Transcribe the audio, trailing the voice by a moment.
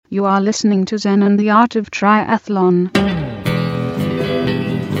You are listening to Zen and the Art of Triathlon.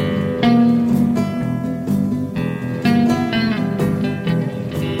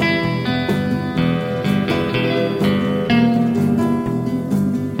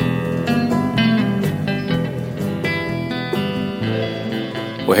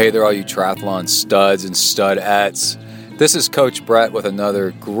 Well, hey there, all you triathlon studs and studettes. This is Coach Brett with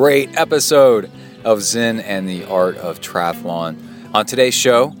another great episode of Zen and the Art of Triathlon. On today's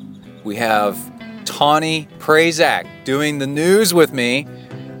show, we have Tawnee Prazak doing the news with me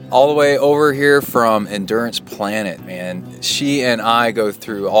all the way over here from Endurance Planet, man. She and I go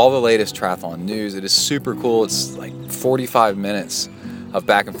through all the latest triathlon news. It is super cool. It's like 45 minutes of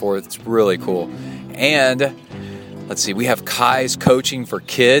back and forth. It's really cool. And let's see, we have Kai's coaching for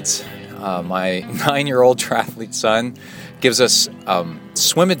kids. My 9-year-old triathlete son gives us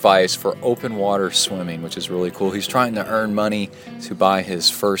swim advice for open water swimming, which is really cool. He's trying to earn money to buy his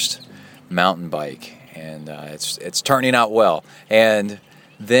first mountain bike, and it's turning out well. And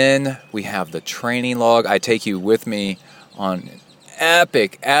then we have the training log. I take you with me on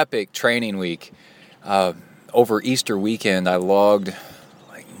epic training week. Over Easter weekend, I logged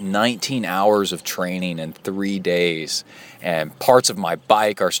 19 hours of training in 3 days, and parts of my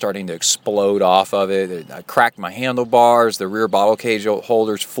bike are starting to explode off of it. I cracked my handlebars, the rear bottle cage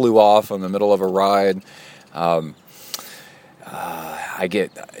holders flew off in the middle of a ride. I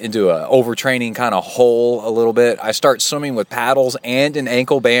get into an overtraining kind of hole a little bit. I start swimming with paddles and an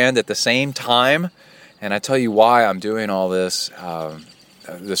ankle band at the same time, and I tell you why I'm doing all this,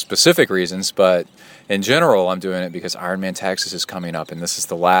 the specific reasons, but in general, I'm doing it because Ironman Texas is coming up, and this is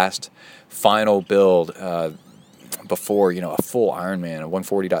the last final build before a full Ironman, a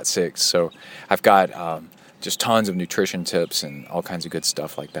 140.6. So I've got just tons of nutrition tips and all kinds of good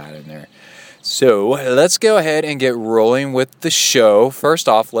stuff like that in there. So let's go ahead and get rolling with the show. First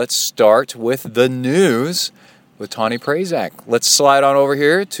off, let's start with the news with Tawnee Prazak. Let's slide on over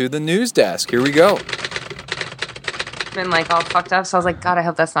here to the news desk. Here we go. Been all fucked up, so I was like, God, I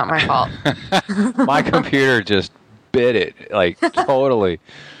hope that's not my fault. My computer just bit it, totally.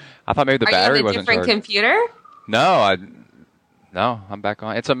 I thought maybe the battery wasn't charged. Are you on a different computer? No, I'm back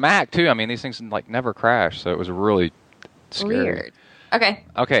on. It's a Mac too. I mean, these things never crash, so it was really scary. Weird.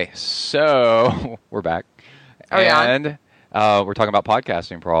 Okay, so we're back. And we're talking about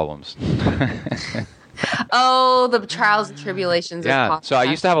podcasting problems. Oh, the trials and tribulations of podcasting. So I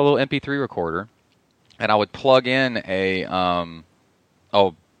used to have a little MP3 recorder, and I would plug in a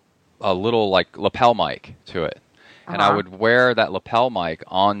little lapel mic to it. And I would wear that lapel mic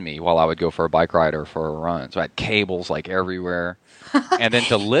on me while I would go for a bike ride or for a run. So I had cables everywhere. And then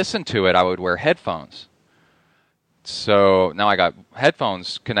to listen to it, I would wear headphones. So now I got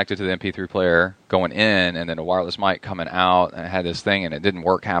headphones connected to the MP3 player going in, and then a wireless mic coming out. And I had this thing, and it didn't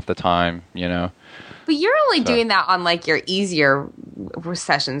work half the time, But you're only doing that on your easier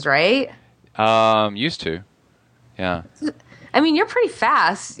sessions, right? Used to, yeah. I mean, you're pretty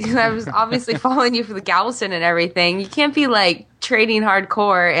fast. I was obviously following you for the Galveston and everything. You can't be trading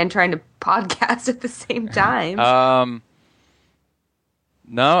hardcore and trying to podcast at the same time.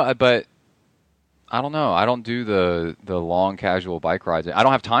 No, but I don't know. I don't do the long casual bike rides. I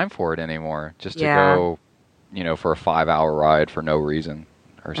don't have time for it anymore. Just to go, for a 5-hour ride for no reason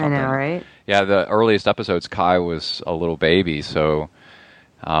or something. I know, right? Yeah, the earliest episodes, Kai was a little baby, so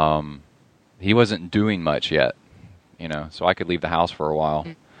he wasn't doing much yet, so I could leave the house for a while,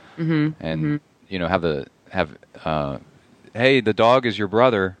 and have hey, the dog is your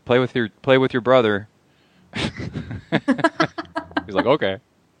brother. Play with your brother. He's like, okay.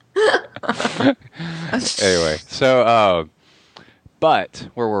 Anyway, so but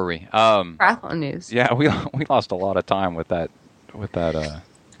where were we? Triathlon news. Yeah, we lost a lot of time with that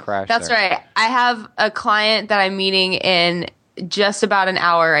crash. That's right. I have a client that I'm meeting in just about an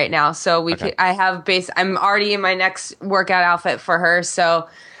hour right now, so I'm already in my next workout outfit for her, so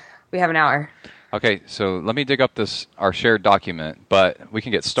we have an hour. Okay, so let me dig up our shared document, but we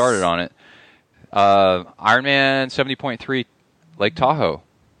can get started on it. Ironman 70.3 Lake Tahoe.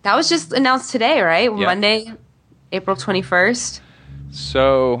 That was just announced today, right? Yeah. Monday, April 21st.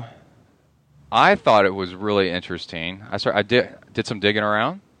 So I thought it was really interesting. I did some digging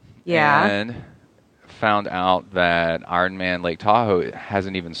around. Yeah. And found out that Ironman Lake Tahoe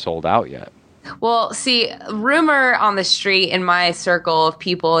hasn't even sold out yet. Well, see, rumor on the street in my circle of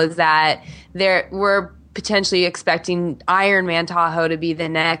people is that we're potentially expecting Ironman Tahoe to be the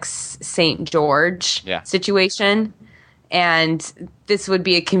next St. George situation. And this would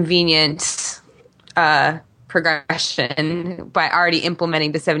be a convenient progression by already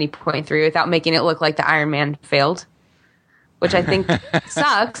implementing the 70.3 without making it look like the Ironman failed. which I think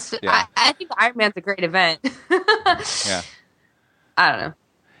sucks. Yeah. I think Ironman's a great event. Yeah. I don't know.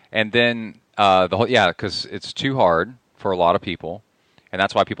 And then because it's too hard for a lot of people, and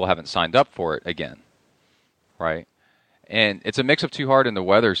that's why people haven't signed up for it again, right? And it's a mix of too hard and the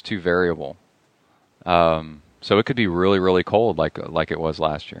weather's too variable. So it could be really, really cold like it was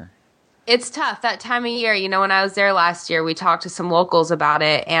last year. It's tough that time of year. When I was there last year, we talked to some locals about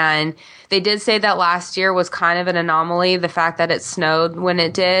it, and they did say that last year was kind of an anomaly, the fact that it snowed when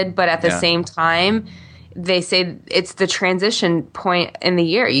it did, but at the same time, they say it's the transition point in the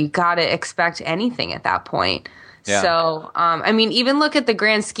year. You got to expect anything at that point. Yeah. So, even look at the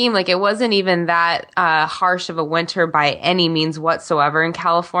grand scheme. Like, it wasn't even that harsh of a winter by any means whatsoever in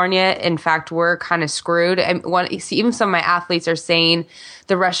California. In fact, we're kind of screwed. Even some of my athletes are saying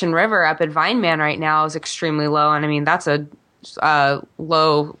the Russian River up at Vineman right now is extremely low. And that's a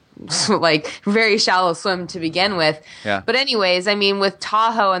low, like, very shallow swim to begin with. Yeah. But anyways, with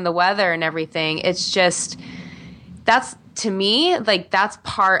Tahoe and the weather and everything, it's just, to me, like, that's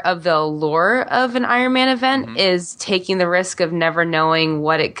part of the allure of an Ironman event, is taking the risk of never knowing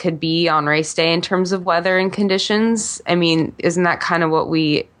what it could be on race day in terms of weather and conditions. Isn't that kind of what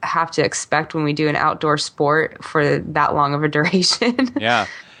we have to expect when we do an outdoor sport for that long of a duration? Yeah.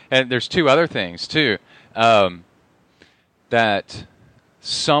 And there's two other things, too, that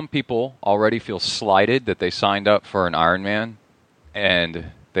some people already feel slighted that they signed up for an Ironman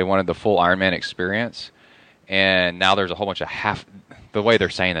and they wanted the full Ironman experience. And now there's a whole bunch of the way they're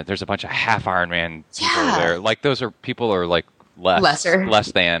saying that, there's a bunch of half Ironman people there. Like, those are people are like less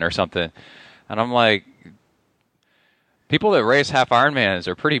than or something. And I'm like, people that race half Ironmans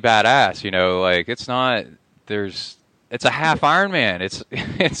are pretty badass, like, it's a half Ironman. It's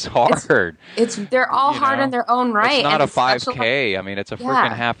hard. They're all hard in their own right. It's not a 5K. It's a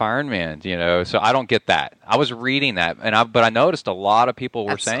freaking half Ironman, so I don't get that. I was reading that, but I noticed a lot of people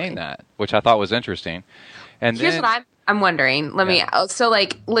were saying that, which I thought was interesting. And here's what I'm wondering.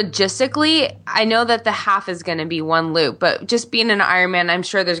 Logistically, I know that the half is going to be one loop, but just being an Ironman, I'm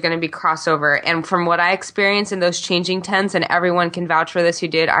sure there's going to be crossover. And from what I experienced in those changing tents, and everyone can vouch for this who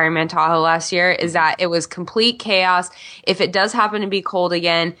did Ironman Tahoe last year, is that it was complete chaos. If it does happen to be cold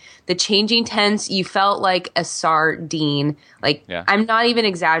again, the changing tents, you felt like a sardine. I'm not even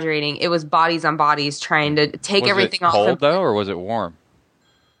exaggerating. It was bodies on bodies trying to take everything off. Was it cold though, or was it warm?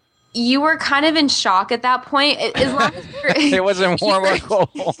 You were kind of in shock at that point. As long as it wasn't warm or cold.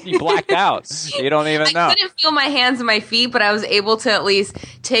 You blacked out. You don't even know. I couldn't feel my hands and my feet, but I was able to at least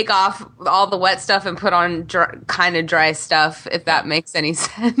take off all the wet stuff and put on kind of dry stuff, if that makes any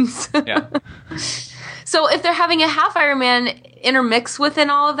sense. Yeah. So if they're having a half Ironman intermix within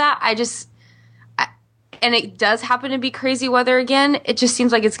all of that, and it does happen to be crazy weather again, it just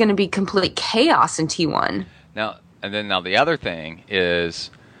seems like it's going to be complete chaos in T1. Now the other thing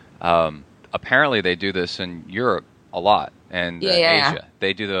is, apparently they do this in Europe a lot, and Asia.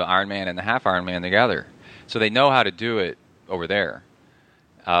 They do the Ironman and the half Ironman together. So they know how to do it over there.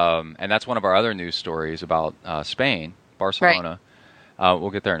 And that's one of our other news stories about Spain, Barcelona. Right. We'll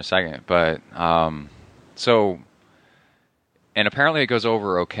get there in a second. But and apparently it goes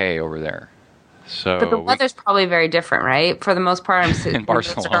over okay over there. So, but the weather's probably very different, right? For the most part, I'm sitting in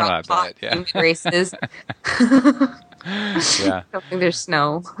Barcelona, I bet. Yeah. Races. Yeah. I don't think there's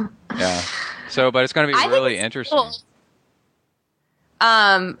snow. Yeah. So, but it's going to be really interesting. Cool.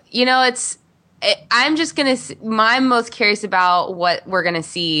 I'm just going to, I'm most curious about what we're going to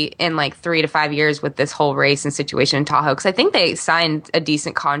see in like 3 to 5 years with this whole race and situation in Tahoe. Cause I think they signed a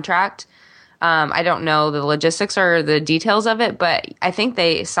decent contract. I don't know the logistics or the details of it, but I think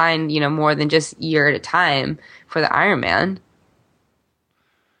they signed, more than just year at a time for the Ironman.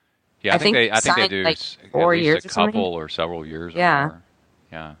 Yeah, I think they do like 4 years, a couple or several years. Yeah, or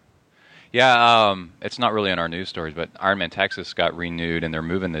more. Yeah. It's not really in our news stories, but Ironman Texas got renewed, and they're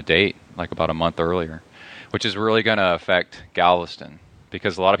moving the date like about a month earlier, which is really going to affect Galveston,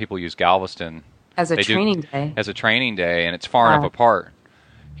 because a lot of people use Galveston as a training day, and it's far enough apart.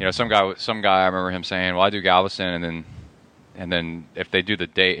 Some guy, I remember him saying, "Well, I do Galveston, and then if they do the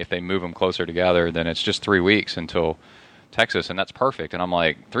date, if they move them closer together, then it's just 3 weeks until Texas, and that's perfect." And I'm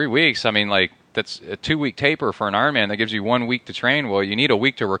like, 3 weeks? That's a 2-week taper for an Ironman. That gives you 1 week to train. Well, you need a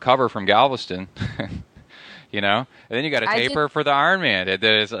week to recover from Galveston, and then you got to taper for the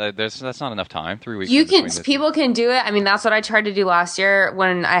Ironman. That's not enough time. 3 weeks. People can do it. That's what I tried to do last year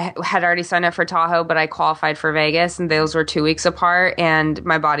when I had already signed up for Tahoe, but I qualified for Vegas, and those were 2 weeks apart, and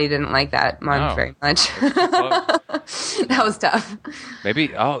my body didn't like that very much. That was tough. Maybe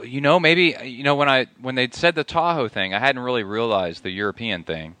when they said the Tahoe thing, I hadn't really realized the European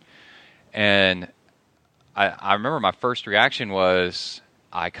thing, and I remember my first reaction was,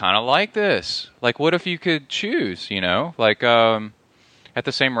 I kind of like this. Like, what if you could choose, like at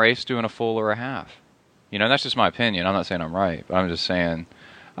the same race doing a full or a half? That's just my opinion. I'm not saying I'm right, but I'm just saying,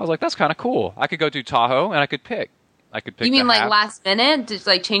 I was like, that's kind of cool. I could go do Tahoe and I could pick. You mean like half. last minute? Did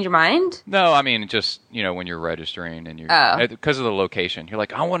you change your mind? No, I mean just when you're registering and because of the location, you're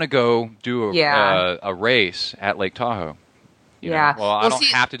like, I want to go do a race at Lake Tahoe. Well, I don't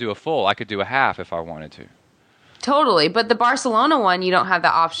have to do a full. I could do a half if I wanted to. Totally, but the Barcelona one, you don't have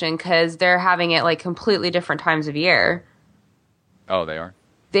the option because they're having it completely different times of year. Oh, they are.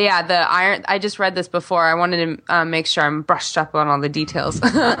 Yeah, the iron. I just read this before. I wanted to make sure I'm brushed up on all the details.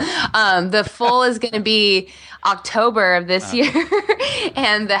 The full is going to be October of this year,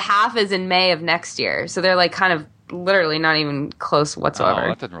 and the half is in May of next year. So they're kind of literally not even close whatsoever. Oh,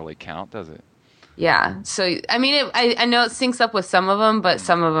 that doesn't really count, does it? Yeah. So I mean, I know it syncs up with some of them, but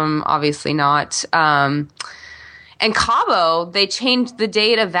some of them obviously not. And Cabo, they changed the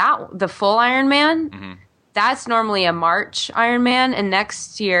date of the full Ironman. Mm-hmm. That's normally a March Ironman, and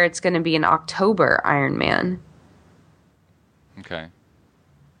next year it's going to be an October Ironman. Okay.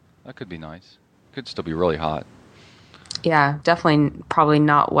 That could be nice. Could still be really hot. Yeah, definitely probably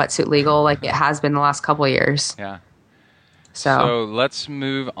not wetsuit legal like it has been the last couple of years. Yeah. So let's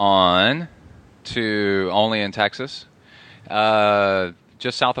move on to only in Texas.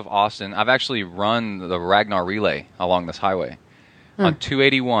 Just south of Austin. I've actually run the Ragnar Relay along this highway. On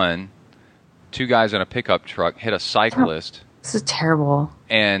 281, two guys in a pickup truck hit a cyclist. This is terrible.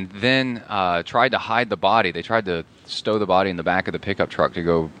 And then tried to hide the body. They tried to stow the body in the back of the pickup truck to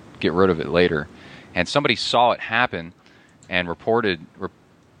go get rid of it later. And somebody saw it happen and reported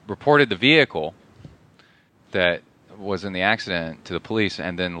the vehicle that was in the accident to the police.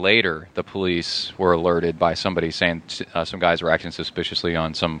 And then later, the police were alerted by somebody saying some guys were acting suspiciously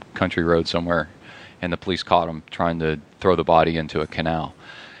on some country road somewhere. And the police caught them trying to throw the body into a canal.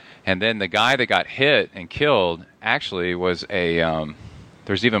 And then the guy that got hit and killed actually was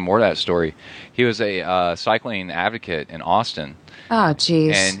there's even more to that story. He was a cycling advocate in Austin. Oh,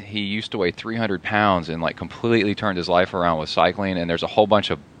 jeez. And he used to weigh 300 pounds and completely turned his life around with cycling. And there's a whole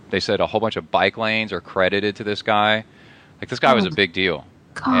bunch of bike lanes are credited to this guy. This guy was a big deal.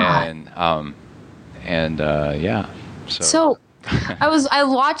 God. Yeah. So I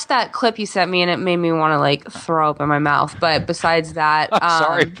watched that clip you sent me, and it made me want to throw up in my mouth. But besides that, I'm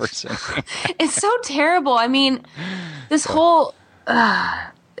sorry for saying. It's so terrible. I mean, this whole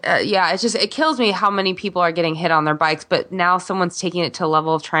it kills me how many people are getting hit on their bikes. But now someone's taking it to a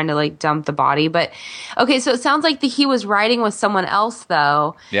level of trying to dump the body. But okay, so it sounds like he was riding with someone else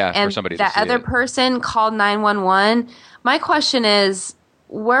though. Yeah, and for somebody that to see other it. person called 911. My question is,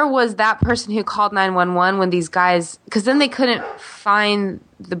 where was that person who called 911 when these guys, because then they couldn't find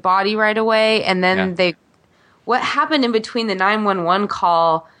the body right away, and then what happened in between the 911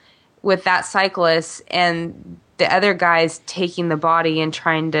 call with that cyclist and the other guys taking the body and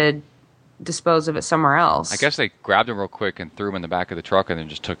trying to dispose of it somewhere else? I guess they grabbed him real quick and threw him in the back of the truck and then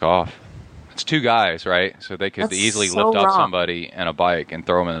just took off. It's two guys, right? So they could easily lift up somebody and a bike and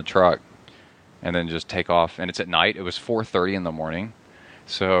throw them in the truck and then just take off. And it's at night. It was 4:30 in the morning.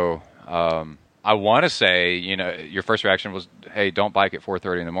 So I want to say, your first reaction was, hey, don't bike at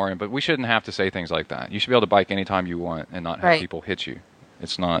 4:30 in the morning. But we shouldn't have to say things like that. You should be able to bike anytime you want and not have people hit you.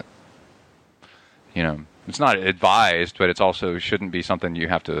 It's not, it's not advised, but it's also shouldn't be something you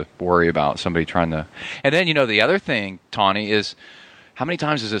have to worry about, somebody trying to. And then, the other thing, Tawny, is how many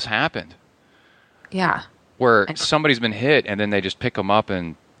times has this happened? Yeah. Where somebody's been hit and then they just pick them up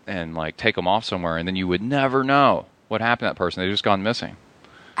and take them off somewhere, and then you would never know what happened to that person. They've just gone missing.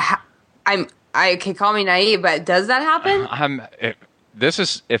 I can call me naive, but does that happen?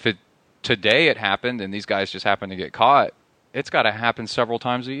 Today it happened and these guys just happened to get caught. It's got to happen several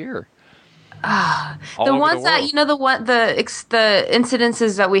times a year. The ones that the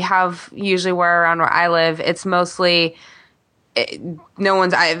incidences that we have usually around where I live, it's mostly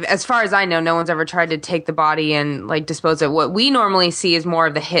as far as I know, no one's ever tried to take the body and dispose of it. What we normally see is more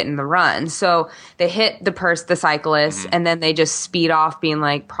of the hit and the run. So they hit the cyclist, and then they just speed off, being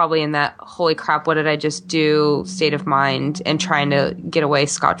probably in that holy crap, what did I just do state of mind, and trying to get away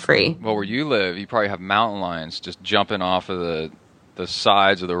scot-free. Well, where you live, you probably have mountain lions just jumping off of the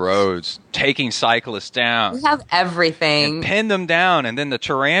sides of the roads, taking cyclists down. We have everything. And pin them down, and then the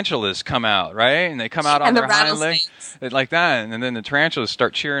tarantulas come out, right? And they come out on their hind legs like that, and then the tarantulas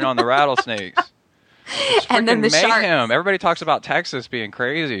start cheering on the rattlesnakes. And then the mayhem. sharks. Everybody talks about Texas being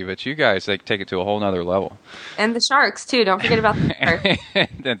crazy, but you guys, they take it to a whole nother level. And the sharks, too. Don't forget about the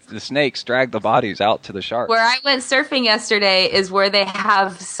sharks. The snakes drag the bodies out to the sharks. Where I went surfing yesterday is where they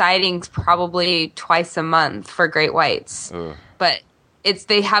have sightings probably twice a month for great whites. Ugh. But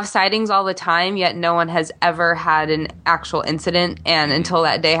they have sightings all the time, yet no one has ever had an actual incident. And until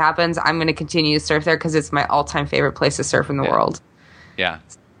that day happens, I'm going to continue to surf there because it's my all-time favorite place to surf in the world. Yeah.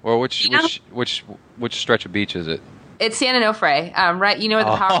 Well, which stretch of beach is it? It's San Onofre, right? You know where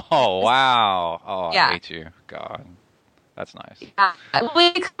the power. Oh wow! Oh, yeah. I hate you. God, that's nice.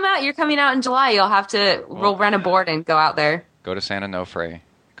 When you come out, you're coming out in July. You'll have to. We'll rent a board and go out there. Go to San Onofre.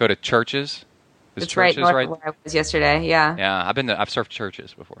 Go to Churches. It's right north of where I was yesterday. Yeah. Yeah, I've surfed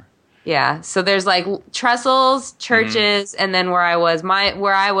Churches before. Yeah, so there's like Trestles, Churches, and then where I was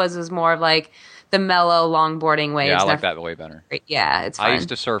was more of like the mellow longboarding waves. Yeah, I like that way better. Yeah, it's fun. I used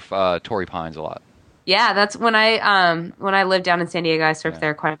to surf Torrey Pines a lot. Yeah, that's when I lived down in San Diego. I surfed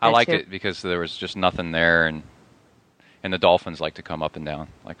there quite a bit. I like too. it because there was just nothing there, and the dolphins like to come up and down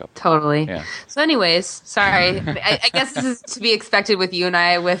like up. Totally. Yeah. So, anyways, sorry. I guess this is to be expected with you and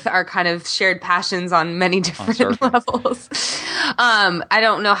I, with our kind of shared passions on many different levels. I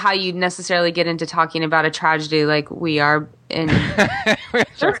don't know how you'd necessarily get into talking about a tragedy like we are in.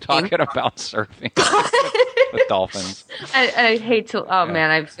 We're talking about surfing with dolphins. I hate to. Oh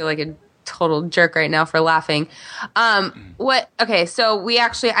man, I feel like a total jerk right now for laughing. Okay, so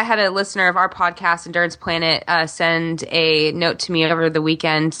I had a listener of our podcast, Endurance Planet, send a note to me over the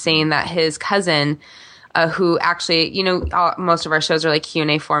weekend saying that his cousin, who actually, most of our shows are like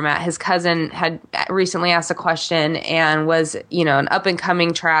Q&A format. His cousin had recently asked a question and was, an up and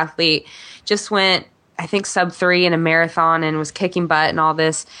coming triathlete, just went, I think, sub-3 in a marathon and was kicking butt and all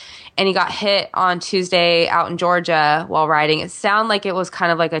this. And he got hit on Tuesday out in Georgia while riding. It sounded like it was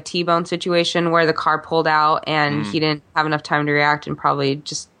kind of like a T-bone situation where the car pulled out and he didn't have enough time to react and probably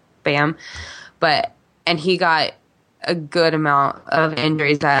just bam. And he got a good amount of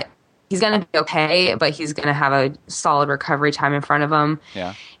injuries that he's going to be okay, but he's going to have a solid recovery time in front of him.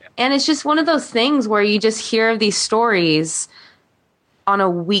 Yeah. And it's just one of those things where you just hear of these stories on a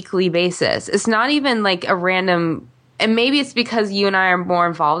weekly basis. It's not even like a random... And maybe it's because you and I are more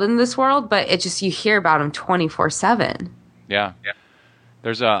involved in this world, but it just, you hear about them 24/7. Yeah.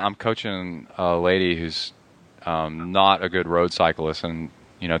 I'm coaching a lady who's not a good road cyclist, and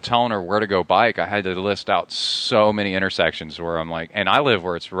telling her where to go bike, I had to list out so many intersections where I'm like, and I live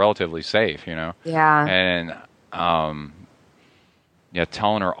where it's relatively safe, Yeah. And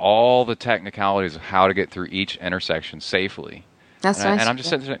telling her all the technicalities of how to get through each intersection safely. That's nice. And I'm just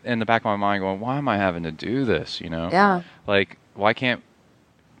sitting in the back of my mind going, why am I having to do this? Yeah. Like, why can't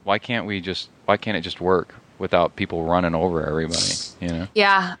it just work without people running over everybody?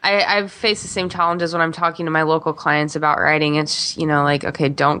 Yeah, I've faced the same challenges when I'm talking to my local clients about riding. It's like, okay,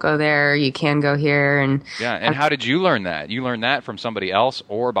 don't go there. You can go here. And how did you learn that? You learned that from somebody else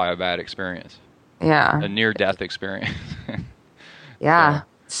or by a bad experience? Yeah, a near-death experience. Yeah. So.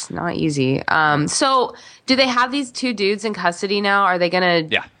 It's not easy. So do they have these two dudes in custody now? Are they going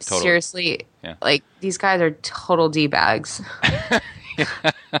to seriously, like, these guys are total D-bags.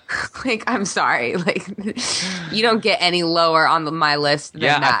 Like, I'm sorry. Like, you don't get any lower on my list than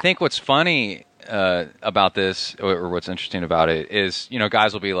that. I think what's funny about this, or what's interesting about it, is,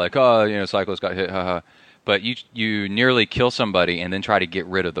 guys will be like, oh, cyclist got hit, haha. But you nearly kill somebody and then try to get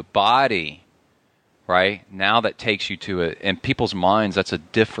rid of the body. Right? Now that takes you to it. In people's minds, that's a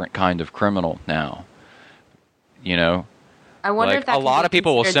different kind of criminal now. I wonder if that a lot of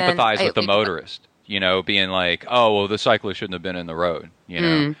people will sympathize with the motorist, being like, oh, well, the cyclist shouldn't have been in the road,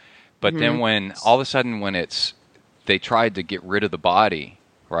 But then when, all of a sudden, when they tried to get rid of the body,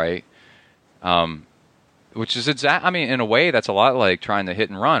 right? Which is in a way, that's a lot like trying to hit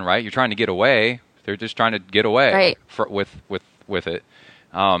and run, right? You're trying to get away. They're just trying to get away with it.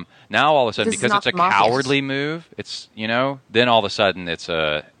 Now all of a sudden, because it's a cowardly move, it's then all of a sudden it's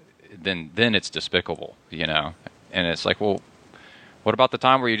then it's despicable, and it's like, well, what about the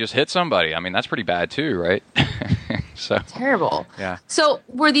time where you just hit somebody? I mean, that's pretty bad too, right? So terrible. Yeah. So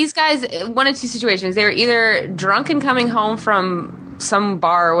were these guys one of two situations? They were either drunk and coming home from some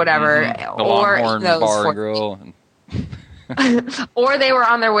bar or whatever, the Longhorn Bar and Grill, or they were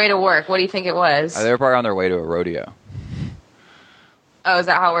on their way to work. What do you think it was? They were probably on their way to a rodeo. Oh, is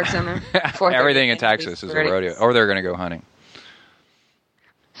that how it works in there? Everything in Texas is a rodeo. Or they're going to go hunting.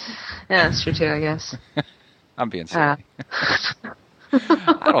 Yeah, that's true too, I guess. I'm being silly.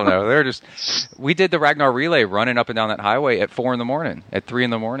 I don't know. We did the Ragnar Relay running up and down that highway at 4 in the morning, at 3 in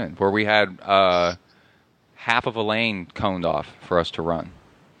the morning, where we had half of a lane coned off for us to run.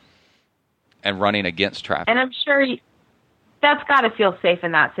 and running against traffic. And I'm sure that's got to feel safe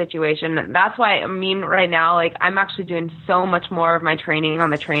in that situation. That's why, I mean, right now, like, I'm actually doing so much more of my training on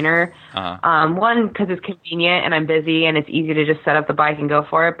the trainer. One, because it's convenient and I'm busy and it's easy to just set up the bike and go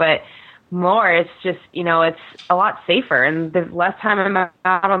for it. But more, it's just, it's a lot safer. And the less time I'm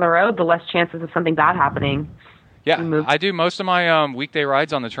out on the road, the less chances of something bad happening. Yeah, I do most of my weekday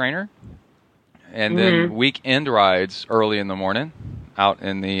rides on the trainer. And then weekend rides early in the morning out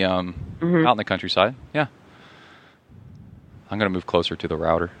in the out in the countryside. Yeah. I'm going to move closer to the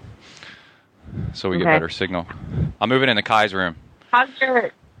router so we get better signal. I'm moving into Kai's room. How's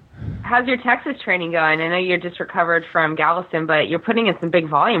your Texas training going? I know you're just recovered from Galveston, but you're putting in some big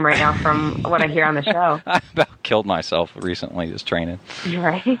volume right now from what I hear on the show. I about killed myself recently just training.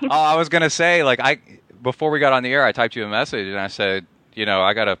 Right. Oh, I was going to say, before we got on the air, I typed you a message and I said,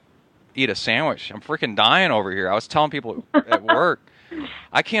 I got to eat a sandwich. I'm freaking dying over here. I was telling people at work,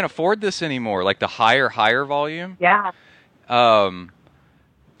 I can't afford this anymore. Like the higher volume. Yeah.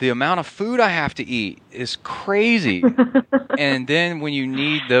 The amount of food I have to eat is crazy. And then when you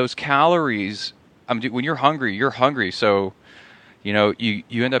need those calories, when you're hungry. So, you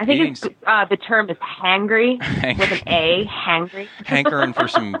end up eating. The term is hangry with an A, hangry. Hankering for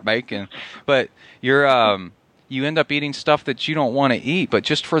some bacon. But you end up eating stuff that you don't want to eat, but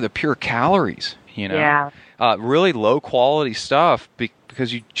just for the pure calories, Yeah. Really low quality stuff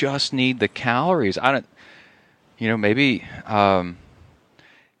because you just need the calories. Maybe, and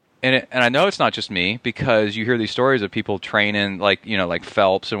I know it's not just me because you hear these stories of people training like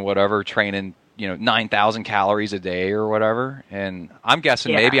Phelps and whatever, training, 9,000 calories a day or whatever. And I'm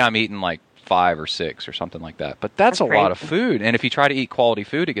guessing maybe I'm eating like 5 or 6 or something like that. But that's a lot of food. And if you try to eat quality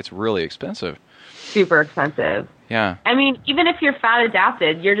food, it gets really expensive. Super expensive. Yeah. I mean, even if you're fat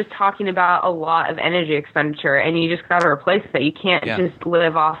adapted, you're just talking about a lot of energy expenditure, and you just got to replace it. You can't just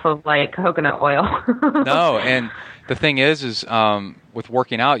live off of like coconut oil. No, and the thing is with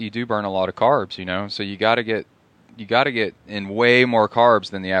working out, you do burn a lot of carbs, so you got to get in way more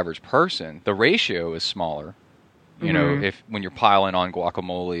carbs than the average person. The ratio is smaller, when you're piling on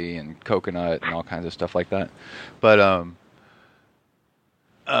guacamole and coconut and all kinds of stuff like that. But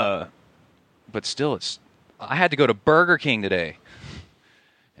still, I had to go to Burger King today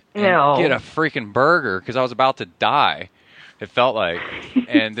and get a freaking burger because I was about to die. It felt like,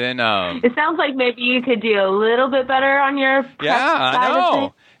 and then it sounds like maybe you could do a little bit better on your I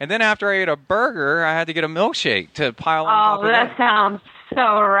know. And then after I ate a burger, I had to get a milkshake to pile on top of that. Oh, that sounds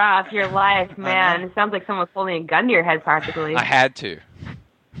so rough. Your life, man. It sounds like someone's holding a gun to your head, practically. I had to.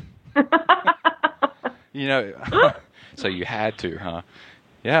 So you had to, huh?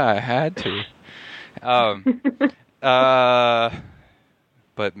 Yeah, I had to.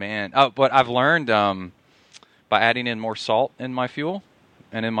 But man, but I've learned by adding in more salt in my fuel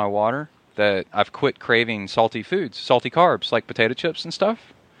and in my water that I've quit craving salty foods, salty carbs like potato chips and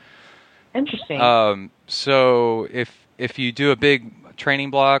stuff. Interesting. So if you do a big training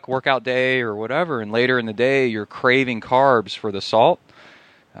block, workout day or whatever, and later in the day you're craving carbs for the salt,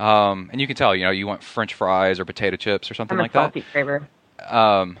 and you can tell, you want French fries or potato chips or something like that. I'm a salty craver.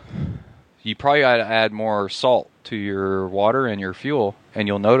 You probably ought to add more salt to your water and your fuel, and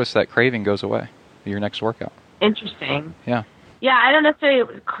you'll notice that craving goes away your next workout. Interesting. Yeah. Yeah, I don't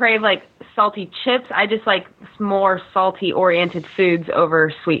necessarily crave like salty chips. I just like more salty-oriented foods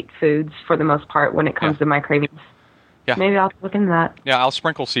over sweet foods for the most part when it comes to my cravings. Yeah. Maybe I'll look into that. Yeah, I'll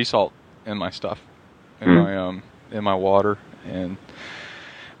sprinkle sea salt in my stuff, in my water, and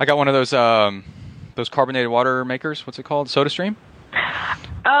I got one of those carbonated water makers. What's it called? SodaStream.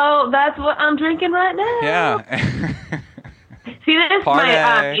 Oh, that's what I'm drinking right now. Yeah. See, this is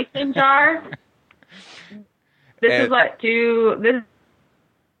my mason jar. This is what this.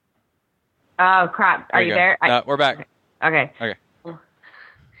 Oh crap! Are you there? We're back. Okay.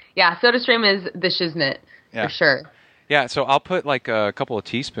 Yeah, SodaStream is the shiznit for sure. Yeah, so I'll put like a couple of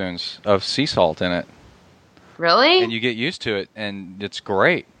teaspoons of sea salt in it. Really? And you get used to it, and it's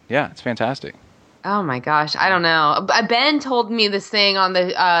great. Yeah, it's fantastic. Oh my gosh, I don't know. Ben told me this thing on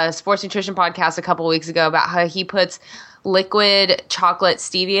the Sports Nutrition podcast a couple of weeks ago about how he puts liquid chocolate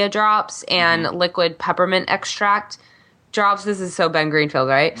stevia drops and liquid peppermint extract drops. This is so Ben Greenfield,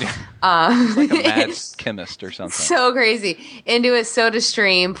 right? Like a mad chemist or something. So crazy. Into a soda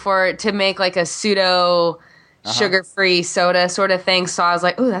stream to make like a pseudo sugar-free soda sort of thing. So I was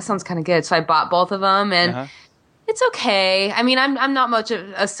like, ooh, that sounds kind of good. So I bought both of them and it's okay. I mean, I'm not much of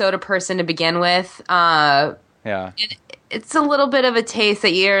a soda person to begin with. It's a little bit of a taste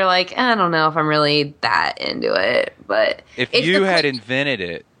that you're like, I don't know if I'm really that into it. But if you had invented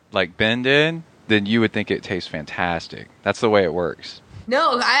it like Ben did, then you would think it tastes fantastic. That's the way it works.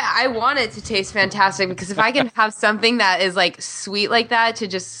 No, I want it to taste fantastic because if I can have something that is like sweet like that to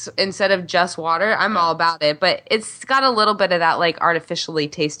just instead of just water, I'm all about it. But it's got a little bit of that like artificially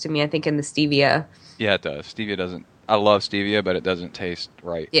taste to me, I think, in the stevia. Yeah, it does. Stevia doesn't. I love stevia, but it doesn't taste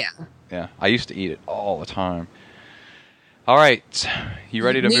right. Yeah. Yeah. I used to eat it all the time. All right. You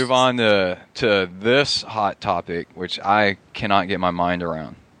ready to move on to this hot topic, which I cannot get my mind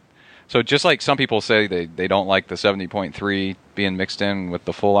around? So just like some people say they don't like the 70.3 being mixed in with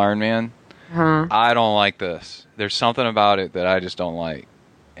the full Ironman, I don't like this. There's something about it that I just don't like.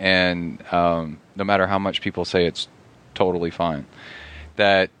 And no matter how much people say it's totally fine.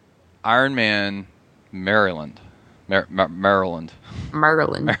 That Ironman Maryland.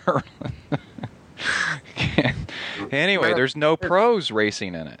 Anyway, there's no pros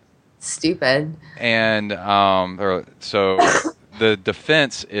racing in it. Stupid. And so the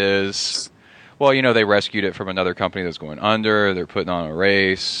defense is, well, they rescued it from another company that's going under. They're putting on a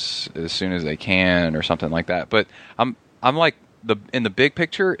race as soon as they can or something like that. But I'm like, in the big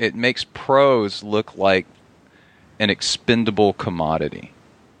picture, it makes pros look like an expendable commodity.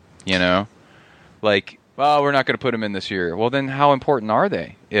 Like, well, we're not going to put them in this year. Well, then how important are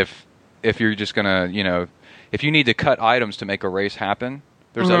they? If you're just going to, if you need to cut items to make a race happen,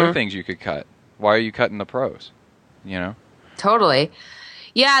 there's other things you could cut. Why are you cutting the pros? Totally.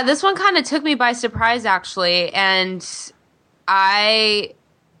 Yeah, this one kind of took me by surprise, actually. And I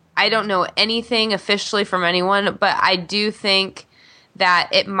don't know anything officially from anyone, but I do think that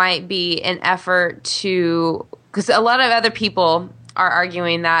it might be an effort to, because a lot of other people are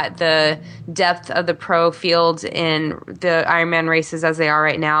arguing that the depth of the pro field in the Ironman races as they are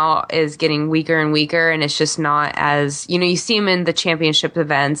right now is getting weaker and weaker, and it's just not as, you see them in the championship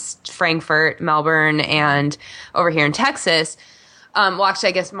events, Frankfurt, Melbourne, and over here in Texas. Well, actually,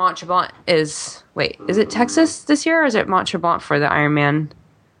 I guess Mont Tremblant is it Texas this year, or is it Mont Tremblant for the Ironman?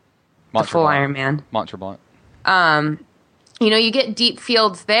 The full Ironman. Mont Tremblant. You get deep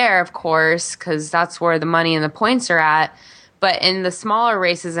fields there, of course, because that's where the money and the points are at. But in the smaller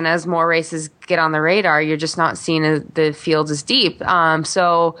races, and as more races get on the radar, you're just not seeing the fields as deep.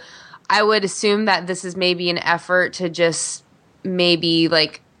 So I would assume that this is maybe an effort to just maybe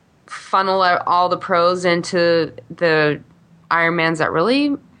like funnel out all the pros into the Ironmans that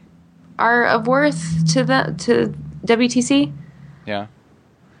really are of worth to WTC. Yeah.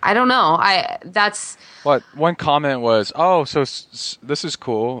 I don't know. One comment was, so this is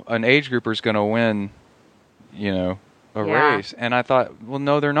cool. An age grouper is going to win, race. And I thought, well,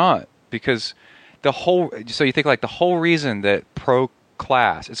 no, they're not, because so you think like the whole reason that pro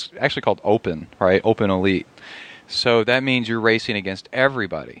class, it's actually called open, right? Open elite. So that means you're racing against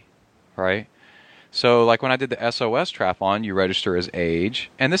everybody, right? So like when I did the SOS triathlon, you register as age,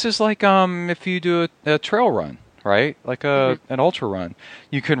 and this is like if you do a trail run, right? Like an ultra run,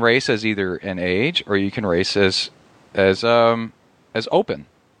 you can race as either an age or you can race as open.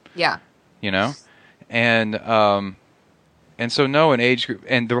 Yeah. And so no, an age group,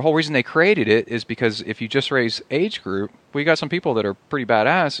 and the whole reason they created it is because if you just raise age group, we got some people that are pretty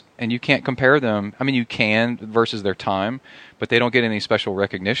badass, and you can't compare them. I mean, you can versus their time, but they don't get any special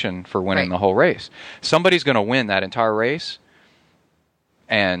recognition for winning the whole race. Somebody's going to win that entire race,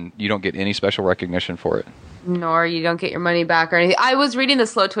 and you don't get any special recognition for it. Nor you don't get your money back or anything. I was reading the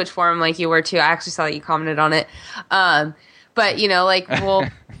Slow Twitch forum like you were too. I actually saw that you commented on it. But, well,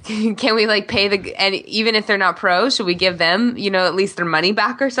 can we, pay and even if they're not pros, should we give them, at least their money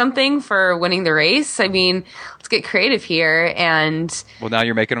back or something for winning the race? I mean, let's get creative here. And well, now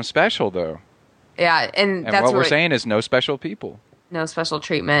you're making them special, though. Yeah, and that's what we're saying is no special people. No special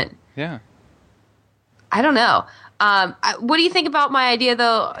treatment. Yeah. I don't know. What do you think about my idea,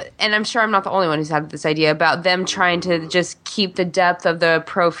 though? And I'm sure I'm not the only one who's had this idea about them trying to just keep the depth of the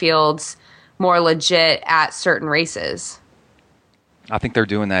pro fields more legit at certain races. I think they're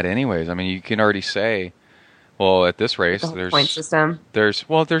doing that anyways. I mean, you can already say, well, at this race, there's point system. There's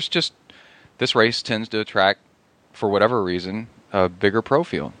just this race tends to attract, for whatever reason, a bigger pro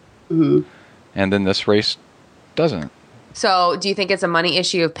field, and then this race doesn't. So, do you think it's a money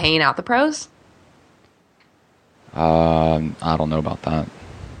issue of paying out the pros? I don't know about that.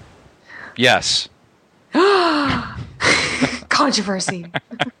 Yes. Controversy.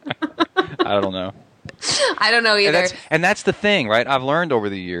 I don't know. I don't know either. And that's the thing, right? I've learned over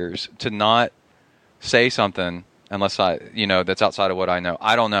the years to not say something unless that's outside of what I know.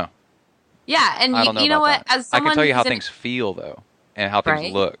 I don't know. Yeah, and you know what? As I can tell you how things feel, though, and how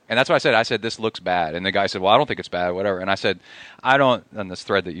things look. And that's what I said. I said, this looks bad. And the guy said, well, I don't think it's bad, whatever. And I said, I don't, on this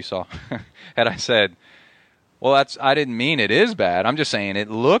thread that you saw. And I said, well, I didn't mean it is bad. I'm just saying it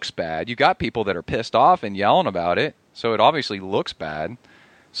looks bad. You got people that are pissed off and yelling about it. So it obviously looks bad.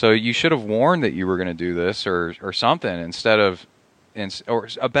 So you should have warned that you were going to do this or something instead of, or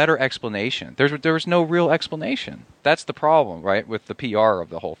a better explanation. There was no real explanation. That's the problem, right, with the PR of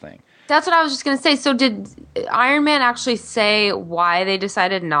the whole thing. That's what I was just going to say. So did Ironman actually say why they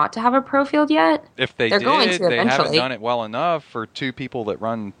decided not to have a pro field yet? If they did, going to they haven't eventually. done it well enough for two people that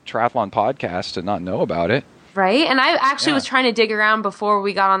run triathlon podcasts to not know about it. Right? And I actually was trying to dig around before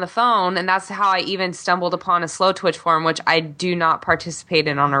we got on the phone, and that's how I even stumbled upon a Slow Twitch forum, which I do not participate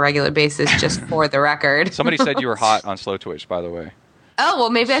in on a regular basis, just for the record. Somebody said you were hot on Slow Twitch, by the way. Oh, well,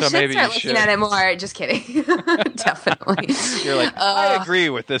 maybe I should start looking at it more. Just kidding. Definitely. You're like, I agree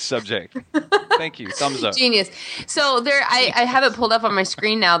with this subject. Thank you. Thumbs up. Genius. So I have it pulled up on my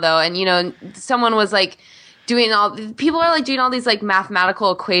screen now, though, and, someone was like, people are like doing all these like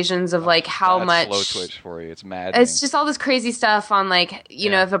mathematical equations of like how much Slow Twitch for you. It's mad. It's just all this crazy stuff on like,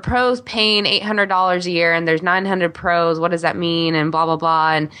 if a pro's paying $800 a year and there's 900 pros, what does that mean? And blah, blah,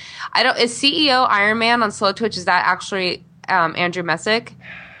 blah. And is CEO Ironman on Slow Twitch, is that actually Andrew Messick?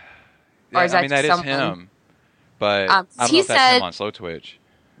 Or is that that is him. But I don't know if that's him on Slow Twitch.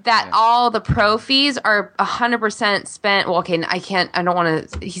 That all the pro fees are 100% spent. Well, okay, I don't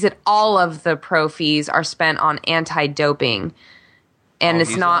want to. He said all of the pro fees are spent on anti-doping, and it's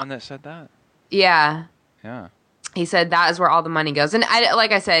he's not. The one that said that. Yeah. Yeah. He said that is where all the money goes, and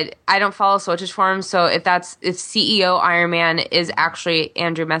like I said, I don't follow Switch's forums, so if CEO Ironman is actually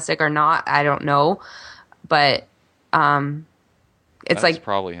Andrew Messick or not, I don't know, but That's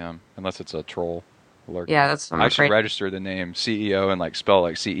probably him, unless it's a troll. Yeah, that's what I'm I afraid. should register the name CEO and like spell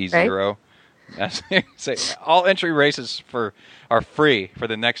like CE0. Right? Say all entry races are free for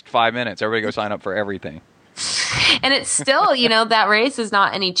the next 5 minutes. Everybody go sign up for everything. And it's still, that race is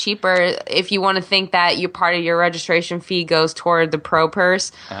not any cheaper if you want to think that part of your registration fee goes toward the pro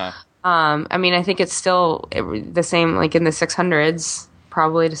purse. Uh-huh. I think it's still the same, like in the 600s.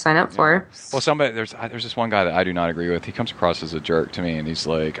 Probably to sign up for. Well, there's this one guy that I do not agree with. He comes across as a jerk to me, and he's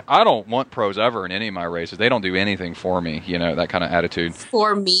like, I don't want pros ever in any of my races. They don't do anything for me, that kind of attitude.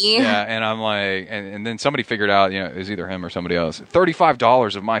 For me? Yeah, and I'm like, and then somebody figured out, it was either him or somebody else.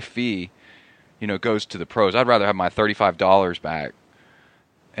 $35 of my fee, goes to the pros. I'd rather have my $35 back.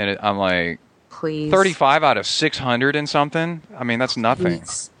 And I'm like, please. 35 out of 600 and something? I mean, that's nothing.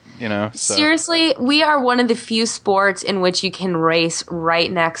 Please. So. Seriously, we are one of the few sports in which you can race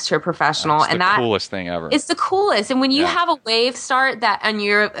right next to a professional, and that's the coolest thing ever. It's the coolest, and when you have a wave start and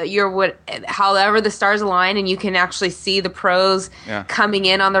you're however the stars align, and you can actually see the pros coming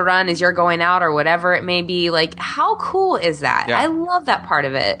in on the run as you're going out, or whatever it may be. Like, how cool is that? Yeah. I love that part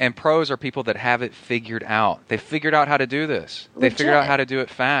of it. And pros are people that have it figured out. They figured out how to do this. They figured out how to do it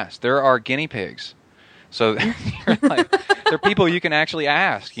fast. There are guinea pigs. So they're people you can actually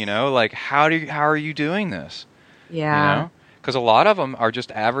ask, like how are you doing this? Yeah. Because a lot of them are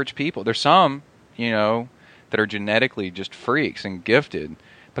just average people. There's some, that are genetically just freaks and gifted,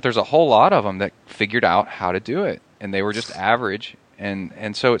 but there's a whole lot of them that figured out how to do it, and they were just average,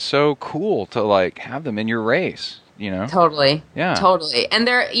 and so it's so cool to like have them in your race. Totally. Yeah. Totally. And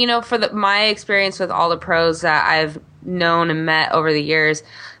they're, my experience with all the pros that I've known and met over the years,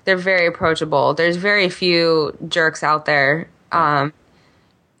 they're very approachable. There's very few jerks out there. I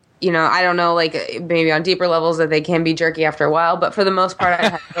don't know, like maybe on deeper levels that they can be jerky after a while, but for the most part,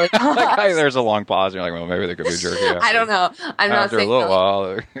 I've had really there's a long pause. And you're like, well, maybe they could be jerky. I don't know. I'm not saying after a little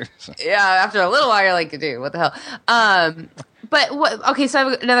while. Yeah, after a little while, you're like, dude, what the hell? But what? Okay, so I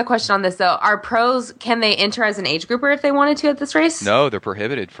have another question on this though. Are pros, can they enter as an age grouper if they wanted to at this race? No, they're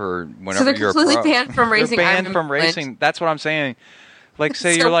prohibited for whenever so they're you're completely a pro. banned from racing. They're banned from racing. That's what I'm saying. Like,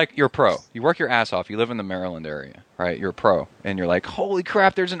 say you're a pro. You work your ass off. You live in the Maryland area, right? You're a pro. And you're like, holy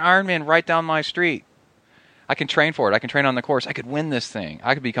crap, there's an Ironman right down my street. I can train for it. I can train on the course. I could win this thing.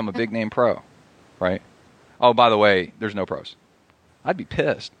 I could become a big name pro, right? Oh, by the way, there's no pros. I'd be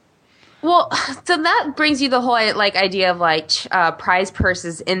pissed. Well, so that brings you the whole idea of prize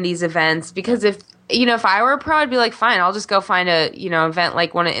purses in these events, because if I were a pro, I'd be like, fine, I'll just go find a event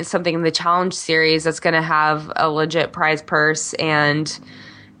like something in the challenge series that's going to have a legit prize purse and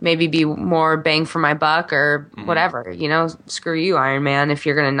maybe be more bang for my buck or whatever. Screw you, Ironman, if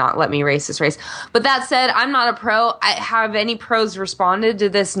you're going to not let me race this race. But that said, I'm not a pro. Have any pros responded to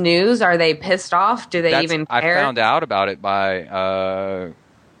this news? Are they pissed off? Do they even care? I found out about it by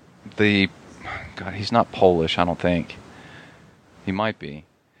God, he's not Polish, I don't think. He might be.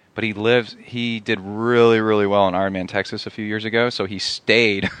 But he did really, really well in Ironman Texas a few years ago, so he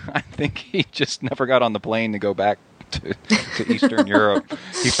stayed. I think he just never got on the plane to go back to Eastern Europe.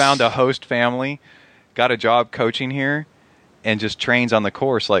 He found a host family, got a job coaching here, and just trains on the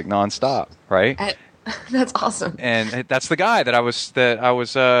course like nonstop, right? That's awesome. And that's the guy that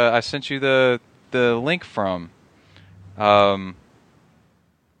I sent you the link from. So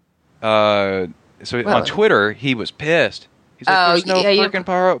on Twitter, he was pissed. He's like, "There's no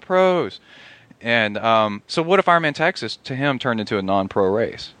freaking pros." And so what if Ironman Texas to him turned into a non-pro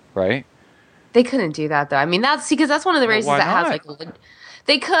race, right? They couldn't do that though. I mean, that's one of the races that has like.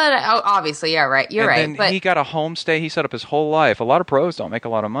 They could, obviously, yeah, right. You're right. But he got a homestay. He set up his whole life. A lot of pros don't make a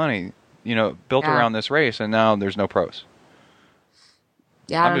lot of money, built around this race, and now there's no pros.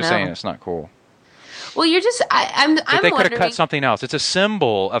 Yeah, I'm just saying it's not cool. Well, you're just, But they could have cut something else. It's a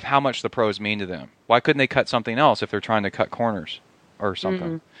symbol of how much the pros mean to them. Why couldn't they cut something else if they're trying to cut corners or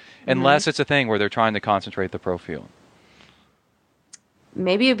something? Unless it's a thing where they're trying to concentrate the pro field.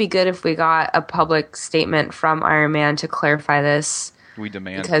 Maybe it'd be good if we got a public statement from Ironman to clarify this. We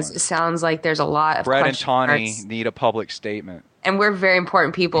demand because it sounds like there's a lot of Brett and Tawnee need a public statement, and we're very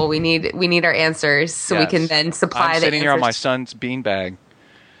important people. We need our answers so we can then supply. I'm sitting here on my son's beanbag,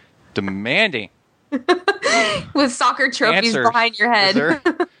 demanding with soccer trophies answers. behind your head. Oh,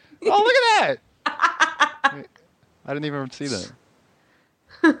 look at that! I didn't even see that.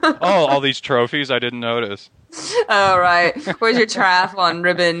 Oh, all these trophies I didn't notice. Oh, right. Where's your triathlon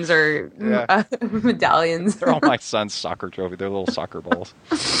ribbons or medallions? They're all my son's soccer trophy. They're little soccer balls.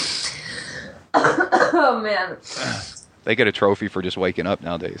 Oh, man. They get a trophy for just waking up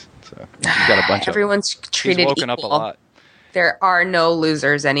nowadays. So he's got a bunch Everyone's of treated He's woken equal. up a lot. There are no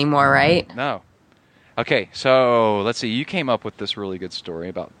losers anymore, right? No. Okay, so let's see. You came up with this really good story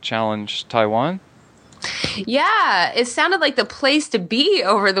about Challenge Taiwan. Yeah, it sounded like the place to be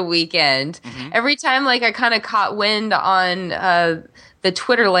over the weekend. Every time I kind of caught wind on the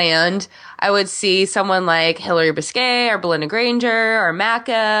Twitter land, I would see someone like Hillary Biscay or Belinda Granger or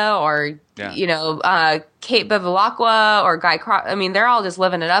Macca or, Kate Bevilacqua or Guy Cross. I mean, they're all just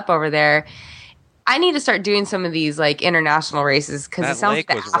living it up over there. I need to start doing some of these international races because it sounds like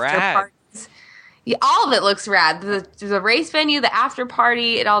the after parties. Yeah, all of it looks rad. The race venue, the after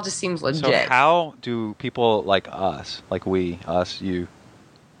party, it all just seems legit. So how do people like us, you,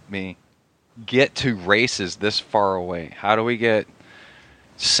 me, get to races this far away? How do we get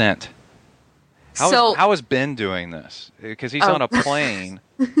sent? How has Ben doing this? Because he's on a plane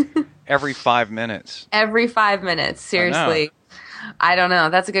every 5 minutes. Every 5 minutes, seriously. I don't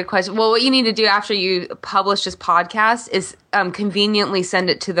know. That's a good question. Well, what you need to do after you publish this podcast is conveniently send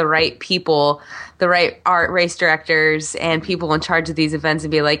it to the right people, the right race directors and people in charge of these events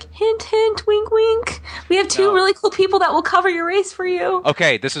and be like, hint, hint, wink, wink. We have two really cool people that will cover your race for you.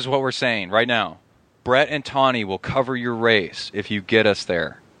 Okay, this is what we're saying right now. Brett and Tawnee will cover your race if you get us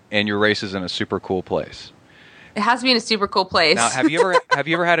there and your race is in a super cool place. It has to be in a super cool place. Now, have you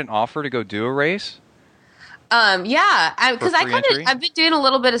ever had an offer to go do a race? Yeah, because I've been doing a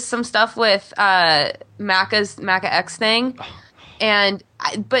little bit of some stuff with Macca X thing,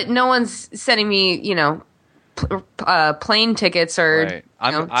 but no one's sending me, plane tickets or. Right.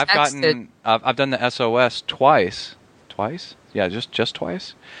 I've done the SOS twice. Twice? Yeah, just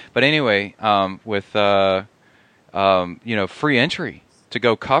twice. But anyway, with free entry to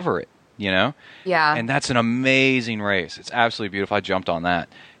go cover it. Yeah. And that's an amazing race. It's absolutely beautiful. I jumped on that.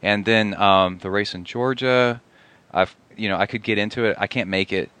 And then the race in Georgia, I could get into it. I can't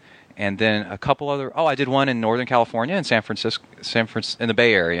make it. And then a couple other. I did one in Northern California in San Francisco, in the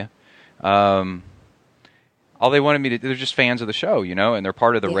Bay Area. All they wanted me to, they're just fans of the show, and they're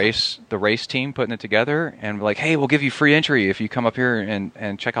part of the race team putting it together. And we're like, hey, we'll give you free entry if you come up here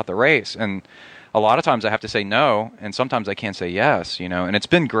and check out the race. And a lot of times I have to say no, and sometimes I can't say yes, and it's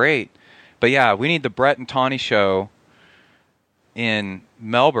been great. But yeah, we need the Brett and Tawnee show in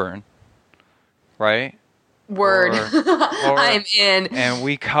Melbourne, right? Word. I'm in. And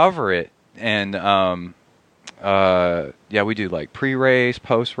we cover it. And we do pre-race,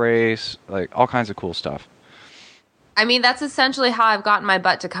 post-race, all kinds of cool stuff. I mean, that's essentially how I've gotten my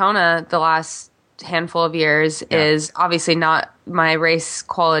butt to Kona the last handful of years is obviously not my race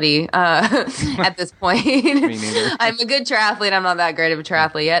quality at this point. Me neither. I'm a good triathlete. I'm not that great of a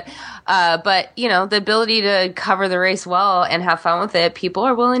triathlete yet. But, the ability to cover the race well and have fun with it, people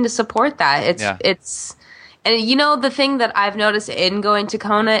are willing to support that. And the thing that I've noticed in going to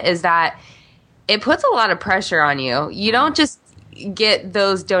Kona is that it puts a lot of pressure on you. You don't just get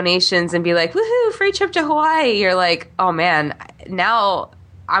those donations and be like, woohoo, free trip to Hawaii. You're like, oh man, now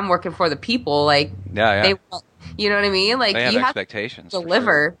I'm working for the people. They want, you know what I mean? They have expectations. Have to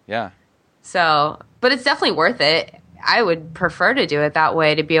deliver. Sure. Yeah. So, but it's definitely worth it. I would prefer to do it that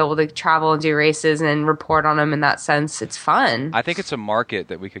way, to be able to travel and do races and report on them in that sense. It's fun. I think it's a market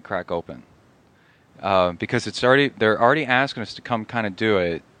that we could crack open because they're already asking us to come kind of do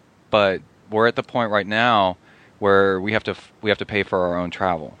it, but we're at the point right now where we have to pay for our own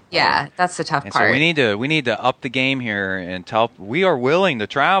travel. Yeah, that's the tough and part. So we need to up the game here and tell we are willing to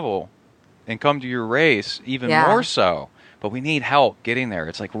travel and come to your race even more so, but we need help getting there.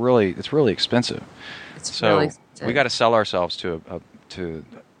 It's really expensive. It's really expensive. We got to sell ourselves to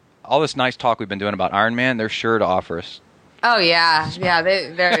all this nice talk we've been doing about Ironman. They're sure to offer us. Oh yeah,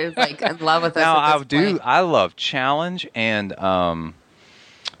 they're like in love with us. Now I love Challenge and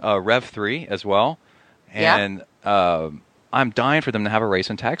Rev 3 as well, and I'm dying for them to have a race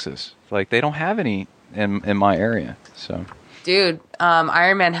in Texas. Like they don't have any in my area. So, dude,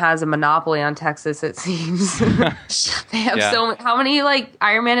 Ironman has a monopoly on Texas. It seems they have so many. How many like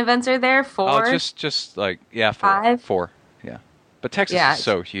Ironman events are there? 4? Oh, just like 4. 5? 4. Yeah, but Texas is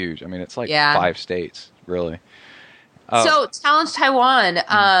so huge. I mean, it's like 5 states, really. So Challenge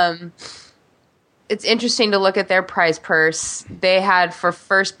Taiwan, it's interesting to look at their prize purse. They had for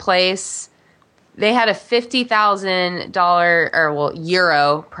first place, they had a $50,000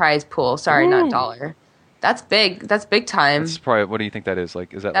 euro prize pool. Sorry, not dollar. That's big. That's big time. That's probably, what do you think that is?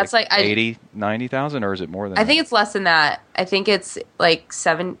 Like, is that that's like 80, 90,000, or is it more than that? I think it's less than that. I think it's like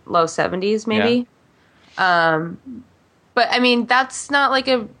low 70s maybe. Yeah. But I mean, that's not like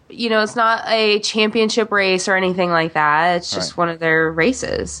it's not a championship race or anything like that. It's just one of their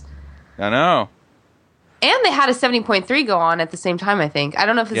races. I know. And they had a 70.3 go on at the same time, I think. I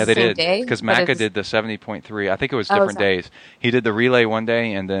don't know if it's the same day. Because Macca did the 70.3. I think it was different days. He did the relay one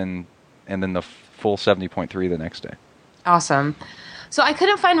day and then the full 70.3 the next day. Awesome. So I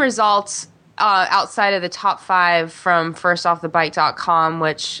couldn't find results outside of the top 5 from firstoffthebike.com,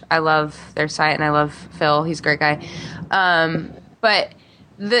 which I love their site and I love Phil. He's a great guy. But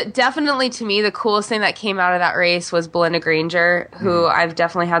definitely to me, the coolest thing that came out of that race was Belinda Granger, who I've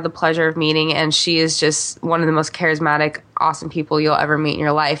definitely had the pleasure of meeting. And she is just one of the most charismatic, awesome people you'll ever meet in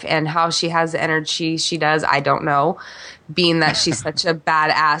your life. And how she has the energy she does, I don't know, being that she's such a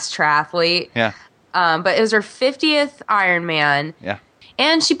badass triathlete. Yeah. But it was her 50th Ironman. Yeah.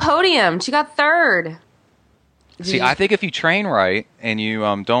 And she podiumed. She got 3rd. See, I think if you train right and you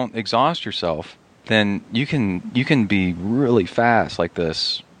don't exhaust yourself, then you can be really fast like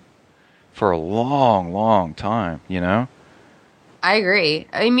this for a long, long time, you know? I agree.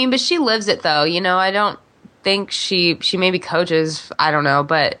 I mean, but she lives it, though. You know, I don't think she maybe coaches, I don't know,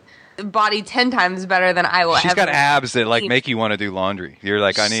 but body 10 times better than I will ever. She's got abs that, like, make you want to do laundry. You're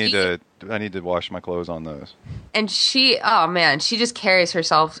like, I need to wash my clothes on those. And she just carries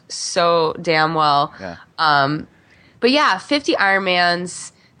herself so damn well. Yeah. But yeah, 50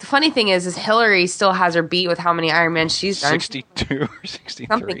 Ironmans. The funny thing is Hillary still has her beat with how many Ironmans she's done. 62 or 63.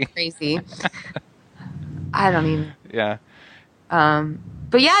 Something crazy. I don't even. Yeah.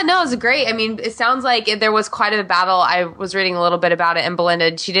 But yeah, no, it was great. I mean, it sounds like there was quite a battle. I was reading a little bit about it, and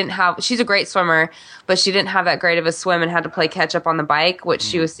Belinda, she's a great swimmer, but she didn't have that great of a swim and had to play catch up on the bike, which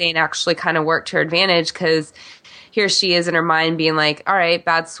she was saying actually kind of worked to her advantage, because here she is in her mind being like, all right,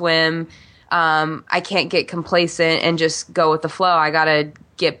 bad swim. I can't get complacent and just go with the flow. I got to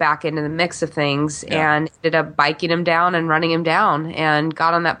get back into the mix of things, and ended up biking him down and running him down and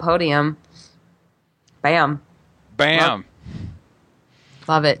got on that podium. Bam.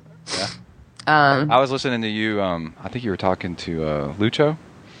 Love it. Yeah. I was listening to you. I think you were talking to Lucho.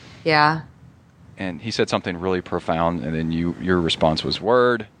 Yeah. And he said something really profound, and then your response was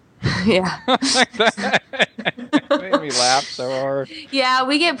word. Yeah. Made me laugh so hard. Yeah,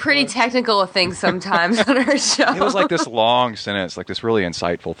 we get pretty technical with things sometimes on our show. It was like this long sentence, like this really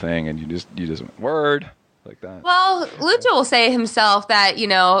insightful thing, and you just went word like that. Well, Lucho will say himself that, you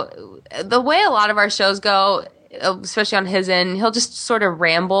know, the way a lot of our shows go, especially on his end, he'll just sort of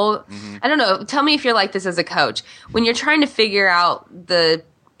ramble. Mm-hmm. I don't know. Tell me if you're like this as a coach. When you're trying to figure out the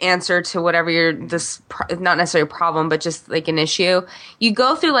answer to whatever not necessarily a problem, but just like an issue, you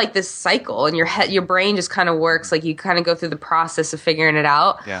go through like this cycle, and your brain just kind of works like you kind of go through the process of figuring it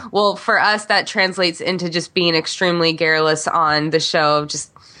out. Yeah. Well, for us, that translates into just being extremely garrulous on the show of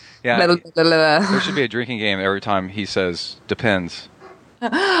just blah, blah, blah, blah. There should be a drinking game every time he says depends.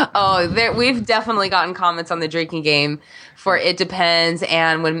 We've definitely gotten comments on the drinking game for it depends,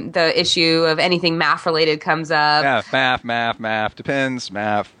 and when the issue of anything math related comes up. Yeah, math, depends,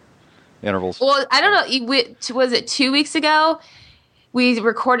 math, intervals. Well, I don't know. Was it 2 weeks ago? We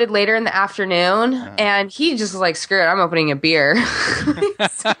recorded later in the afternoon, and he just was like, screw it, I'm opening a beer.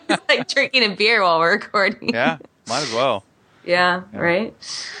 So he's like drinking a beer while we're recording. Yeah, might as well. Yeah, right?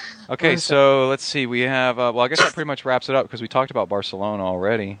 Okay, so let's see. We have, I guess that pretty much wraps it up, because we talked about Barcelona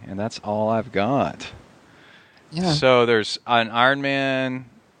already, and that's all I've got. Yeah. So there's an Ironman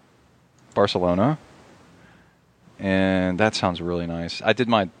Barcelona, and that sounds really nice. I did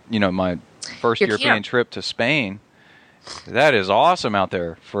my first European trip to Spain. That is awesome out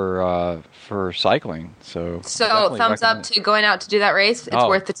there for cycling. So thumbs up to going out to do that race. It's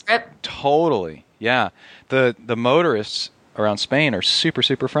worth the trip. Totally, yeah. The motorists around Spain are super,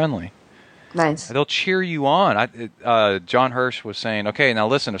 super friendly. Nice. They'll cheer you on. John Hirsch was saying, okay, now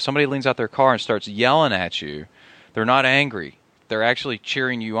listen, if somebody leans out their car and starts yelling at you, they're not angry. They're actually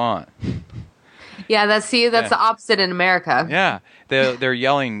cheering you on. Yeah, that's the opposite in America. Yeah, they're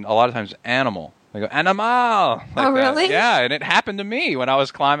yelling a lot of times animal. They go, animal! Like really? Yeah, and it happened to me when I was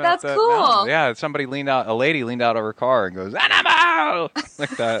climbing up the cool. mountain. Yeah, a lady leaned out of her car and goes, animal!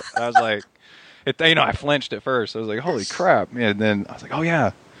 Like that. I was like, I flinched at first. I was like, holy crap. And then I was like, oh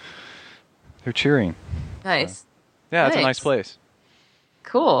yeah, they're cheering. Nice. Yeah, it's a nice place.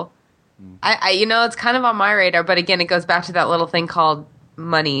 Cool. It's kind of on my radar, but again, it goes back to that little thing called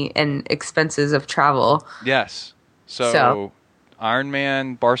money and expenses of travel. Yes. So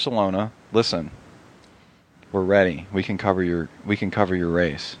Ironman Barcelona, listen. We're ready. We can cover your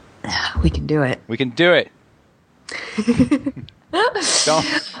race. We can do it. We can do it.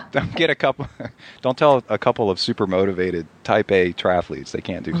 Don't get a couple. Don't tell a couple of super motivated Type A triathletes they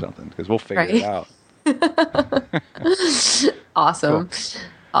can't do something, because we'll figure it out. Awesome. Cool.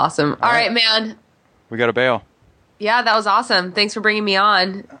 Awesome. All right, man. We got to bail. Yeah, that was awesome. Thanks for bringing me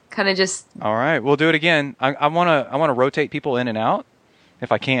on. Kind of just. All right, we'll do it again. I want to rotate people in and out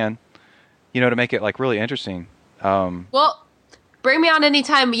if I can, to make it like really interesting. Well, bring me on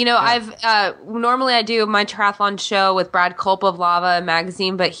anytime. I've normally I do my triathlon show with Brad Culp of Lava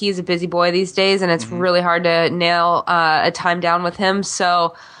Magazine, but he's a busy boy these days, and it's really hard to nail a time down with him.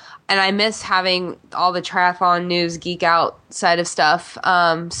 So, and I miss having all the triathlon news geek out side of stuff.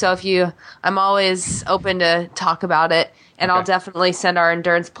 So I'm always open to talk about it. And okay. I'll definitely send our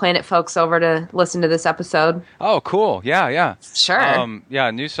Endurance Planet folks over to listen to this episode. Oh, cool. Yeah. Sure.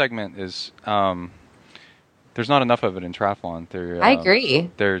 A news segment is, there's not enough of it in triathlon. I agree.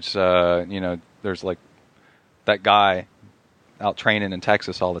 There's, there's like that guy out training in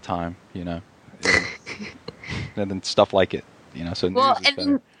Texas all the time, and then stuff like it, so news is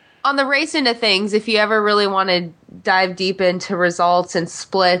better. On the race end of things, if you ever really want to dive deep into results and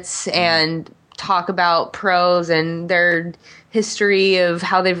splits and talk about pros and their history of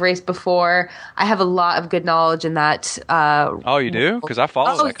how they've raced before, I have a lot of good knowledge in that. Oh, you do? Because I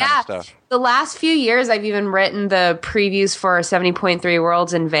follow that kind of stuff. The last few years, I've even written the previews for 70.3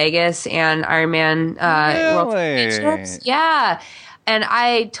 Worlds in Vegas and Ironman World Championships. Yeah. And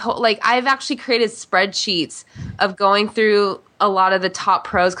I've actually created spreadsheets of going through a lot of the top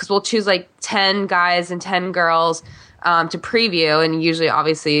pros, because we'll choose like 10 guys and 10 girls to preview, and usually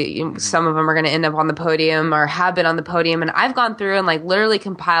obviously some of them are going to end up on the podium or have been on the podium, and I've gone through and like literally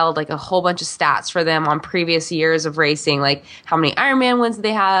compiled like a whole bunch of stats for them on previous years of racing, like how many Ironman wins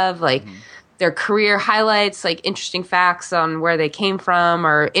they have, like their career highlights, like interesting facts on where they came from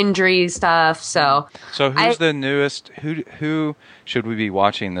or injury stuff. So who's the newest? Who should we be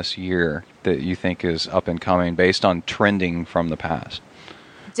watching this year that you think is up and coming based on trending from the past?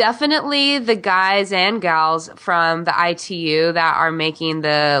 Definitely the guys and gals from the ITU that are making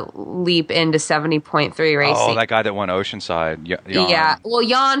the leap into 70.3 racing. Oh, that guy that won Oceanside. Jan. Yeah. Well,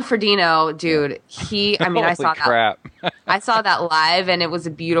 Jan Frodeno, dude, I saw crap. I saw that live, and it was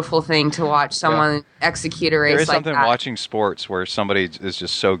a beautiful thing to watch someone execute a race like that. There is something watching sports where somebody is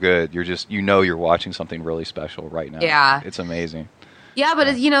just so good. You're just, you're watching something really special right now. Yeah. It's amazing. Yeah, but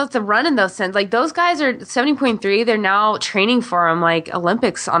it's a run in those sense. Like those guys are 70.3. They're now training for them like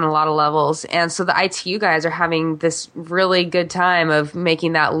Olympics on a lot of levels. And so the ITU guys are having this really good time of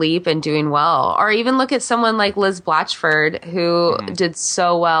making that leap and doing well. Or even look at someone like Liz Blatchford, who did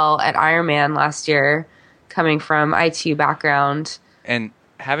so well at Ironman last year, coming from ITU background. And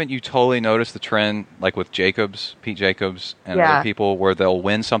haven't you totally noticed the trend, like with Pete Jacobs and other people, where they'll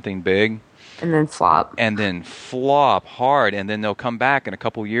win something big and then flop. And then flop hard, and then they'll come back in a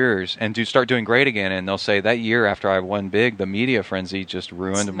couple years and start doing great again, and they'll say, that year after I won big, the media frenzy just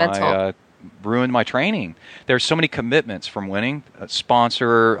ruined my training. There's so many commitments from winning,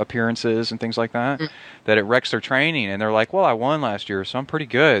 sponsor appearances and things like that, that it wrecks their training, and they're like, well, I won last year, so I'm pretty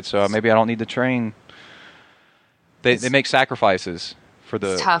good, so maybe I don't need to train. They make sacrifices for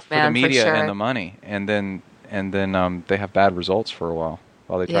the media and the money, and then they have bad results for a while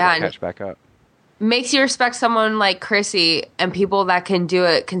they try to catch back up. Makes you respect someone like Chrissy and people that can do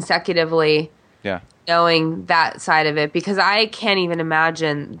it consecutively. Yeah. Knowing that side of it, because I can't even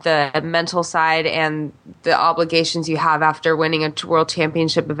imagine the mental side and the obligations you have after winning a world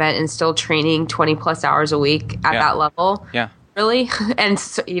championship event and still training 20 plus hours a week at that level. Yeah. Really? And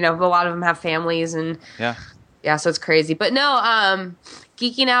so, a lot of them have families and Yeah, so it's crazy. But no,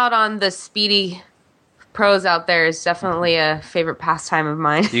 geeking out on the speedy pros out there is definitely a favorite pastime of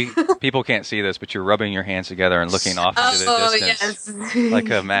mine. People can't see this, but you're rubbing your hands together and looking off into the distance. Yes. Like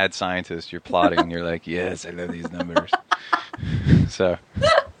a mad scientist. You're plotting, and you're like, yes, I love these numbers. So,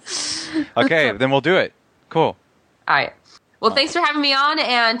 okay, then we'll do it. Cool. All right. Well, thanks for having me on,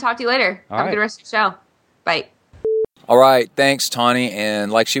 and talk to you later. Have a good rest of the show. Bye. All right, thanks, Tawnee.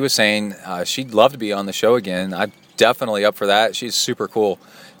 And like she was saying, she'd love to be on the show again. I'm definitely up for that. She's super cool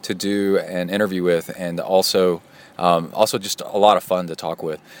to do an interview with, and also just a lot of fun to talk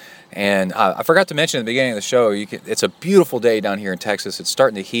with. And I forgot to mention at the beginning of the show, it's a beautiful day down here in Texas. It's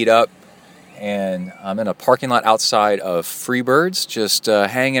starting to heat up, and I'm in a parking lot outside of Freebird's, just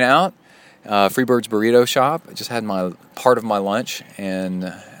hanging out. Freebird's Burrito Shop. I just had part of my lunch, and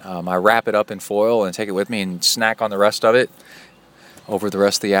I wrap it up in foil and take it with me and snack on the rest of it over the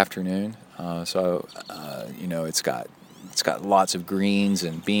rest of the afternoon. So it's got lots of greens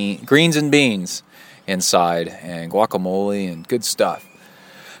and beans inside, and guacamole and good stuff.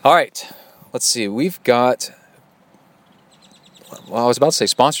 All right, let's see. We've got. Well, I was about to say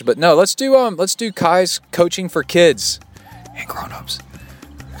sponsors, but no. Let's do Kai's coaching for kids and grown-ups,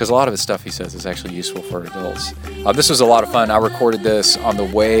 because a lot of his stuff, he says, is actually useful for adults. This was a lot of fun. I recorded this on the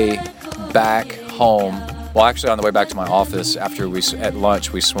way back home. Well, actually, on the way back to my office after at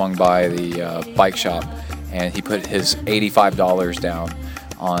lunch, we swung by the bike shop, and he put his $85 down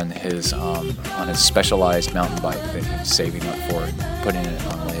on his specialized mountain bike that he was saving up for and putting it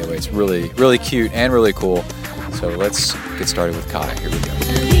on layaway. It's really, really cute and really cool. So let's get started with Kai. Here we go.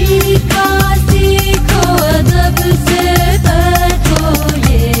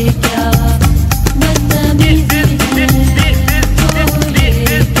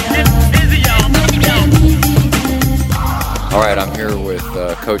 All right, I'm here with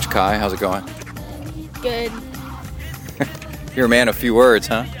Coach Kai. How's it going? Good. You're a man of few words,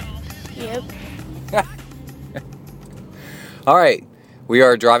 huh? Yep. All right, we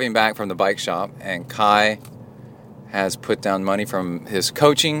are driving back from the bike shop, and Kai has put down money from his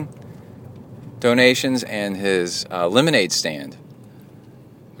coaching donations and his lemonade stand,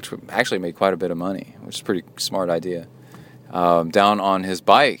 which actually made quite a bit of money, which is a pretty smart idea, down on his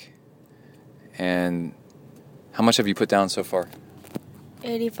bike. And how much have you put down so far?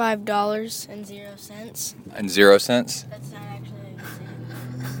 $85.00. And 0 cents? That's not actually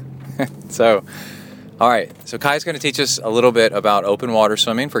So, all right. So Kai's going to teach us a little bit about open water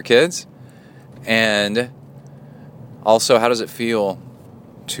swimming for kids. And also, how does it feel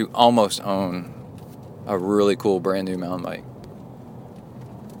to almost own a really cool brand new mountain bike?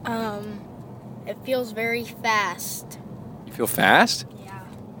 It feels very fast. You feel fast? Yeah.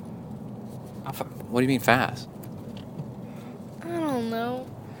 What do you mean fast? I don't know.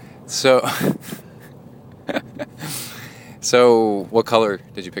 So, so what color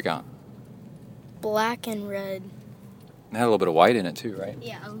did you pick out? Black and red. It had a little bit of white in it too, right?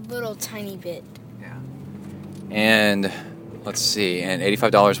 Yeah, a little tiny bit. Yeah. And let's see, and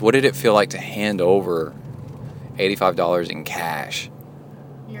 $85. What did it feel like to hand over $85 in cash?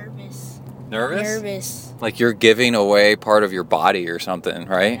 Nervous. Nervous? Nervous. Like you're giving away part of your body or something,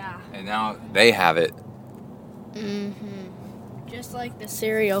 right? Yeah. And now they have it. Mm-hmm. Just like the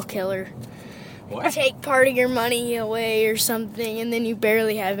serial killer. What? Take part of your money away or something, and then you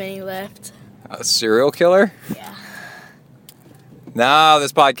barely have any left. A serial killer? Yeah. Now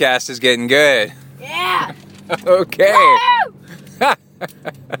this podcast is getting good. Yeah. Okay.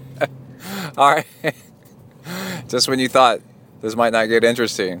 All right. Just when you thought this might not get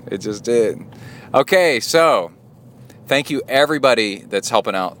interesting, it just did. Okay, so thank you everybody that's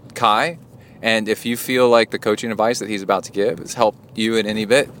helping out Kai. And if you feel like the coaching advice that he's about to give has helped you in any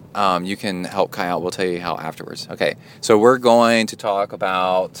bit, you can help Kai out. We'll tell you how afterwards. Okay, so we're going to talk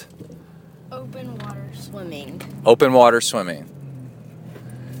about open water swimming. Open water swimming.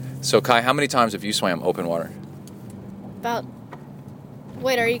 So Kai, how many times have you swam open water?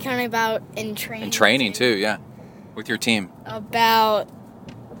 Wait, are you counting about in training? In training too, yeah. With your team. About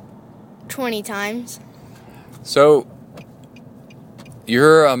 20 times. So,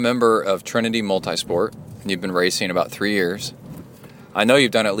 you're a member of Trinity Multisport, and you've been racing about 3 years. I know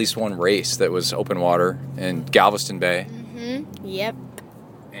you've done at least one race that was open water in Galveston Bay. Mm-hmm. Yep.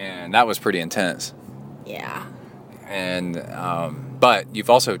 And that was pretty intense. Yeah. And, but you've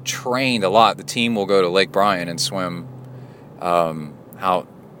also trained a lot. The team will go to Lake Bryan and swim out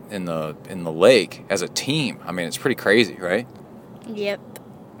in the lake as a team. I mean, it's pretty crazy, right? Yep.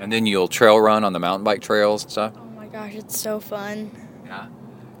 And then you'll trail run on the mountain bike trails and stuff. Oh my gosh, it's so fun. Yeah.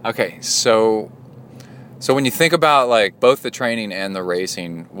 Okay, so when you think about like both the training and the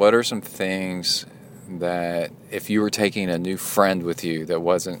racing, what are some things that if you were taking a new friend with you that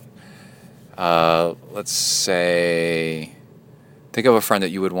wasn't, let's say, think of a friend that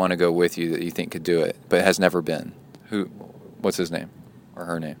you would want to go with you that you think could do it, but has never been. What's his name or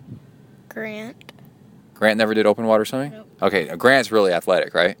her name? Grant. Grant never did open water swimming? Nope. Okay, Grant's really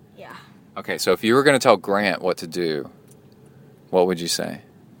athletic, right? Yeah. Okay, so if you were going to tell Grant what to do, what would you say?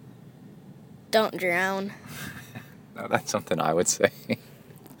 Don't drown. No, that's something I would say.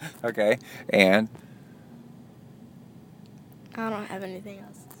 Okay, and? I don't have anything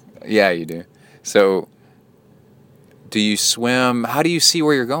else to say. Yeah, you do. So, do you swim? How do you see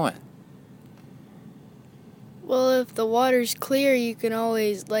where you're going? Well, if the water's clear, you can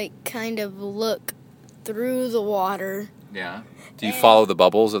always, kind of look through the water. Yeah. Do you follow the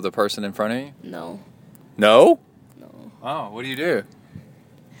bubbles of the person in front of you? No. No? No. Oh, what do you do?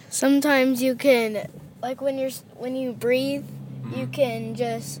 Sometimes you can, when you breathe, you can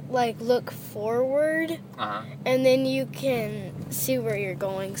just, look forward, and then you can see where you're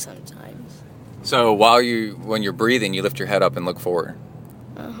going sometimes. So when you're breathing, you lift your head up and look forward?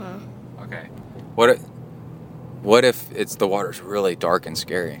 Uh-huh. Okay. What if the water's really dark and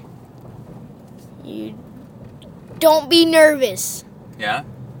scary? You don't be nervous. Yeah?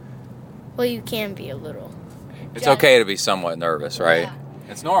 Well, you can be a little. It's okay to be somewhat nervous, right? Yeah.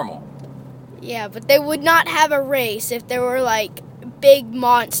 It's normal. Yeah, but they would not have a race if there were, big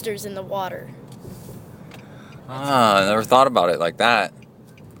monsters in the water. I never thought about it like that.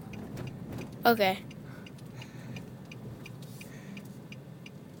 Okay.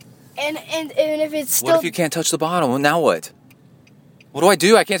 And if it's still... What if you can't touch the bottom? Well, now what? What do I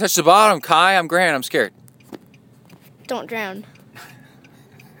do? I can't touch the bottom. Kai, I'm Grant. I'm scared. Don't drown.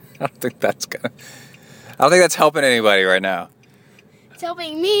 I don't think that's helping anybody right now. It's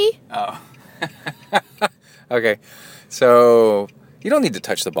helping me. Oh. Okay. So, you don't need to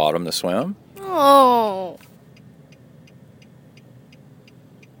touch the bottom to swim. Oh.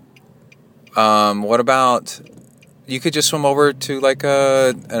 What about... You could just swim over to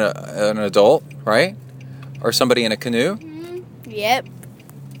an adult, right? Or somebody in a canoe. Yep.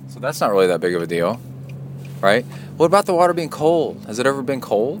 So that's not really that big of a deal, right? What about the water being cold? Has it ever been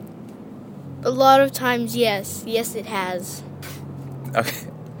cold? A lot of times, yes. Yes, it has. Okay.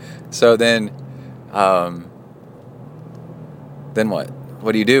 So then what?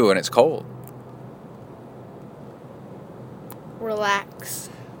 What do you do when it's cold? Relax.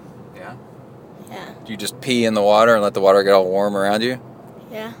 Yeah. Yeah. Do you just pee in the water and let the water get all warm around you?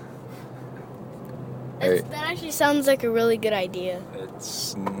 Yeah. Hey. That actually sounds like a really good idea.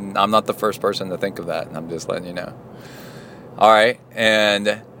 I'm not the first person to think of that. I'm just letting you know. All right.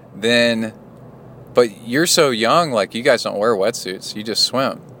 And then, but you're so young, you guys don't wear wetsuits. You just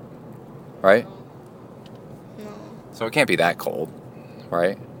swim, right? No. So it can't be that cold,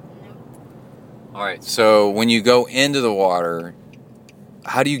 right? No. All right. So when you go into the water,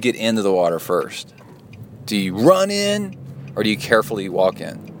 how do you get into the water first? Do you run in or do you carefully walk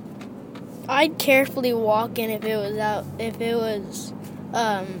in? I'd carefully walk in if it was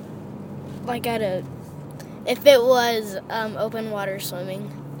open water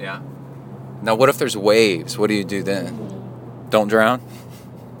swimming. Yeah. Now, what if there's waves? What do you do then? Don't drown?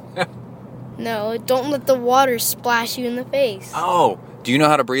 No, don't let the water splash you in the face. Oh, do you know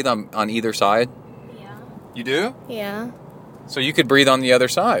how to breathe on either side? Yeah. You do? Yeah. So you could breathe on the other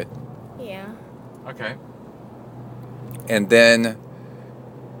side. Yeah. Okay. And then,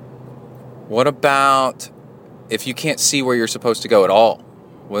 what about if you can't see where you're supposed to go at all?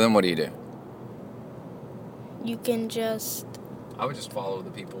 Well, then what do you do? You can just... I would just follow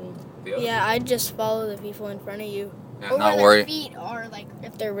the people. Yeah, I'd just follow the people in front of you. Yeah, or not where worry. their feet are,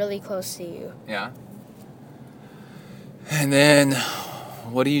 if they're really close to you. Yeah. And then,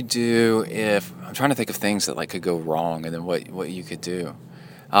 what do you do if... I'm trying to think of things that could go wrong, and then what you could do.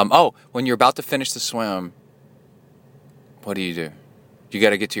 When you're about to finish the swim, what do? You got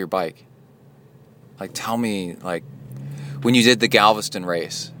to get to your bike. Tell me, when you did the Galveston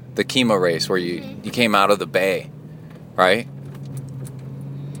race, the chemo race, where you came out of the bay, right?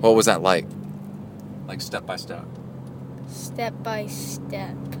 What was that like? Step by step. Step by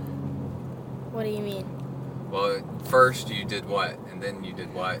step. What do you mean? Well, first you did what? And then you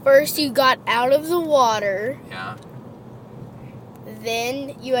did what? First you got out of the water. Yeah.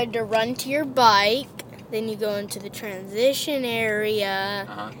 Then you had to run to your bike. Then you go into the transition area.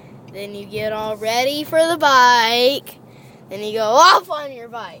 Uh-huh. Then you get all ready for the bike. Then you go off on your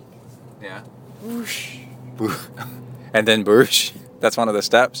bike. Yeah. Whoosh. And then boosh. That's one of the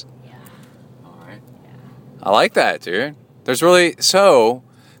steps? Yeah. All right. Yeah. I like that, dude. There's really... So,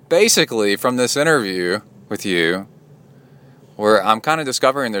 basically, from this interview with you, where I'm kind of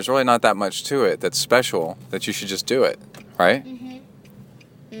discovering there's really not that much to it that's special, that you should just do it, right?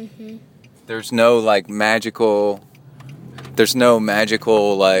 There's no magical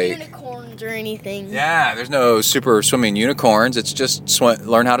unicorns or anything. Yeah, there's no super swimming unicorns. It's just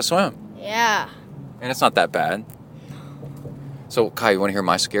learn how to swim. Yeah. And it's not that bad. So, Kai, you want to hear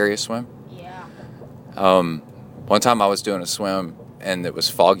my scariest swim? Yeah. One time I was doing a swim and it was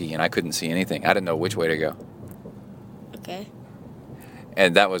foggy and I couldn't see anything. I didn't know which way to go. Okay.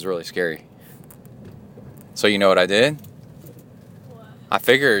 And that was really scary. So you know what I did? What? I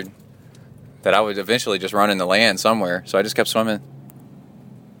figured that I would eventually just run into land somewhere. So I just kept swimming.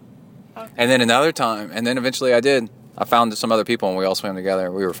 Okay. And then eventually I did. I found some other people and we all swam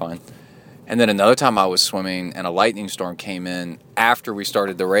together. We were fine. And then another time I was swimming and a lightning storm came in after we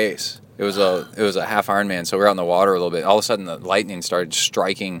started the race. It was a half Ironman, so we were out in the water a little bit. All of a sudden the lightning started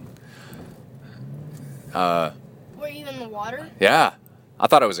striking. Were you in the water? Yeah. I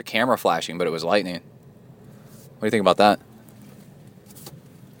thought it was a camera flashing, but it was lightning. What do you think about that?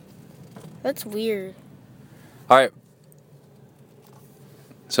 That's weird. All right.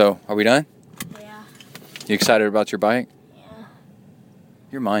 So, are we done? Yeah. You excited about your bike? Yeah.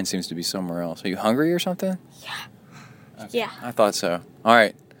 Your mind seems to be somewhere else. Are you hungry or something? Yeah. Okay. Yeah. I thought so. All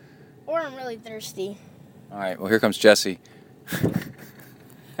right. Or I'm really thirsty. All right. Well, here comes Jesse.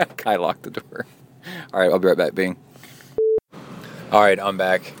 Kai locked the door. All right. I'll be right back, Bing. All right. I'm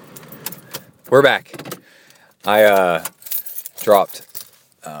back. We're back. I dropped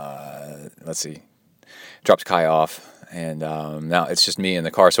Kai off. And now it's just me in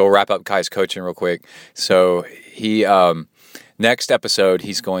the car. So we'll wrap up Kai's coaching real quick. So he next episode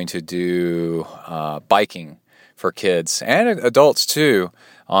he's going to do biking for kids and adults too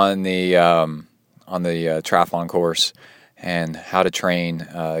on the triathlon course, and how to train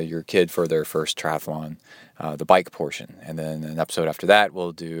your kid for their first triathlon, the bike portion. And then an episode after that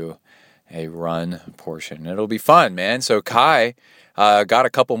we'll do a run portion. It'll be fun, man. So Kai got a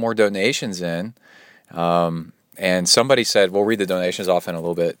couple more donations in. And somebody said, we'll read the donations off in a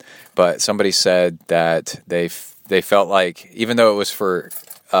little bit, but somebody said that they felt like, even though it was for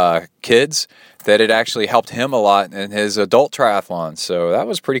kids, that it actually helped him a lot in his adult triathlon. So that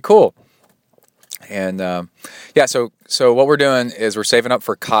was pretty cool. And so what we're doing is we're saving up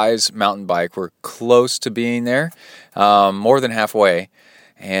for Kai's mountain bike. We're close to being there, more than halfway.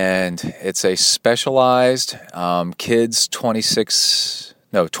 And it's a specialized kids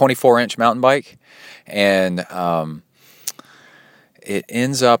 24-inch mountain bike. And it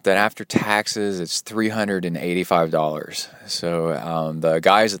ends up that after taxes, it's $385. So the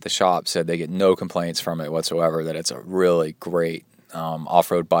guys at the shop said they get no complaints from it whatsoever, that it's a really great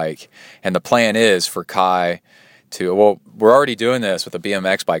off-road bike. And the plan is for Kai to, well, we're already doing this with a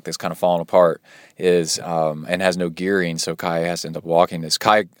BMX bike that's kind of falling apart, and has no gearing, so Kai has to end up walking this.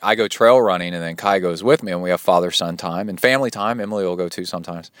 I go trail running, and then Kai goes with me, and we have father-son time and family time. Emily will go too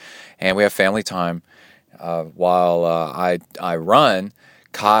sometimes. And we have family time while I run.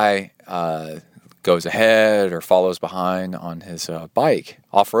 Kai goes ahead or follows behind on his bike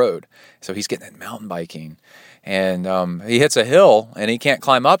off-road. So he's getting that mountain biking. And he hits a hill, and he can't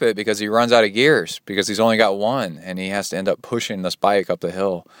climb up it because he runs out of gears, because he's only got one, and he has to end up pushing this bike up the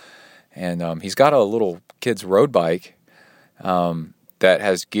hill. And he's got a little kid's road bike that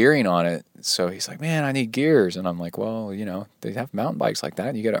has gearing on it. So he's like, man, I need gears. And I'm like, well, they have mountain bikes like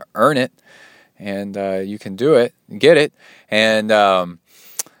that. You got to earn it, and you can do it and get it. And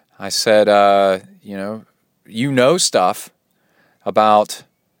I said, you know stuff about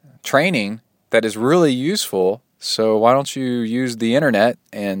training that is really useful, so why don't you use the internet,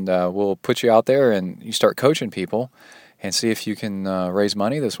 and we'll put you out there and you start coaching people and see if you can raise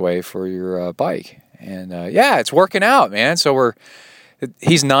money this way for your bike. And it's working out, man. So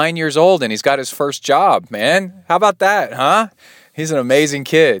he's 9 years old and he's got his first job, man. How about that, huh? He's an amazing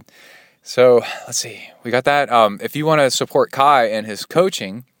kid. So let's see, we got that. If you want to support Kai and his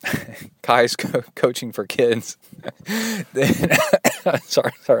coaching, Kai's coaching for kids, then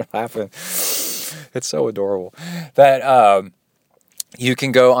sorry laughing. It's so adorable that you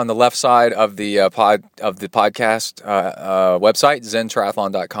can go on the left side of the podcast website,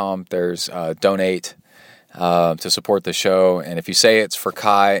 ZenTriathlon.com. There's donate to support the show, and if you say it's for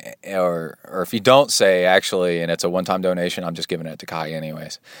Kai, or if you don't say actually, and it's a one-time donation, I'm just giving it to Kai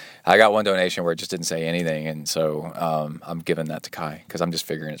anyways. I got one donation where it just didn't say anything, and so I'm giving that to Kai because I'm just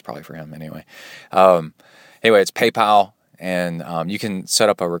figuring it's probably for him anyway. Anyway, it's PayPal, and you can set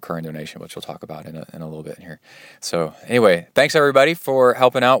up a recurring donation, which we'll talk about in a little bit here. So anyway, thanks everybody for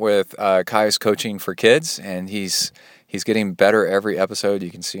helping out with Kai's coaching for kids, and he's He's getting better every episode.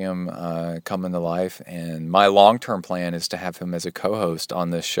 You can see him coming to life. And my long-term plan is to have him as a co-host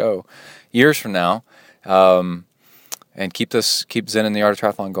on this show years from now, and keep Zen and the Art of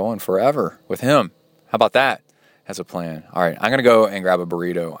Triathlon going forever with him. How about that as a plan? All right, I'm going to go and grab a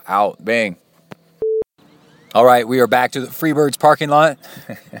burrito. Out. Bang. All right, we are back to the Freebirds parking lot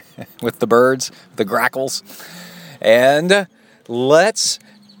with the birds, the grackles. And let's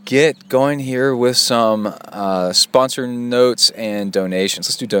get going here with some sponsor notes and donations.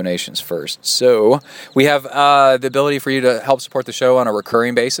 Let's do donations first. So we have the ability for you to help support the show on a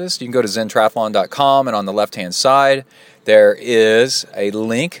recurring basis. You can go to zentriathlon.com, and on the left-hand side, there is a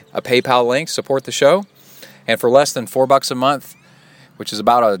link, a PayPal link, support the show. And for less than $4 a month, which is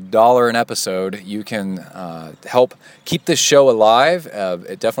about $1 an episode, you can help keep this show alive.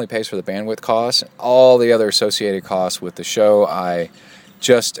 It definitely pays for the bandwidth costs, all the other associated costs with the show.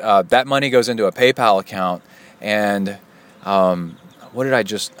 That money goes into a PayPal account, and I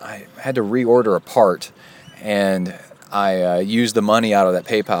had to reorder a part, and I used the money out of that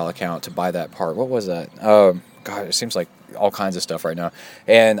PayPal account to buy that part. What was that? God, it seems like all kinds of stuff right now.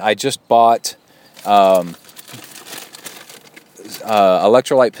 And I just bought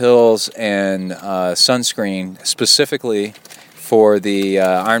electrolyte pills and sunscreen specifically for the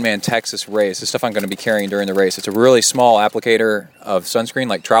Ironman Texas race. The stuff I'm going to be carrying during the race. It's a really small applicator of sunscreen,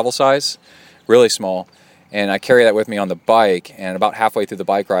 like travel size, really small. And I carry that with me on the bike, and about halfway through the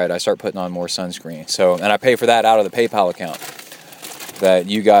bike ride, I start putting on more sunscreen. And I pay for that out of the PayPal account that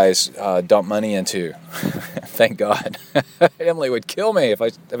you guys dump money into. Thank God. Emily would kill me if I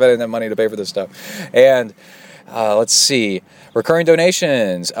didn't have money to pay for this stuff. And let's see. Recurring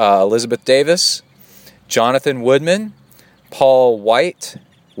donations. Elizabeth Davis, Jonathan Woodman, Paul White,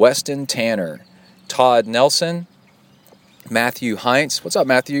 Weston Tanner, Todd Nelson, Matthew Heinz. What's up,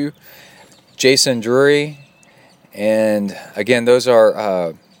 Matthew? Jason Drury. And again, those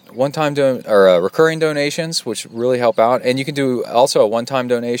are one-time recurring donations, which really help out. And you can do also a one-time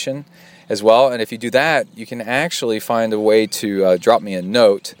donation as well. And if you do that, you can actually find a way to drop me a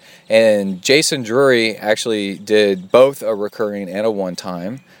note. And Jason Drury actually did both a recurring and a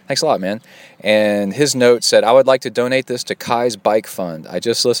one-time. Thanks a lot, man. And his note said, I would like to donate this to Kai's Bike Fund. I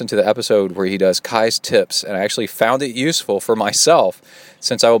just listened to the episode where he does Kai's tips, and I actually found it useful for myself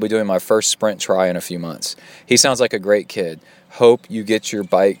since I will be doing my first sprint try in a few months. He sounds like a great kid. Hope you get your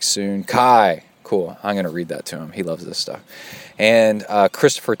bike soon, Kai. Cool. I'm going to read that to him. He loves this stuff. And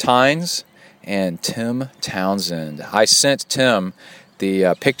Christopher Tynes and Tim Townsend. I sent Tim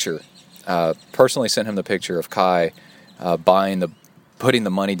the picture, personally sent him the picture of Kai putting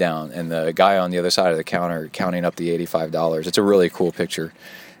the money down, and the guy on the other side of the counter counting up the $85. It's a really cool picture.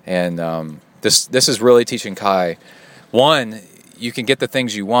 And this is really teaching Kai, one, you can get the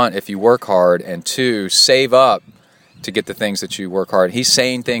things you want if you work hard, and two, save up to get the things that you work hard. He's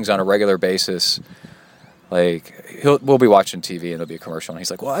saying things on a regular basis, like we'll be watching TV and there'll be a commercial, and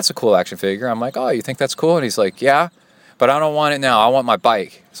he's like, well, that's a cool action figure. I'm like, oh, you think that's cool? And he's like, yeah, but I don't want it now. I want my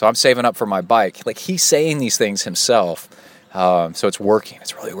bike. So I'm saving up for my bike. Like, he's saying these things himself. So it's working.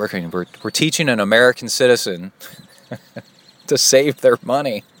 It's really working. We're teaching an American citizen to save their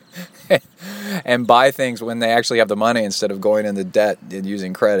money and buy things when they actually have the money instead of going into debt and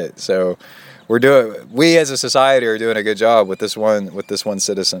using credit. So we as a society are doing a good job with this one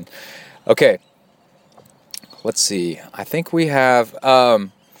citizen. Okay. Let's see. I think we have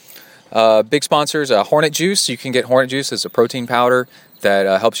big sponsors. Hornet Juice. You can get Hornet Juice as a protein powder that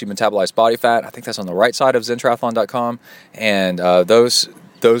helps you metabolize body fat. I think that's on the right side of zentriathlon.com. And those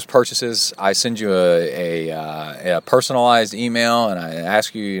purchases, I send you a personalized email, and I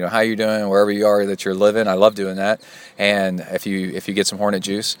ask you, how you're doing wherever you are that you're living. I love doing that. And if you get some Hornet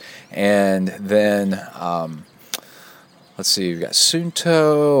Juice, and then let's see, we've got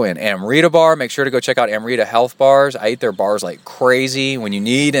Sunto and Amrita Bar. Make sure to go check out Amrita Health Bars. I eat their bars like crazy. When you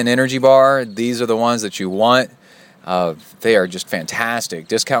need an energy bar, these are the ones that you want. They are just fantastic.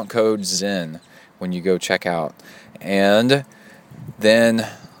 Discount code ZEN when you go check out. And then,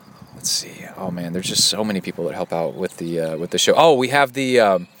 let's see. Oh man, there's just so many people that help out with the show. Oh, we have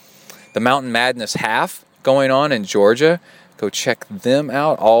the Mountain Madness half going on in Georgia. Go check them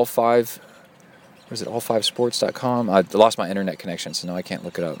out. All5sports.com. I lost my internet connection, so now I can't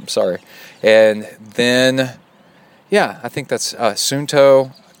look it up. I'm sorry. And then, yeah, I think that's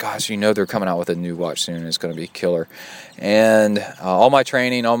Sunto. Gosh, they're coming out with a new watch soon. It's going to be killer. And all my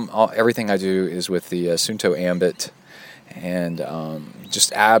training, everything I do is with the Sunto Ambit. And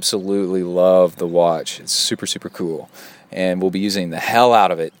just absolutely love the watch. It's super, super cool. And we'll be using the hell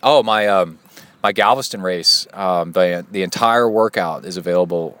out of it. Oh, my Galveston race, the entire workout is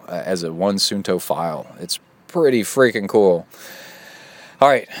available as a one Sunto file. It's pretty freaking cool. All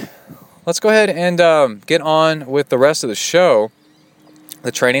right, let's go ahead and get on with the rest of the show.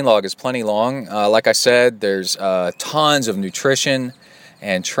 The training log is plenty long. Like I said, there's tons of nutrition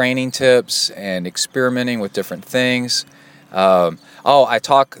and training tips and experimenting with different things. The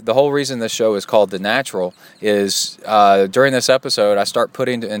whole reason this show is called The Natural is during this episode, I start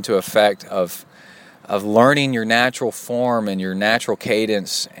putting into effect of learning your natural form and your natural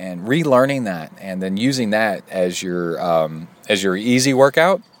cadence and relearning that, and then using that as your easy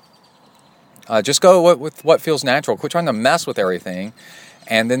workout. Just go with what feels natural. Quit trying to mess with everything.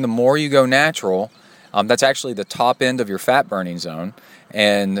 And then the more you go natural, that's actually the top end of your fat burning zone.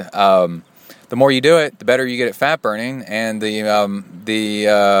 And the more you do it, the better you get at fat burning, and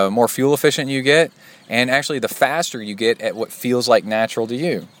the more fuel efficient you get, and actually the faster you get at what feels like natural to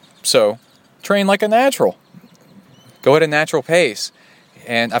you. So train like a natural. Go at a natural pace.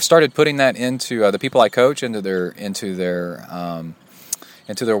 And I've started putting that into the people I coach into their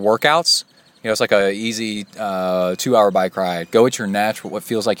workouts. You know, it's like a easy 2-hour bike ride. Go at your natural, what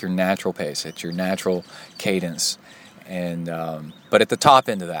feels like your natural pace, at your natural cadence, and but at the top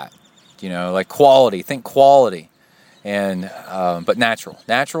end of that, you know, like quality. Think quality, and but natural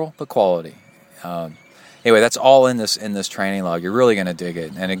but quality. Anyway, that's all in this training log. You're really gonna dig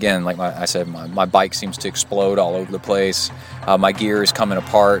it. And again, like I said, my bike seems to explode all over the place. My gear is coming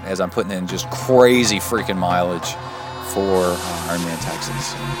apart as I'm putting in just crazy freaking mileage for Ironman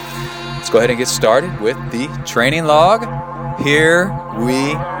Texas. Let's go ahead and get started with the training log. Here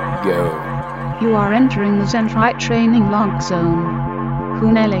we go. You are entering the ZenTri training log zone.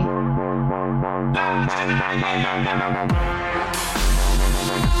 Huneli.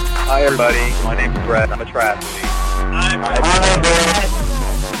 Hi everybody, my name's Brett. I'm a triathlete.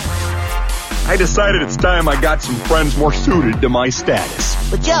 I decided it's time I got some friends more suited to my status.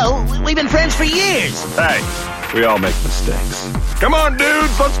 But Joe, we've been friends for years. Hey, we all make mistakes. Come on,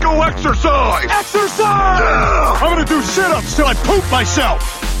 dudes, let's go exercise! Exercise! Yeah! I'm gonna do sit-ups till I poop myself!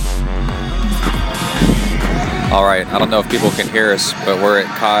 All right, I don't know if people can hear us, but we're at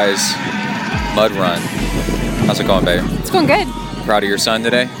Kai's mud run. How's it going, babe? It's going good. Proud of your son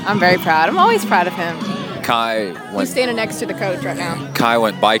today? I'm very proud. I'm always proud of him. He's standing next to the coach right now. Kai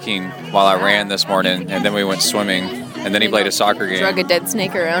went biking while I ran this morning, and then we went swimming, and then he played a soccer game. Drug a dead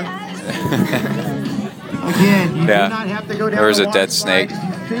snake around. Again, you do not have to go down there was the a dead snake.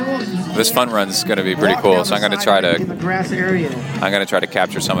 This fun run's going to be pretty cool, so I'm going to try to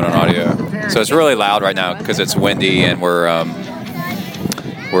capture some of it on audio. So it's really loud right now because it's windy and we're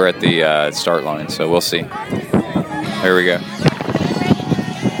at the start line, so we'll see. Here we go.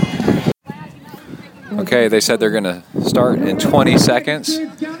 Okay, they said they're going to start in 20 seconds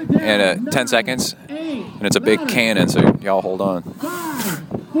and 10 seconds, and it's a big cannon, so y'all hold on.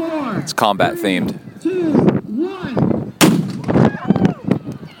 It's combat themed.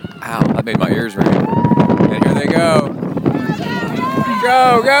 Ow, that made my ears ring. And here they go.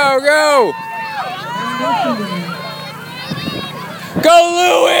 Go, go, go! Go,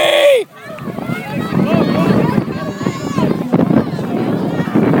 Louie!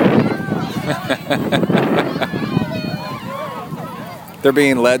 They're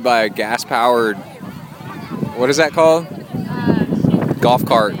being led by a gas-powered, what is that called? Golf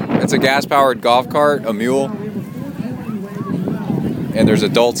cart. It's a gas-powered golf cart, a mule. And there's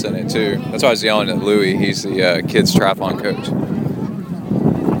adults in it, too. That's why I was yelling at Louie. He's the kids' triathlon coach.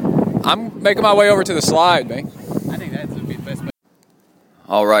 I'm making my way over to the slide, man. I think that's the best.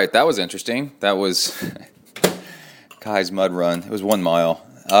 All right, that was interesting. That was Kai's mud run. It was 1 mile.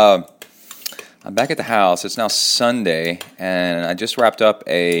 I'm back at the house. It's now Sunday, and I just wrapped up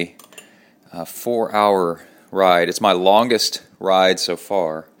a 4-hour ride. It's my longest ride so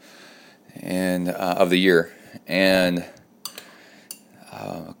far, and of the year. And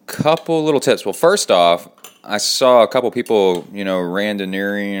a couple little tips. Well, first off, I saw a couple people,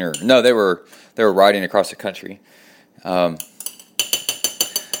 randoneering, or no, they were riding across the country, and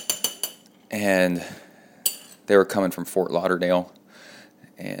they were coming from Fort Lauderdale,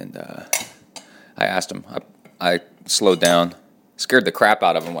 and I asked them. I slowed down, scared the crap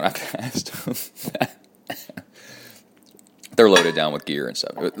out of them when I passed them. They're loaded down with gear and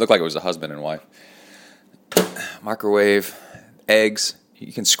stuff. It looked like it was a husband and wife. Microwave, eggs.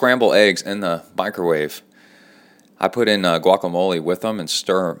 You can scramble eggs in the microwave. I put in guacamole with them and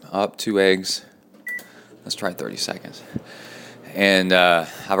stir them up, 2 eggs. Let's try 30 seconds. And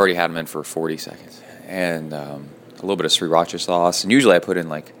I've already had them in for 40 seconds. And a little bit of sriracha sauce. And usually I put in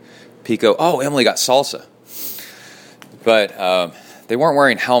like pico. Oh, Emily got salsa. But they weren't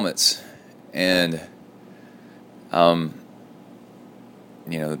wearing helmets. And,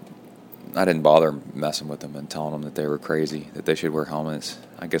 I didn't bother messing with them and telling them that they were crazy, that they should wear helmets.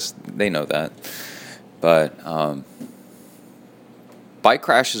 I guess they know that. But bike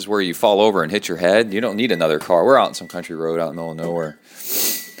crashes where you fall over and hit your head, you don't need another car. We're out in some country road out in the middle of nowhere.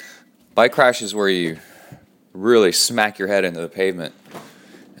 Bike crashes where you really smack your head into the pavement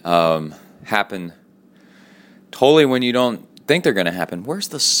happen totally when you don't think they're going to happen. Where's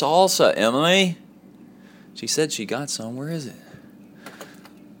the salsa, Emily? She said she got some. Where is it?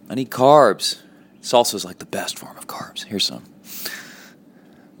 I need carbs. Salsa is like the best form of carbs. Here's some.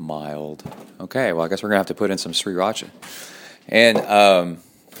 Mild. Okay, well, I guess we're going to have to put in some sriracha. And I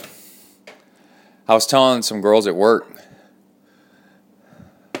was telling some girls at work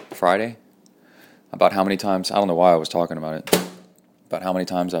Friday about how many times, I don't know why I was talking about it, about how many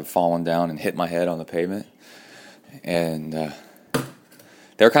times I've fallen down and hit my head on the pavement. And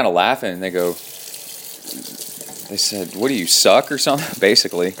they're kind of laughing, and they said, what do you, suck or something,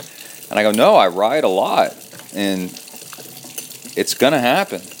 basically? And I go, no, I ride a lot, and it's going to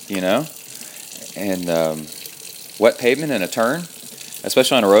happen, you know? And wet pavement in a turn,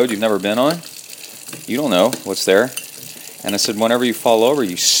 especially on a road you've never been on, you don't know what's there. And I said, whenever you fall over,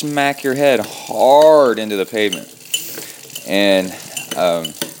 you smack your head hard into the pavement. And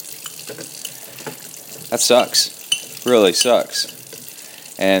that sucks. Really sucks.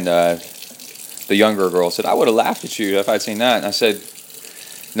 And the younger girl said, I would have laughed at you if I'd seen that. And I said,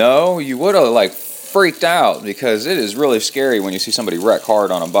 no, you would have like freaked out, because it is really scary when you see somebody wreck hard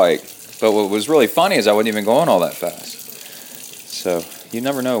on a bike. But what was really funny is I wasn't even going all that fast. So you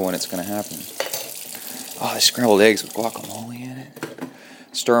never know when it's going to happen. Oh, these scrambled eggs with guacamole in it.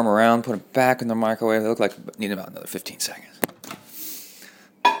 Stir them around, put them back in the microwave. They look like they need about another 15 seconds.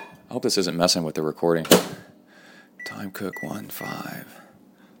 I hope this isn't messing with the recording. Time cook 1:05.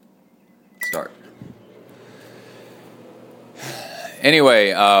 Start. Anyway,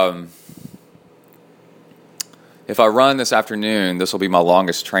 if I run this afternoon, this will be my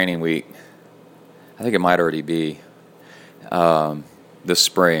longest training week. I think it might already be this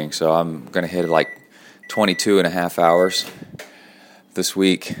spring. So I'm going to hit like 22 and a half hours this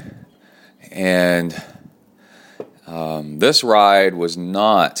week. And this ride was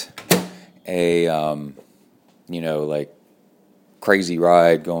not a, like crazy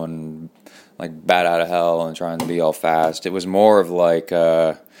ride going like bat out of hell and trying to be all fast. It was more of like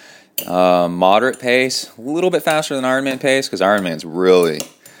moderate pace, a little bit faster than Ironman pace, because Ironman's really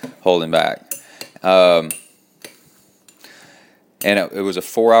holding back. And it was a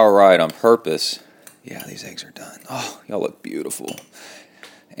 4-hour ride on purpose. Yeah, these eggs are done. Oh, y'all look beautiful.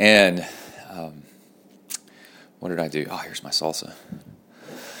 And what did I do? Oh, here's my salsa.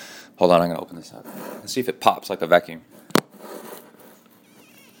 Hold on, I'm going to open this up. Let's see if it pops like a vacuum.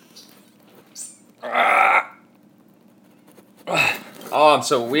 Oh, I'm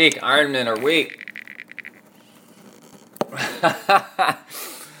so weak. Ironmen are weak.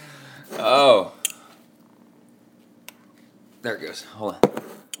 Oh. There it goes. Hold on.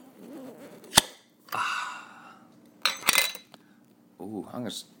 Ooh, I'm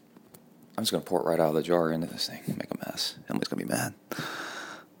just gonna pour it right out of the jar into this thing. Make a mess. Emily's gonna be mad.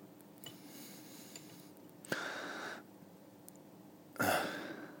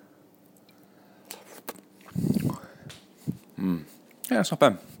 Yeah, it's not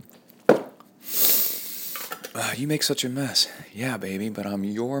bad. You make such a mess. Yeah, baby, but I'm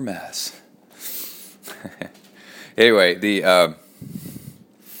your mess. Anyway,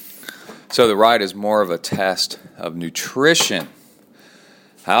 so the ride is more of a test of nutrition.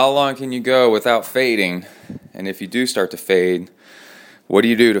 How long can you go without fading? And if you do start to fade, what do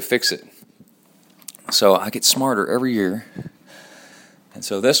you do to fix it? So I get smarter every year. And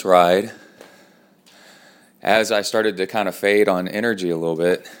so this ride, as I started to kind of fade on energy a little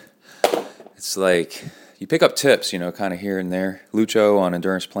bit, it's like you pick up tips, kind of here and there. Lucho on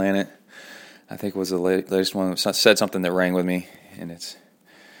Endurance Planet, I think was the latest one, said something that rang with me. And it's,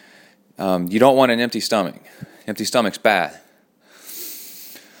 you don't want an empty stomach. Empty stomach's bad.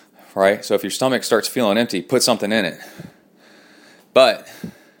 Right? So if your stomach starts feeling empty, put something in it. But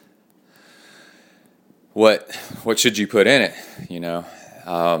what should you put in it?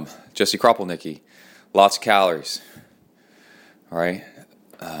 Jesse Kropelnicki, lots of calories. All right?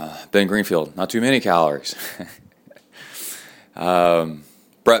 Ben Greenfield, not too many calories.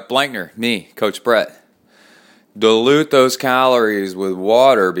 Brett Blankner, me, Coach Brett. Dilute those calories with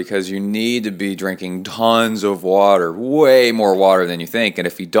water, because you need to be drinking tons of water, way more water than you think. And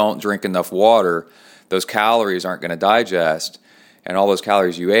if you don't drink enough water, those calories aren't going to digest, and all those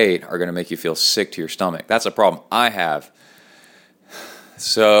calories you ate are going to make you feel sick to your stomach. That's a problem I have.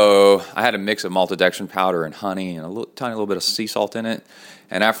 So I had a mix of maltodextrin powder and honey and a tiny little bit of sea salt in it.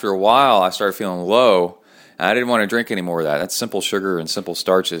 And after a while, I started feeling low. And I didn't want to drink any more of that. That's simple sugar and simple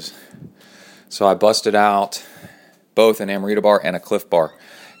starches. So I busted out both an Amarita bar and a Cliff bar.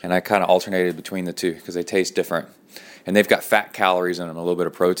 And I kind of alternated between the two because they taste different. And they've got fat calories in them, a little bit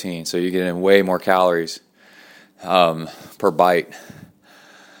of protein. So you get in way more calories per bite.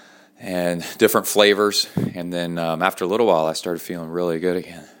 And different flavors. And then after a little while, I started feeling really good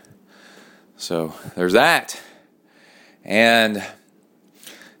again. So there's that. And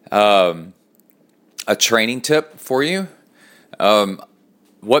a training tip for you.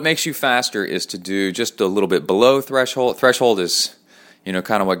 What makes you faster is to do just a little bit below threshold. Threshold is, kind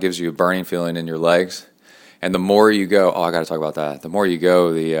of what gives you a burning feeling in your legs. And the more you go, I got to talk about that. The more you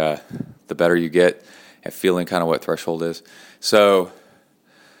go, the better you get at feeling kind of what threshold is. So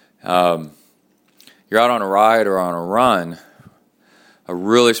you're out on a ride or on a run, a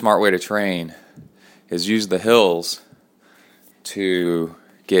really smart way to train is use the hills to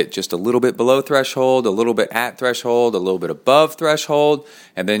get just a little bit below threshold, a little bit at threshold, a little bit above threshold,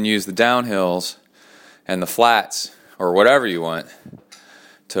 and then use the downhills and the flats or whatever you want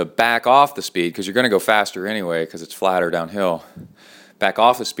to back off the speed, because you're going to go faster anyway because it's flatter downhill. Back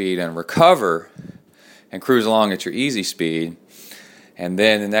off the speed and recover and cruise along at your easy speed. And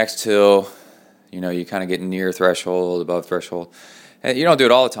then the next hill, you kind of get near threshold, above threshold. And you don't do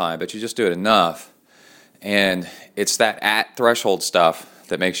it all the time, but you just do it enough. And it's that at threshold stuff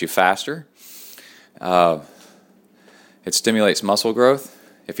that makes you faster. It stimulates muscle growth.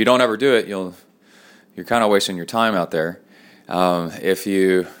 If you don't ever do it, you're kind of wasting your time out there. Or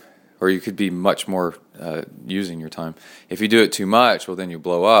you could be much more using your time. If you do it too much, well, then you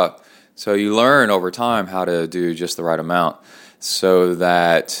blow up. So you learn over time how to do just the right amount, so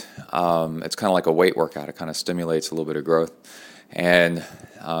that it's kind of like a weight workout. It kind of stimulates a little bit of growth. And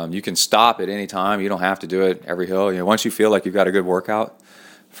you can stop at any time. You don't have to do it every hill. Once you feel like you've got a good workout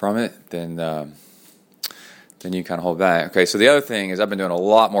from it, then you kind of hold back. Okay, so the other thing is I've been doing a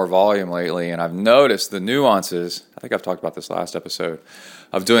lot more volume lately, and I've noticed the nuances. I think I've talked about this last episode,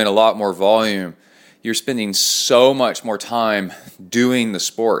 of doing a lot more volume. You're spending so much more time doing the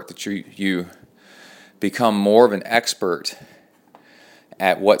sport that you become more of an expert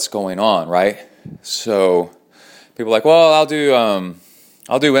at what's going on, right? So people are like, well, I'll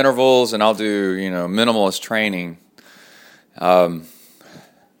do intervals and I'll do minimalist training.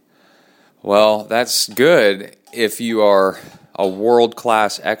 Well, that's good if you are a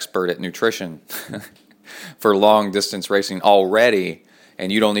world-class expert at nutrition for long-distance racing already,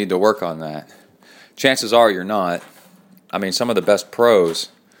 and you don't need to work on that. Chances are you're not. I mean, some of the best pros,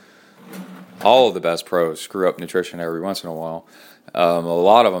 all of the best pros, screw up nutrition every once in a while. A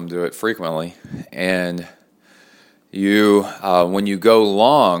lot of them do it frequently. And when you go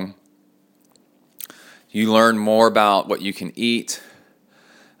long, you learn more about what you can eat,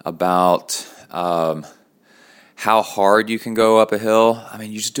 about how hard you can go up a hill. I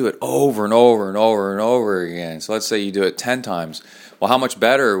mean, you just do it over and over and over and over again. So let's say you do it 10 times. Well, how much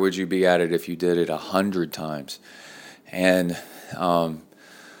better would you be at it if you did it 100 times? And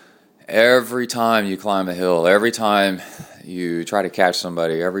every time you climb a hill, every time you try to catch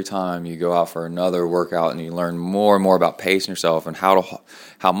somebody, every time you go out for another workout, and you learn more and more about pacing yourself and how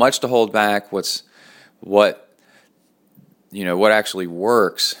much to hold back, what actually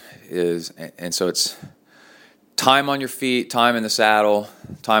works is. And so it's time on your feet, time in the saddle,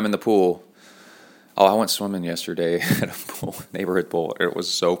 time in the pool. Oh, I went swimming yesterday at a neighborhood pool. It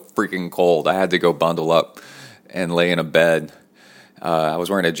was so freaking cold. I had to go bundle up and lay in a bed. I was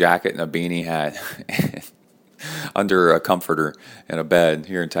wearing a jacket and a beanie hat under a comforter in a bed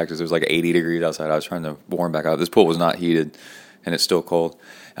here in Texas. It was like 80 degrees outside. I was trying to warm back up. This pool was not heated, and it's still cold.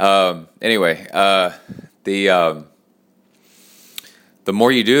 Anyway, the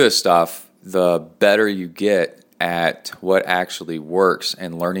more you do this stuff, the better you get at what actually works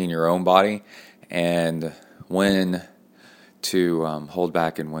and learning your own body and when to hold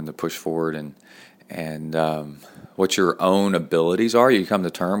back and when to push forward and what your own abilities are. You come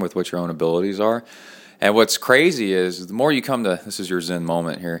to term with what your own abilities are. And what's crazy is the more you come to, this is your Zen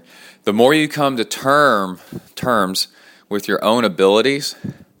moment here, the more you come to terms with your own abilities,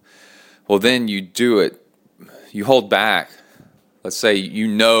 well, then you do it. You hold back. Let's say you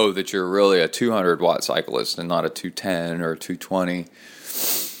know that you're really a 200-watt cyclist and not a 210 or a 220.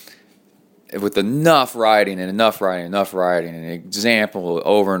 With enough riding, an example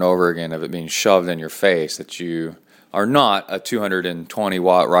over and over again of it being shoved in your face that you are not a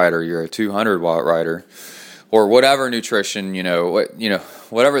 220-watt rider, you're a 200-watt rider, or whatever nutrition,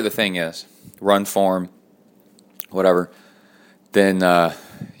 whatever the thing is, run form, whatever. then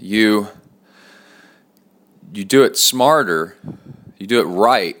you do it smarter, you do it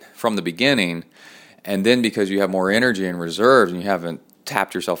right from the beginning, and then because you have more energy in reserve and you haven't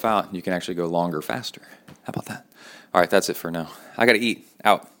tapped yourself out, you can actually go longer, faster. How about that? All right, that's it for now. I got to eat.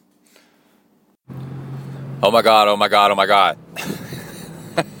 Out. Oh my God.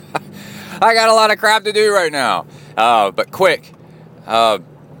 I got a lot of crap to do right now. But quick.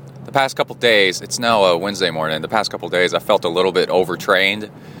 The past couple days, it's now Wednesday morning, the past couple days I felt a little bit overtrained,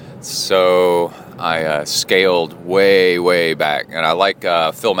 so I scaled way back. And I like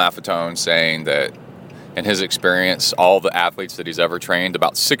Phil Maffetone saying that in his experience, all the athletes that he's ever trained,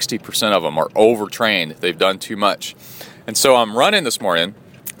 about 60% of them are overtrained. They've done too much. And so I'm running this morning.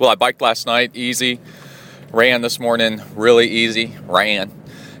 Well, I biked last night, easy. Ran this morning, really easy. Ran.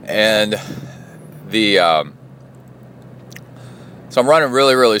 And so I'm running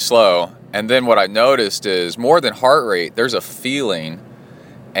really slow, and then what I noticed is more than heart rate, there's a feeling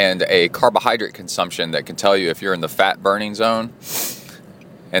and a carbohydrate consumption that can tell you if you're in the fat burning zone.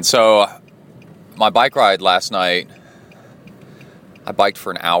 And so my bike ride last night, I biked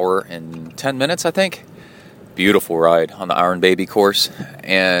for an hour and 10 minutes, I think. Beautiful ride on the Iron Baby course,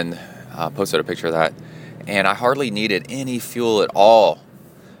 and I posted a picture of that. And I hardly needed any fuel at all.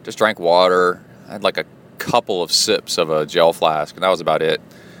 Just drank water. I had like a couple of sips of a gel flask, and that was about it.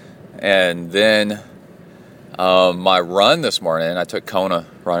 And then my run this morning, I took Kona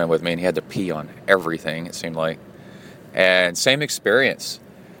running with me, and he had to pee on everything, it seemed like. And same experience.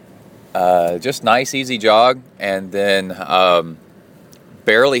 Just nice, easy jog, and then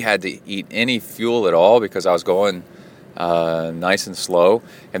barely had to eat any fuel at all because I was going nice and slow.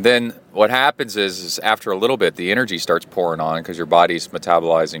 And then what happens is after a little bit, the energy starts pouring on because your body's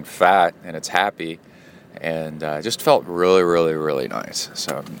metabolizing fat, and it's happy. And just felt really nice.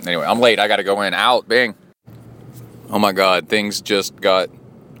 So anyway, I'm late. I got to go in. Out. Bang. Oh my God. Things just got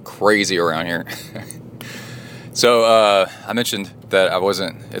crazy around here. So I mentioned that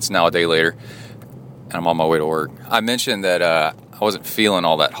it's now a day later, and I'm on my way to work. I mentioned that I wasn't feeling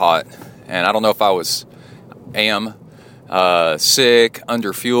all that hot. And I don't know if I am sick,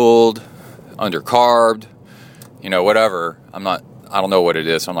 underfueled, undercarbed, whatever. I don't know what it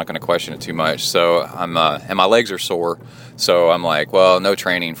is, so I'm not going to question it too much. So and my legs are sore. So I'm like, well, no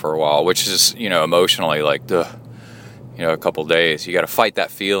training for a while, which is, emotionally like, a couple days. You got to fight that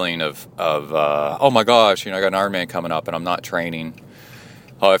feeling of oh my gosh, I got an Ironman coming up and I'm not training.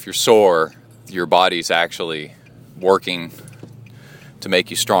 If you're sore, your body's actually working to make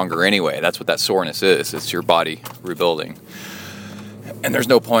you stronger anyway. That's what that soreness is. It's your body rebuilding. And there's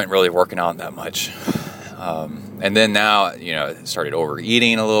no point really working out that much. And then now, started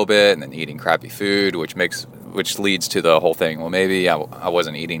overeating a little bit and then eating crappy food, which leads to the whole thing. Well, maybe I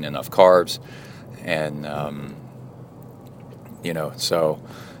wasn't eating enough carbs, and, so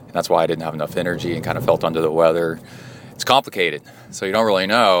that's why I didn't have enough energy and kind of felt under the weather. It's complicated, so you don't really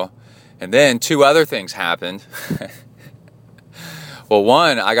know. And then two other things happened. Well,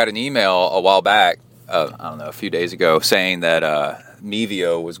 one, I got an email a while back, a few days ago, saying that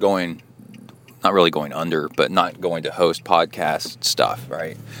Mevio was not really going under, but not going to host podcast stuff,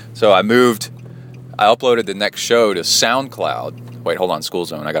 right? So I uploaded the next show to SoundCloud. Wait, hold on, school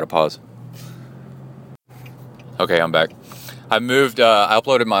zone, I gotta pause. Okay, I'm back. I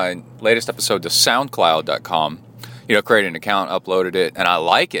uploaded my latest episode to SoundCloud.com. Created an account, uploaded it, and I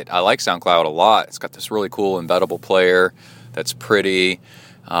like it. I like SoundCloud a lot. It's got this really cool embeddable player that's pretty.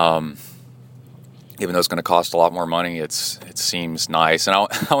 Even though it's going to cost a lot more money, it seems nice. And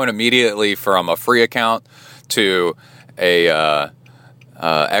I went immediately from a free account to a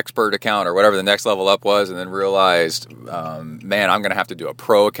expert account or whatever the next level up was, and then realized, man, I'm going to have to do a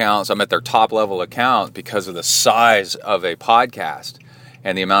pro account. So I'm at their top level account because of the size of a podcast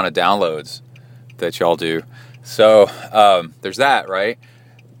and the amount of downloads that y'all do. So there's that, right?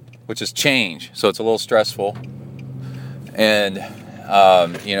 Which is change. So it's a little stressful. And,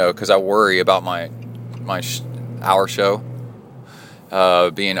 because I worry about our show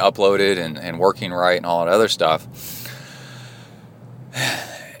being uploaded and working right and all that other stuff.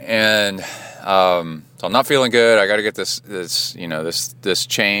 And so I'm not feeling good. I got to get this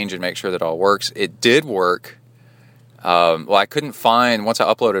change and make sure that it all works. It did work. I couldn't find, once I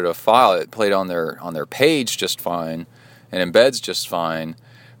uploaded a file, it played on their page just fine and embeds just fine,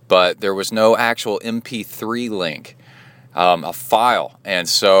 but there was no actual MP3 link, a file. And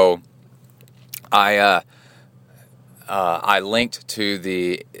so I linked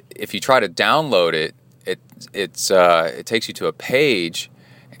to if you try to download it, it takes you to a page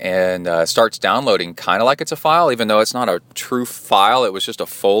and starts downloading kind of like it's a file, even though it's not a true file. It was just a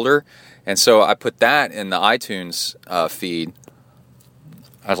folder. And so I put that in the iTunes feed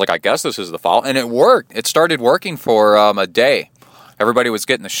I was like, I guess this is the fault. And it worked. It started working for a day. Everybody was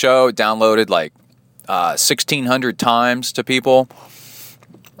getting the show. It downloaded like 1,600 times to people.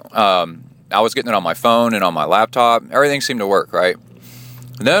 I was getting it on my phone and on my laptop. Everything seemed to work, right?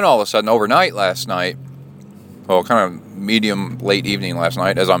 And then all of a sudden, overnight last night, well, kind of medium late evening last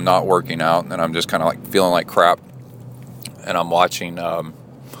night, as I'm not working out and I'm just kind of like feeling like crap, and I'm watching, can't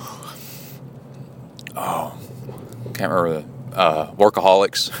remember the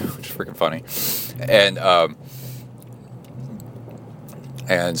Workaholics, which is freaking funny,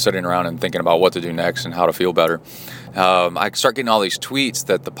 and sitting around and thinking about what to do next and how to feel better. I start getting all these tweets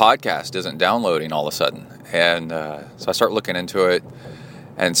that the podcast isn't downloading all of a sudden, and so I start looking into it.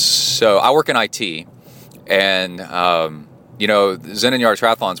 And so I work in IT, and Zen and Yard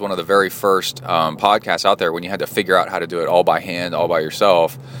Triathlon is one of the very first podcasts out there when you had to figure out how to do it all by hand, all by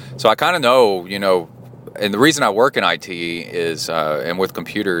yourself. So I kind of know, and the reason I work in IT is, and with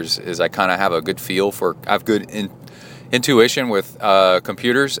computers, is I kind of have a good feel for, I have good intuition with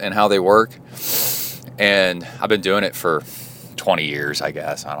computers and how they work. And I've been doing it for 20 years, I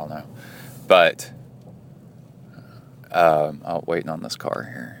guess. I don't know. But I'm waiting on this car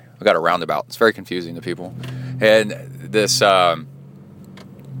here. We got a roundabout. It's very confusing to people. And this, in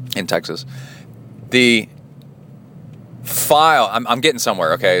Texas, the file, I'm getting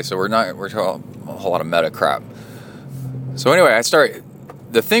somewhere, okay? So we're talking a whole lot of meta crap. So anyway,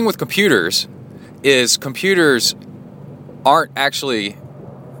 the thing with computers is computers aren't actually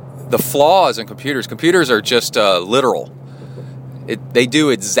the flaws in computers. Computers are just literal. They do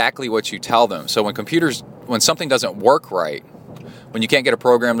exactly what you tell them. So when something doesn't work right, when you can't get a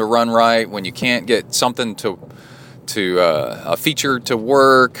program to run right, when you can't get something to a feature to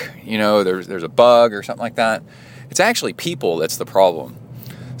work, there's a bug or something like that, it's actually people that's the problem.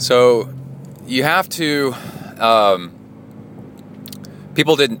 So you have to,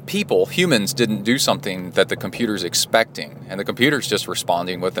 humans didn't do something that the computer's expecting, and the computer's just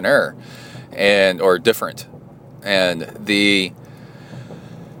responding with an error or different. And you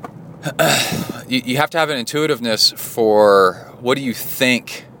have to have an intuitiveness for what do you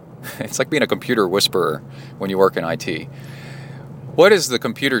think. It's like being a computer whisperer when you work in IT. What is the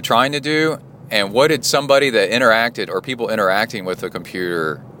computer trying to do, and what did somebody that interacted or people interacting with the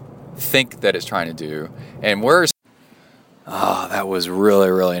computer think that it's trying to do, and where's... Oh, that was really,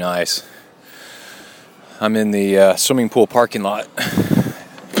 really nice. I'm in the swimming pool parking lot.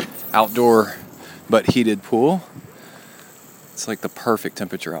 Outdoor but heated pool. It's like the perfect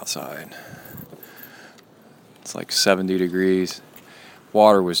temperature outside. It's like 70 degrees.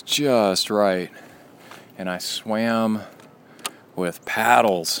 Water was just right. And I swam with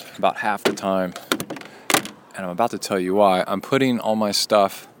paddles about half the time. And I'm about to tell you why. I'm putting all my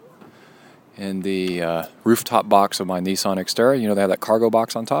stuff in the rooftop box of my Nissan Xterra. They have that cargo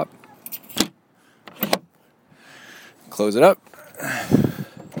box on top. Close it up.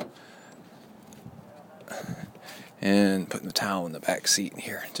 And putting the towel in the back seat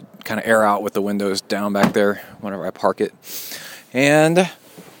here to kind of air out with the windows down back there whenever I park it. And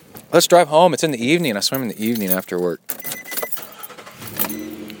let's drive home. It's in the evening. I swim in the evening after work.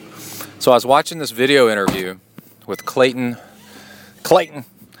 So I was watching this video interview with Clayton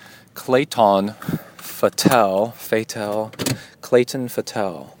Fattel.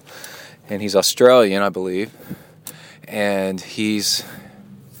 And he's Australian, I believe. And he's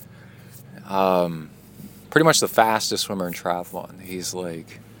pretty much the fastest swimmer in triathlon. He's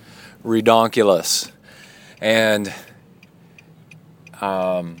like redonkulous. And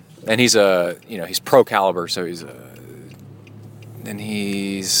he's he's pro caliber, so he's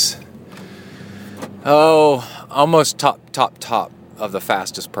almost top of the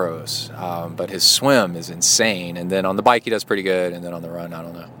fastest pros. But his swim is insane. And then on the bike he does pretty good, and then on the run, I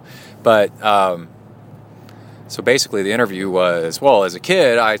don't know. But so basically the interview was, well, as a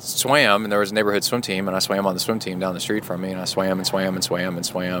kid I swam, and there was a neighborhood swim team, and I swam on the swim team down the street from me, and I swam and swam and swam and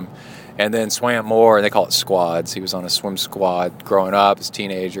swam, and then swam more, and they call it squads. He was on a swim squad growing up as a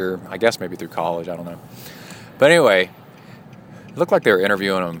teenager, I guess maybe through college, I don't know. But anyway, it looked like they were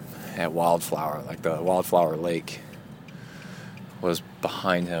interviewing him at Wildflower, like the Wildflower Lake was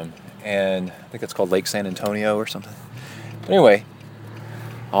behind him, and I think it's called Lake San Antonio or something. But anyway,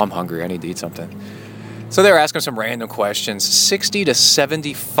 I'm hungry, I need to eat something. So they were asking some random questions. 60 to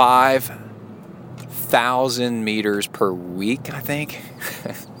 75,000 meters per week, I think.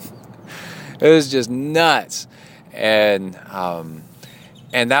 It was just nuts. And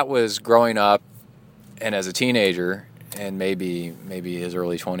that was growing up and as a teenager, and maybe his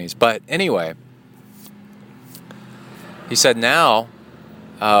early 20s. But anyway, he said now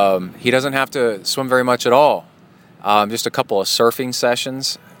he doesn't have to swim very much at all. just a couple of surfing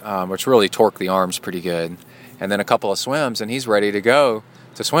sessions, which really torque the arms pretty good, and then a couple of swims, and he's ready to go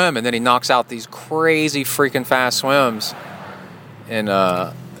to swim, and then he knocks out these crazy freaking fast swims in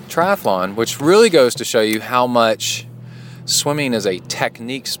triathlon, which really goes to show you how much swimming is a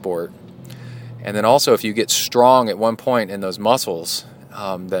technique sport. And then also, if you get strong at one point in those muscles,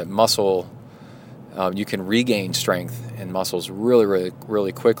 you can regain strength in muscles really, really,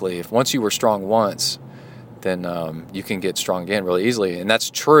 really quickly. Once you were strong once, then you can get strong again really easily. And that's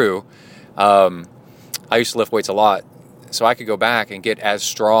true. I used to lift weights a lot, so I could go back and get as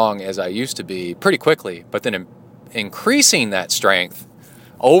strong as I used to be pretty quickly. But then increasing that strength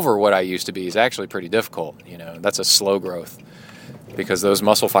over what I used to be is actually pretty difficult. That's a slow growth, because those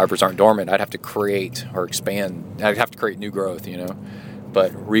muscle fibers aren't dormant. I'd have to create or expand. I'd have to create new growth,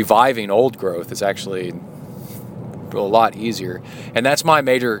 But reviving old growth is actually a lot easier. And that's my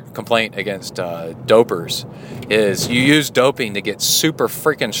major complaint against dopers, is you use doping to get super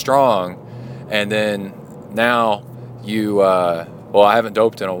freaking strong, and then now you, I haven't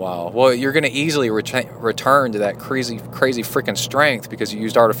doped in a while. Well, you're going to easily return to that crazy freaking strength because you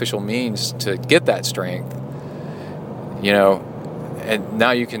used artificial means to get that strength, and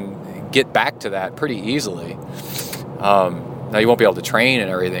now you can get back to that pretty easily. Now, you won't be able to train and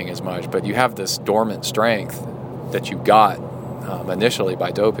everything as much, but you have this dormant strength that you got initially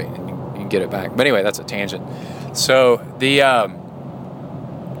by doping, and you can get it back. But anyway, that's a tangent. So the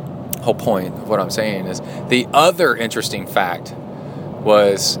whole point of what I'm saying is, the other interesting fact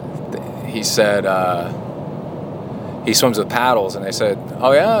was, he said he swims with paddles, and they said,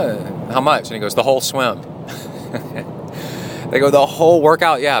 "Oh yeah, how much?" And he goes, "The whole swim." They go, "The whole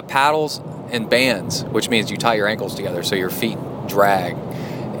workout?" "Yeah, paddles and bands," which means you tie your ankles together so your feet drag,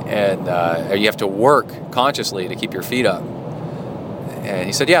 and you have to work consciously to keep your feet up. And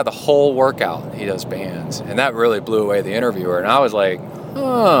he said, "Yeah, the whole workout he does bands," and that really blew away the interviewer. And I was like,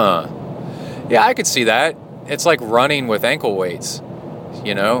 yeah, I could see that. It's like running with ankle weights,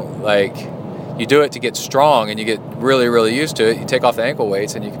 like you do it to get strong, and you get really, really used to it. You take off the ankle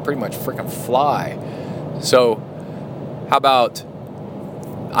weights, and you can pretty much freaking fly. So how about,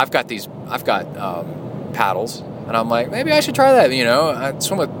 I've got paddles, and I'm like, maybe I should try that.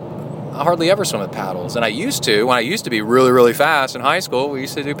 I hardly ever swim with paddles, and I used to. When I used to be really, really fast in high school, we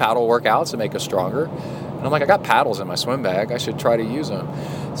used to do paddle workouts to make us stronger. And I'm like, I got paddles in my swim bag. I should try to use them.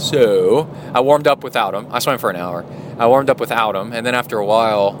 So I warmed up without them. I swam for an hour. I warmed up without them, and then after a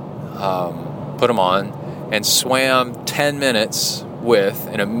while, put them on and swam 10 minutes with,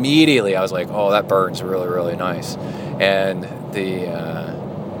 and immediately I was like, oh, that burns really, really nice. And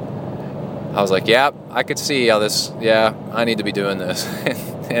I was like, yeah, I could see how this, I need to be doing this.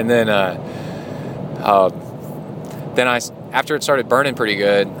 And then after it started burning pretty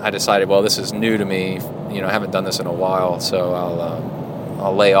good, I decided, well, this is new to me. I haven't done this in a while, so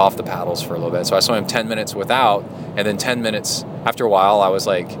I'll lay off the paddles for a little bit. So I swam 10 minutes without, and then 10 minutes after a while, I was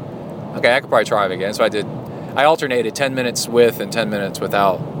like, okay, I could probably try it again. So I alternated 10 minutes with and 10 minutes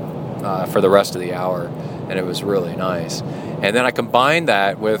without for the rest of the hour, and it was really nice. And then I combined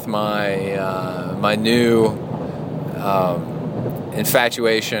that with my new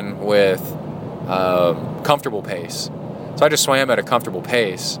infatuation with comfortable pace. So I just swam at a comfortable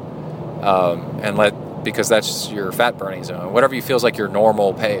pace, because that's your fat burning zone, whatever you feels like your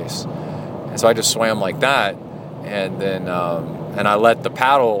normal pace. And so I just swam like that, and then and I let the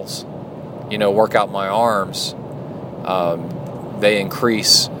paddles, work out my arms. They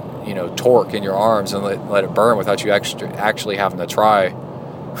increase, torque in your arms, and let it burn without you actually having to try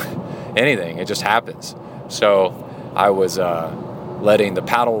anything. It just happens. So I was letting the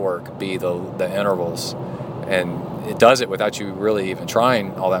paddle work be the intervals, and it does it without you really even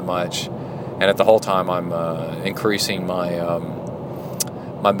trying all that much. And at the whole time, I'm increasing my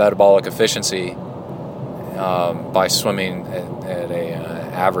my metabolic efficiency by swimming at a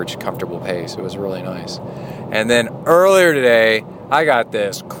average, comfortable pace. It was really nice. And then earlier today, I got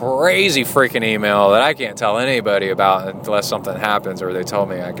this crazy freaking email that I can't tell anybody about unless something happens or they tell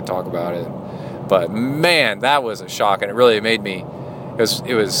me I can talk about it. But man, that was a shock, and it really made me.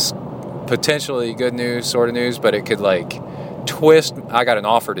 It was potentially good news, sort of news, but it could twist. I got an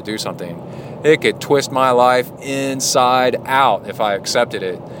offer to do something. It could twist my life inside out if I accepted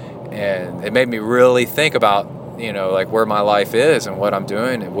it, and it made me really think about where my life is and what I'm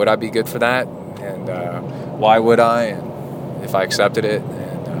doing, and would I be good for that, and why would I, and if I accepted it,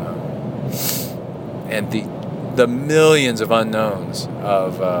 and the millions of unknowns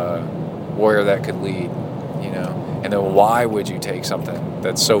of where that could lead, and then why would you take something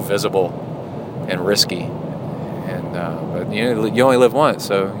that's so visible and risky? And but you only live once,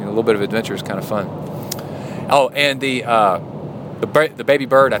 so a little bit of adventure is kind of fun. Oh, and the baby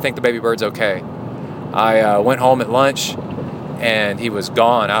bird, I think the baby bird's okay. I went home at lunch, and he was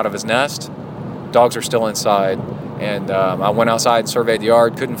gone out of his nest. Dogs are still inside, and I went outside, surveyed the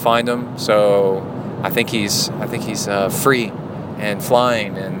yard, couldn't find him, so I think he's free and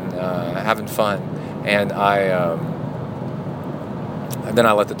flying and having fun. And then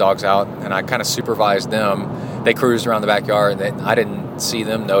I let the dogs out, and I kind of supervised them. They cruised around the backyard, and I didn't see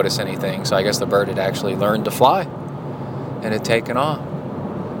them notice anything, so I guess the bird had actually learned to fly and had taken off.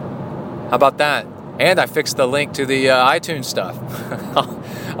 How about that? And I fixed the link to the iTunes stuff,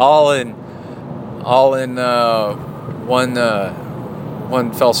 all in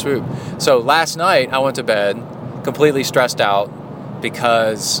one fell swoop. So last night I went to bed completely stressed out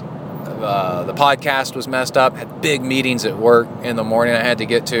because the podcast was messed up. Had big meetings at work in the morning I had to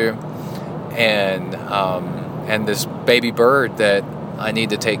get to, and this baby bird that I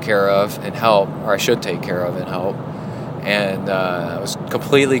need to take care of and help, or I should take care of and help. And I was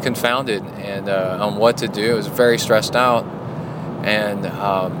completely confounded and on what to do. I was very stressed out. And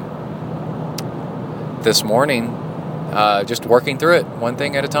this morning, just working through it, one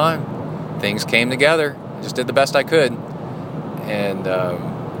thing at a time. Things came together. I just did the best I could. And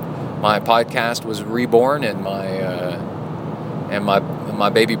my podcast was reborn, and my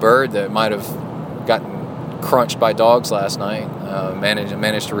baby bird that might have gotten crunched by dogs last night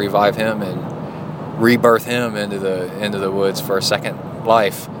managed to revive him and rebirth him into the woods for a second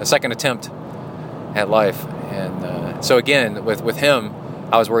attempt at life. And so again, with him,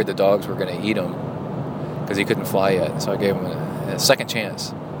 I was worried the dogs were going to eat him because he couldn't fly yet. So I gave him a second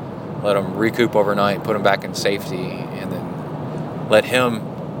chance, let him recoup overnight, put him back in safety, and then let him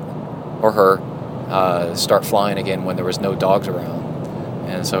or her start flying again when there was no dogs around,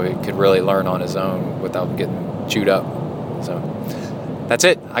 and so he could really learn on his own without getting chewed up. So that's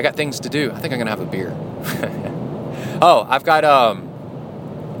it. I got things to do. I think I'm gonna have a beer. Oh, I've got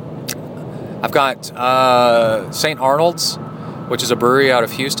St. Arnold's, which is a brewery out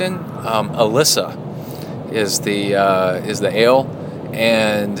of Houston. Alyssa is the ale,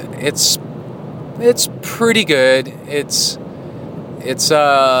 and it's pretty good. It's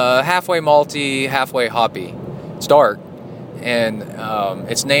halfway malty, halfway hoppy. It's dark, and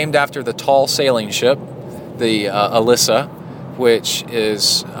it's named after the tall sailing ship, the Alyssa, which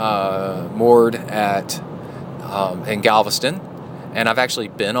is moored in Galveston. And I've actually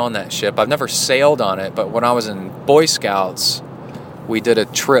been on that ship. I've never sailed on it, but when I was in Boy Scouts, we did a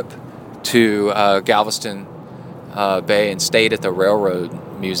trip to Galveston Bay and stayed at the Railroad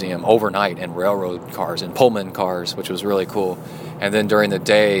Museum overnight in railroad cars and Pullman cars, which was really cool. And then during the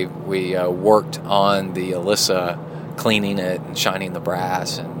day, we worked on the Alyssa, cleaning it and shining the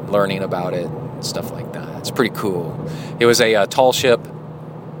brass and learning about it and stuff like that. It's pretty cool. It was a tall ship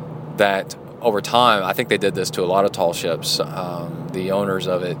that over time, I think they did this to a lot of tall ships. The owners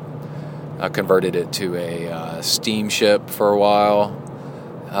of it converted it to a steamship for a while.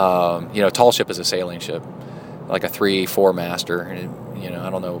 Tall ship is a sailing ship, like a 3-4 master. And, I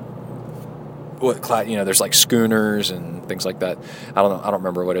don't know what class. There's like schooners and things like that. I don't know. I don't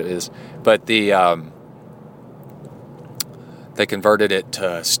remember what it is, but they converted it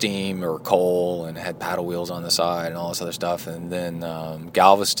to steam or coal and had paddle wheels on the side and all this other stuff. And then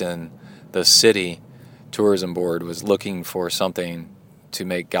Galveston, the city tourism board, was looking for something to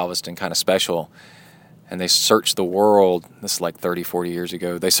make Galveston kind of special. And they searched the world, this is like 30, 40 years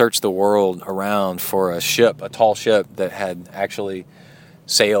ago, they searched the world around for a tall ship that had actually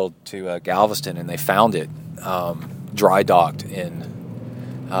sailed to Galveston, and they found it dry docked in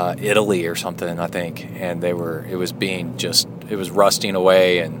Italy or something, I think. And it was rusting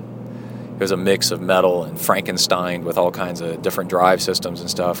away, and it was a mix of metal and Frankenstein with all kinds of different drive systems and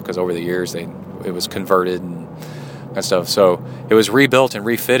stuff, because over the years it was converted and stuff. So it was rebuilt and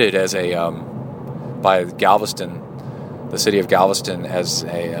refitted as by Galveston, the city of Galveston, as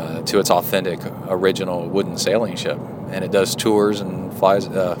to its authentic original wooden sailing ship, and it does tours and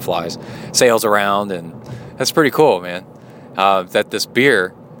sails around, and that's pretty cool, man. That this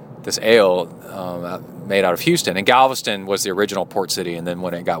ale made out of Houston, and Galveston was the original port city, and then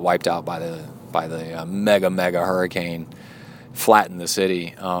when it got wiped out by the mega hurricane, flattened the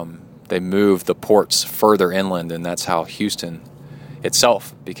city, they moved the ports further inland, and that's how Houston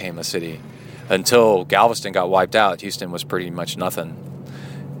itself became a city. Until Galveston got wiped out, Houston was pretty much nothing.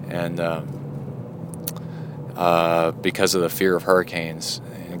 And because of the fear of hurricanes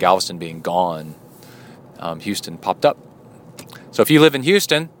and Galveston being gone, Houston popped up. So if you live in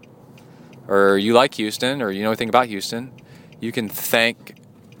Houston, or you like Houston, or you know anything about Houston, you can thank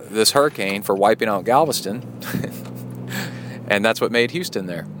this hurricane for wiping out Galveston. And that's what made Houston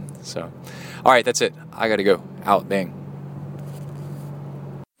there. So, All right, that's it. I got to go. Out. Bang.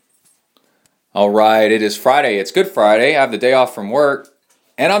 All right, it is Friday. It's Good Friday. I have the day off from work,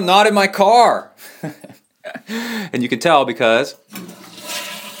 and I'm not in my car. And you can tell because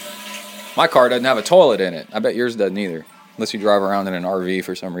my car doesn't have a toilet in it. I bet yours doesn't either, unless you drive around in an RV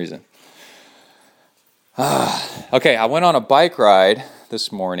for some reason. Okay, I went on a bike ride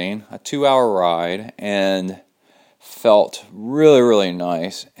this morning, a 2-hour ride, and felt really, really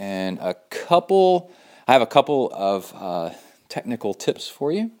nice. And I have a couple of technical tips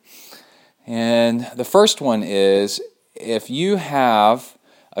for you. And the first one is, if you have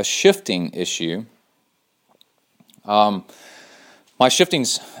a shifting issue, my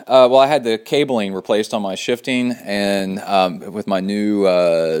shiftings, I had the cabling replaced on my shifting, and with my new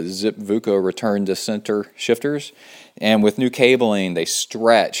Zip Vuco return to center shifters, and with new cabling, the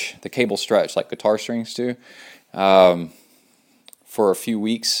cables stretch like guitar strings do, for a few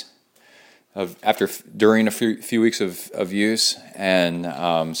weeks during a few weeks of use,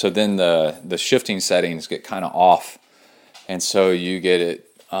 and so then the shifting settings get kind of off, and so you get it.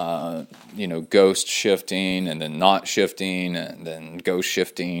 Ghost shifting, and then not shifting, and then ghost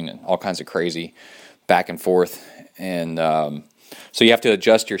shifting, and all kinds of crazy back and forth. And so you have to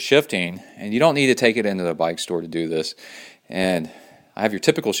adjust your shifting, and you don't need to take it into the bike store to do this. And I have your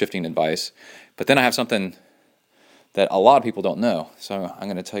typical shifting advice, but then I have something that a lot of people don't know. So I'm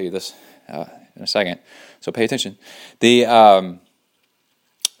going to tell you this in a second. So pay attention. The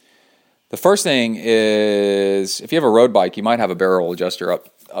first thing is, if you have a road bike, you might have a barrel adjuster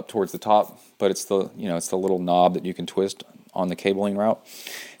up towards the top, but it's the little knob that you can twist on the cabling route.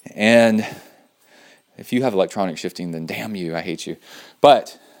 And if you have electronic shifting, then damn you, I hate you.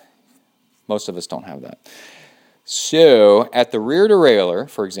 But most of us don't have that. So at the rear derailleur,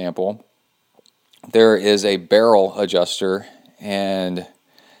 for example, there is a barrel adjuster, and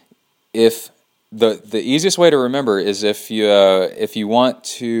if the easiest way to remember is if you want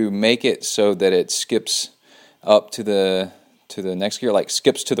to make it so that it skips up to the next gear, like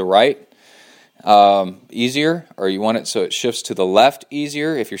skips to the right easier, or you want it so it shifts to the left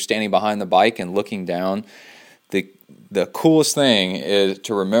easier if you're standing behind the bike and looking down, the coolest thing is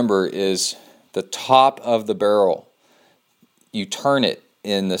to remember is the top of the barrel. You turn it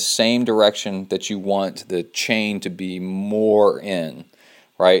in the same direction that you want the chain to be more in,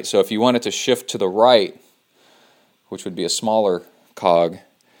 right? So if you want it to shift to the right, which would be a smaller cog,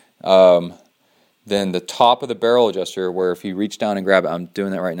 then the top of the barrel adjuster, where if you reach down and grab it, I'm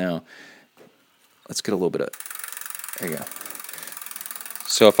doing that right now. Let's get a little bit of, there you go.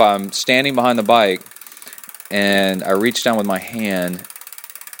 So if I'm standing behind the bike and I reach down with my hand,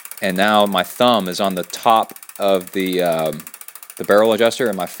 and now my thumb is on the top of the barrel adjuster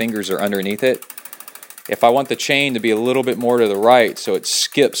and my fingers are underneath it. If I want the chain to be a little bit more to the right, so it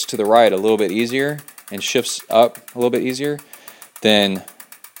skips to the right a little bit easier and shifts up a little bit easier, then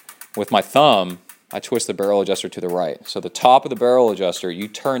with my thumb, I twist the barrel adjuster to the right. So the top of the barrel adjuster, you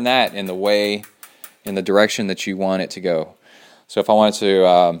turn that in the direction that you want it to go. So if I want it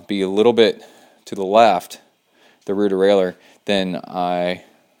to be a little bit to the left, the rear derailleur, then I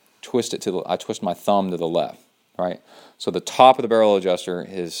twist my thumb to the left, right? So the top of the barrel adjuster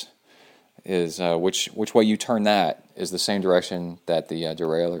is which way you turn that is the same direction that the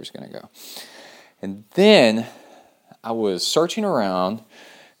derailleur is going to go. And then I was searching around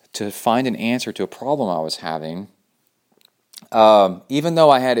to find an answer to a problem I was having, even though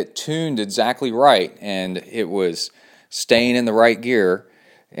I had it tuned exactly right and it was staying in the right gear,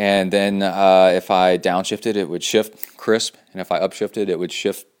 and then if I downshifted, it would shift crisp, and if I upshifted, it would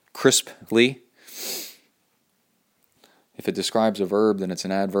shift crisply. If it describes a verb, then it's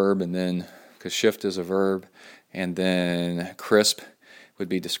an adverb, and then, because shift is a verb, and then crisp would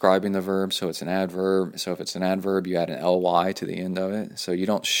be describing the verb, so it's an adverb. So if it's an adverb, you add an ly to the end of it. So you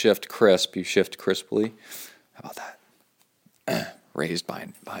don't shift crisp, you shift crisply. How about that? Raised by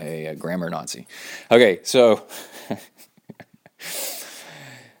a grammar Nazi. Okay, so how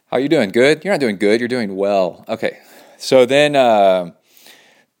are you doing? Good? You're not doing good, you're doing well. Okay, so then,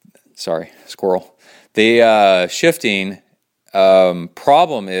 sorry, squirrel. The shifting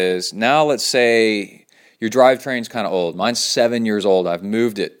problem is, now let's say your drivetrain's kind of old. Mine's 7 years old. I've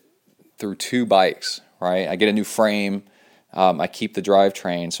moved it through 2 bikes, right? I get a new frame. I keep the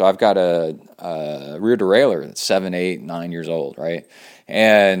drivetrain. So I've got a rear derailleur that's 7, 8, 9 years old, right?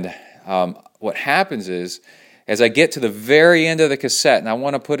 And what happens is, as I get to the very end of the cassette and I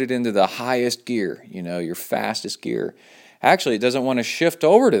want to put it into the highest gear, your fastest gear, actually it doesn't want to shift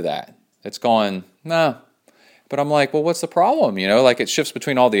over to that. It's going, nah. But I'm like, well, what's the problem? Like it shifts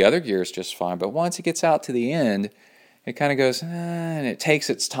between all the other gears just fine. But once it gets out to the end, it kind of goes, and it takes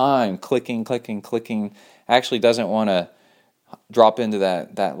its time, clicking. Actually doesn't want to drop into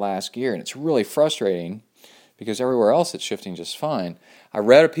that last gear, and it's really frustrating because everywhere else it's shifting just fine. I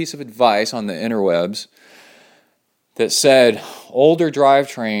read a piece of advice on the interwebs that said older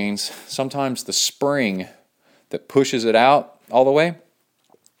drivetrains, sometimes the spring that pushes it out all the way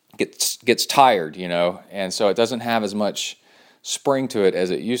gets tired, and so it doesn't have as much spring to it as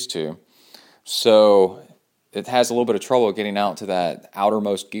it used to. So it has a little bit of trouble getting out to that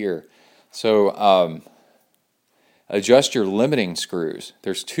outermost gear. So adjust your limiting screws.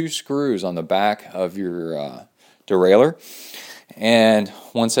 There's 2 screws on the back of your derailleur, and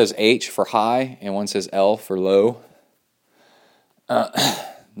one says H for high and one says L for low.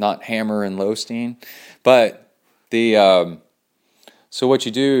 Not hammer and low steam, but so what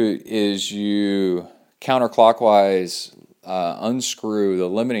you do is you counterclockwise unscrew the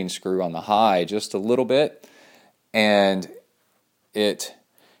limiting screw on the high just a little bit, and it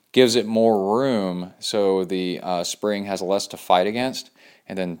gives it more room so the spring has less to fight against,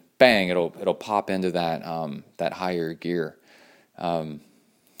 and then bang, it'll pop into that higher gear, no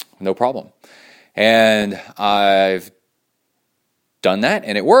problem. And I've done that,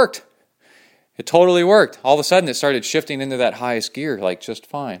 and it worked. It totally worked. All of a sudden, it started shifting into that highest gear, like just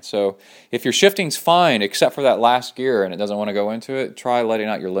fine. So if your shifting's fine, except for that last gear, and it doesn't want to go into it, try letting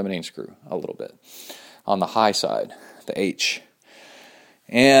out your limiting screw a little bit on the high side, the H.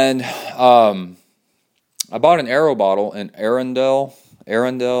 And I bought an Aero bottle in Arundel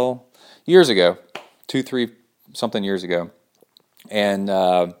years ago, 2-3 something years ago, and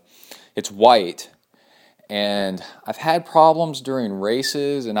it's white. And I've had problems during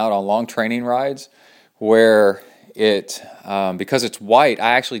races and out on long training rides where it, because it's white,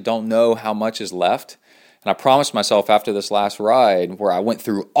 I actually don't know how much is left. And I promised myself after this last ride where I went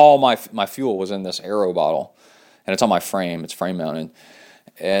through all my fuel was in this Aero bottle. And it's on my frame, it's frame mounted.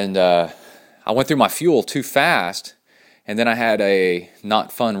 And I went through my fuel too fast, and then I had a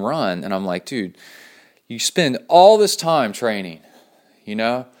not fun run. And I'm like, dude, you spend all this time training,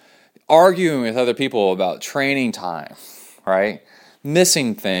 arguing with other people about training time, right?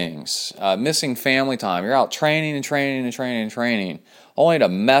 Missing things, missing family time. You're out training, only to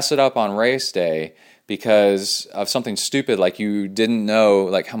mess it up on race day because of something stupid like you didn't know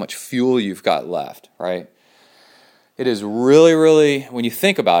like how much fuel you've got left, right? It is really, really, when you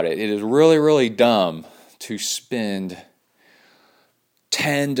think about it, it is really, really dumb to spend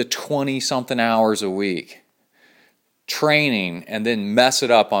 10 to 20 something hours a week training and then mess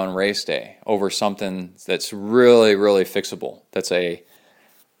it up on race day over something that's really, really fixable. That's a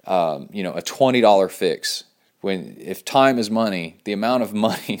 $20 fix. If time is money, the amount of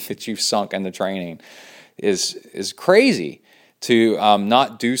money that you've sunk into training is crazy to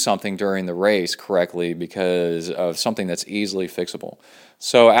not do something during the race correctly because of something that's easily fixable.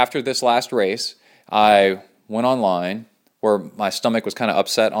 So after this last race, I went online where my stomach was kind of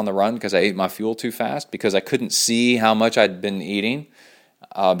upset on the run because I ate my fuel too fast because I couldn't see how much I'd been eating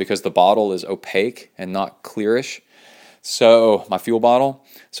because the bottle is opaque and not clearish. So my fuel bottle.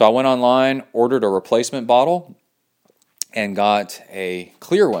 So I went online, ordered a replacement bottle, and got a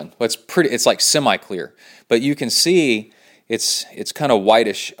clear one. It's like semi-clear, but you can see it's kind of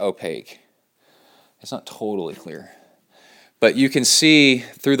whitish opaque. It's not totally clear, but you can see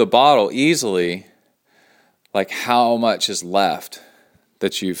through the bottle easily like how much is left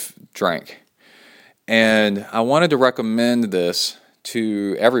that you've drank. And I wanted to recommend this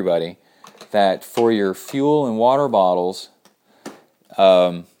to everybody, that for your fuel and water bottles,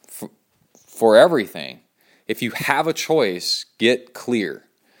 for everything, if you have a choice, get clear.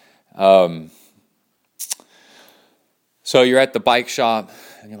 So you're at the bike shop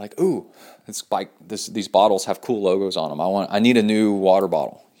and you're like, ooh, these bottles have cool logos on them. I need a new water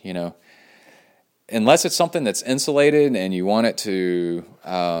bottle, Unless it's something that's insulated and you want it to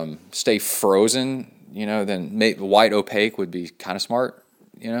stay frozen, then white opaque would be kind of smart,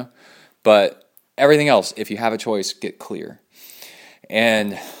 But everything else, if you have a choice, get clear.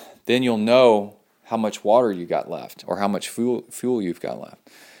 And then you'll know how much water you got left or how much fuel you've got left.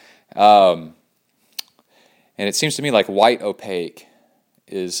 And it seems to me like white opaque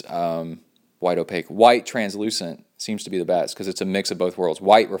is white translucent seems to be the best because it's a mix of both worlds.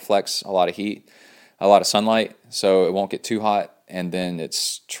 White reflects a lot of heat, a lot of sunlight, so it won't get too hot, and then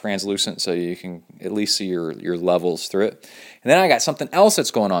it's translucent so you can at least see your levels through it. And then I got something else that's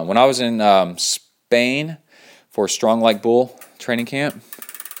going on. When I was in Spain for Strong Like Bull training camp,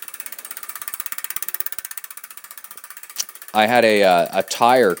 I had a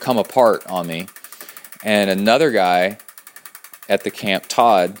tire come apart on me, and another guy at the camp,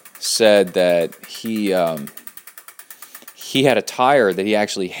 Todd, said that he he had a tire that he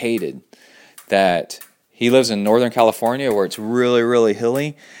actually hated. That he lives in Northern California where it's really, really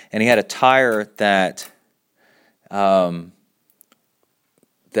hilly, and he had a tire that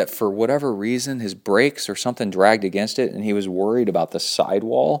that for whatever reason his brakes or something dragged against it, and he was worried about the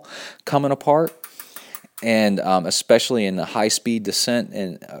sidewall coming apart. And especially in the high-speed descent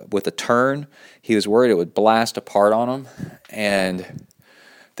and with a turn, he was worried it would blast apart on him, and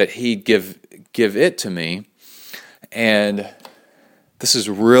that he'd give it to me. And this is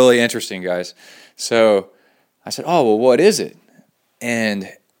really interesting, guys. So I said, "Oh, well, what is it?"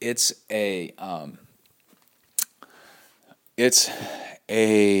 And it's a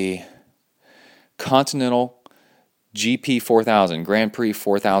Continental GP 4000, Grand Prix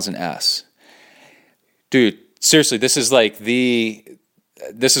 4000S. Dude, seriously, this is what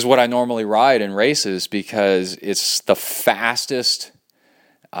I normally ride in races because it's the fastest.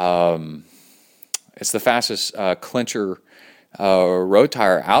 It's the fastest clincher road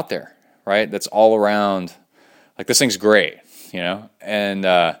tire out there, right? That's all around. Like, this thing's great, you know. And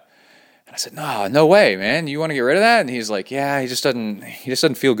I said, no way, man. You want to get rid of that? And he's like, yeah, he just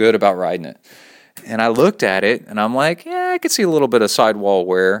doesn't feel good about riding it. And I looked at it, and I'm like, yeah, I could see a little bit of sidewall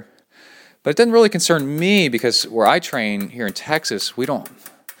wear. But it doesn't really concern me because where I train here in Texas,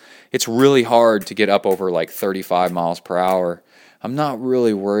 it's really hard to get up over like 35 miles per hour. I'm not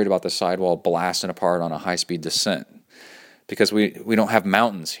really worried about the sidewall blasting apart on a high-speed descent because we don't have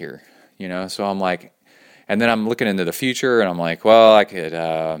mountains here, you know? So I'm like, and then I'm looking into the future and I'm like, well, I'm going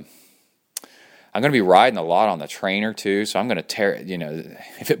to be riding a lot on the trainer too, so I'm going to tear it, you know,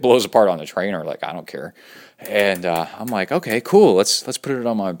 if it blows apart on the trainer, like, I don't care. And I'm like, okay, cool, let's put it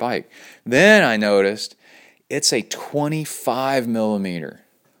on my bike. Then I noticed it's a 25 millimeter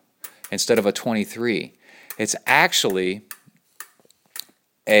instead of a 23. It's actually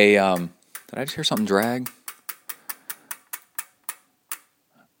a, did I just hear something drag?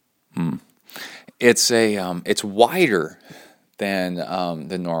 It's wider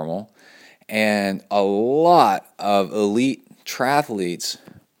than normal. And a lot of elite triathletes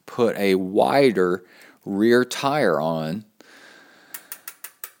put a wider rear tire on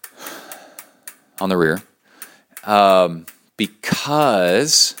the rear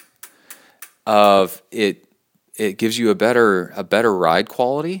because of it. It gives you a better ride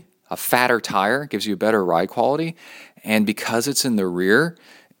quality. A fatter tire gives you a better ride quality, and because it's in the rear,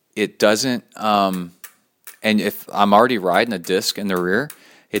 it doesn't. And if I'm already riding a disc in the rear,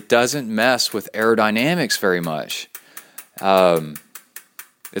 it doesn't mess with aerodynamics very much.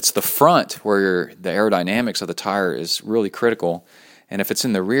 It's the front where the aerodynamics of the tire is really critical. And if it's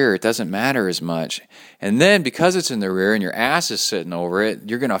in the rear, it doesn't matter as much. And then because it's in the rear and your ass is sitting over it,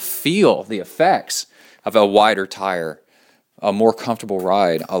 you're going to feel the effects of a wider tire, a more comfortable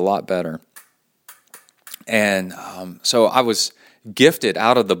ride, a lot better. And so I was gifted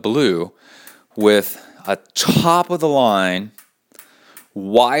out of the blue with a top-of-the-line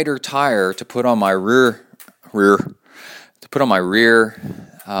wider tire to put on my rear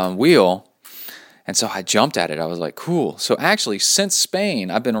wheel, and so I jumped at it. I was like, cool. So actually, since Spain,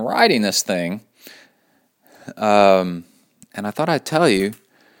 I've been riding this thing, and I thought I'd tell you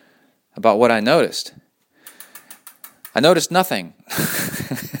about what I noticed. I noticed nothing.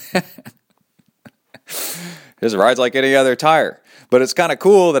 This rides like any other tire, but it's kind of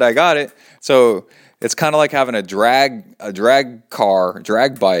cool that I got it. So it's kind of like having a drag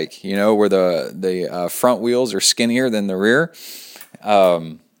bike, you know, where the front wheels are skinnier than the rear.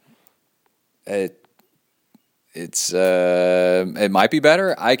 It might be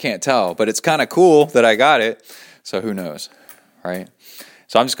better. I can't tell, but it's kind of cool that I got it. So who knows, right?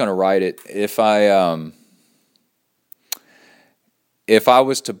 So I'm just going to ride it. If I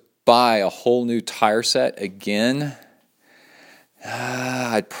was to buy a whole new tire set again,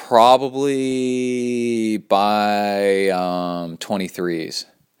 I'd probably buy 23s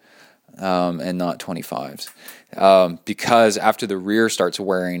and not 25s. Because after the rear starts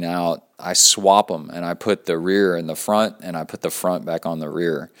wearing out, I swap them and I put the rear in the front and I put the front back on the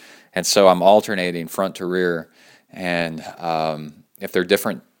rear. And so I'm alternating front to rear. And if they're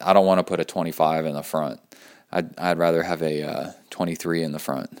different, I don't want to put a 25 in the front. I'd rather have a 23 in the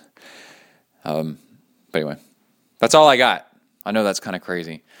front. But anyway, that's all I got. I know that's kind of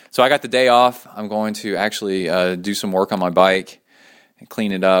crazy. So I got the day off. I'm going to actually do some work on my bike and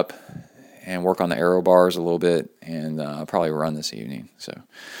clean it up and work on the aero bars a little bit, and I'll probably run this evening. So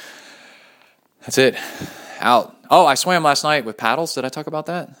that's it. Out. Oh, I swam last night with paddles. Did I talk about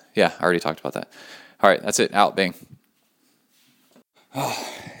that? Yeah, I already talked about that. All right, that's it. Out. Bing. Oh,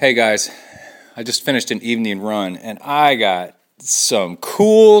 hey, guys. I just finished an evening run, and I got some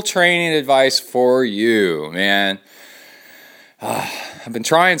cool training advice for you, man. I've been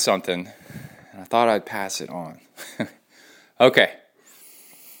trying something, and I thought I'd pass it on. Okay.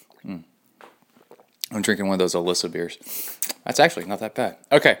 I'm drinking one of those Alyssa beers. That's actually not that bad.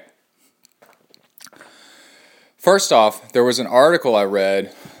 Okay. First off, there was an article I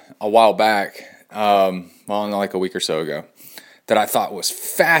read a while back, like a week or so ago, that I thought was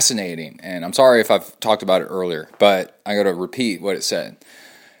fascinating. And I'm sorry if I've talked about it earlier, but I got to repeat what it said.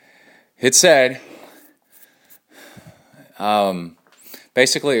 It said,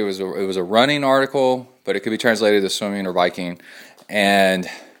 basically it was a running article, but it could be translated to swimming or biking. And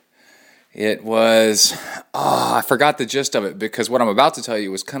it was, I forgot the gist of it, because what I'm about to tell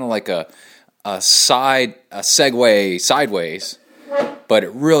you was kind of like a segue sideways, but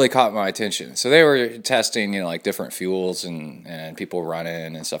it really caught my attention. So they were testing, like different fuels and people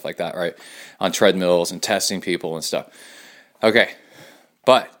running and stuff like that, right? On treadmills and testing people and stuff. Okay.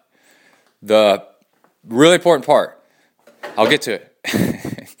 But the really important part, I'll get to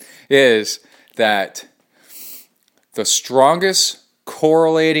it, is that the strongest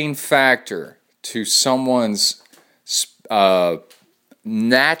correlating factor to someone's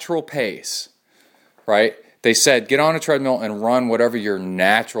natural pace, right? They said, get on a treadmill and run whatever your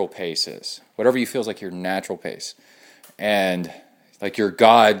natural pace is. Whatever you feel is like your natural pace. And like your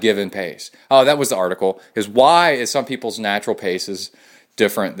God-given pace. Oh, that was the article. Is why is some people's natural paces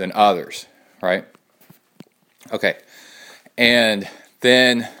different than others, right? Okay. And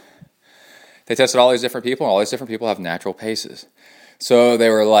then they tested all these different people, and all these different people have natural paces. So they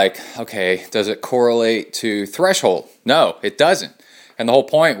were like, okay, does it correlate to threshold? No, it doesn't. And the whole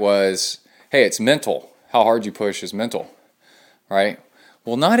point was, hey, it's mental. How hard you push is mental, right?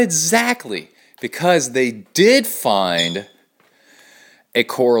 Well, not exactly, because they did find a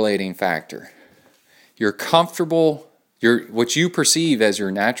correlating factor. You're comfortable, what you perceive as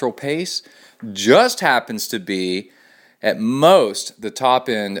your natural pace just happens to be, at most, the top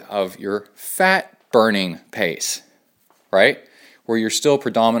end of your fat burning pace, right? Where you're still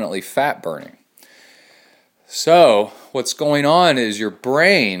predominantly fat burning. So what's going on is your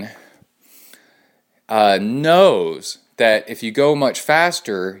brain knows that if you go much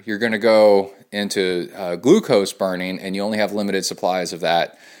faster, you're going to go into glucose burning, and you only have limited supplies of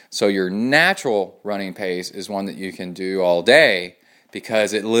that. So your natural running pace is one that you can do all day,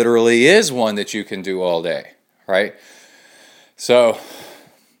 because it literally is one that you can do all day, right? So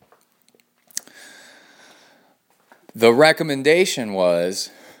the recommendation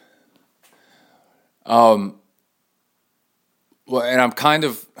was, well, and I'm kind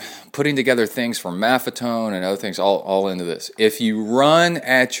of putting together things from maffetone and other things all into this. If you run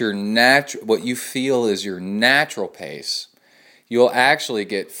at your what you feel is your natural pace, you'll actually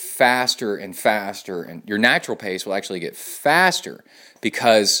get faster and faster, and your natural pace will actually get faster,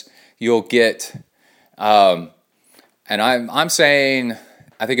 because you'll get, and I'm saying,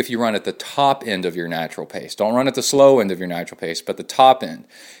 I think if you run at the top end of your natural pace, don't run at the slow end of your natural pace, but the top end,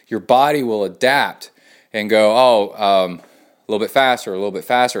 your body will adapt and go, a little bit faster,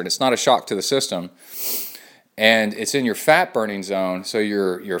 and it's not a shock to the system. And it's in your fat burning zone, so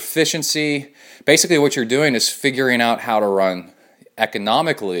your efficiency, basically what you're doing is figuring out how to run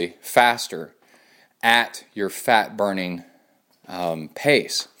economically faster at your fat burning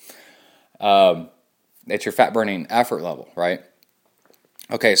pace. At your fat burning effort level, right?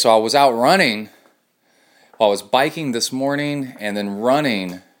 Okay, so I was out running, I was biking this morning and then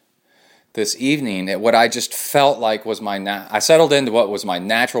running this evening at what I just felt like was I settled into what was my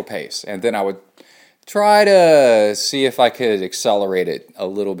natural pace, and then I would try to see if I could accelerate it a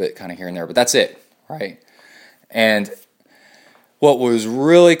little bit kind of here and there, but that's it, right? And what was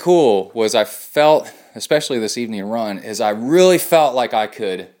really cool was I felt, especially this evening run, is I really felt like I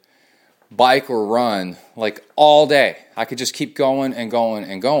could bike or run like all day. I could just keep going and going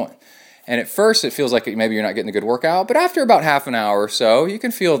and going. And at first it feels like maybe you're not getting a good workout, but after about half an hour or so, you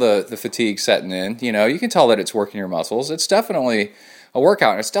can feel the fatigue setting in. You can tell that it's working your muscles. It's definitely a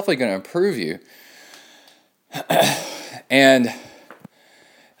workout, and it's definitely going to improve you. And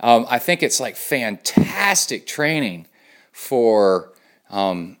I think it's like fantastic training for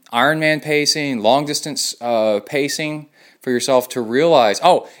Ironman pacing, long distance pacing for yourself to realize.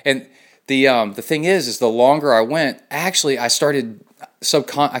 Oh, and the thing is the longer I went, actually I started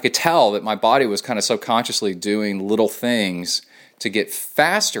I could tell that my body was kind of subconsciously doing little things to get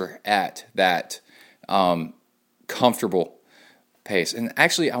faster at that comfortable pace. And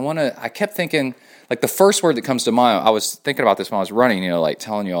actually, I kept thinking, like the first word that comes to mind, I was thinking about this when I was running, like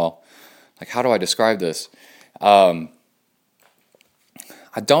telling you all, like, how do I describe this? I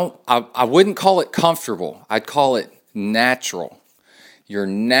wouldn't call it comfortable. I'd call it natural. Your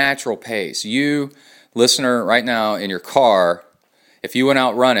natural pace. You, listener, right now in your car, If you went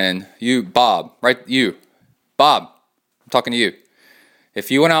out running, Bob, I'm talking to you.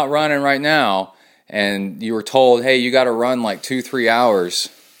 If you went out running right now and you were told, hey, you got to run like 2-3 hours,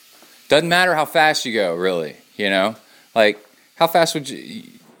 doesn't matter how fast you go, really, like how fast would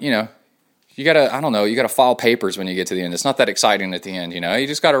you gotta file papers when you get to the end. It's not that exciting at the end, you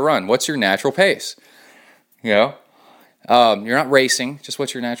just gotta run. What's your natural pace? You're not racing, just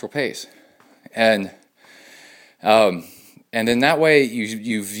what's your natural pace? And then that way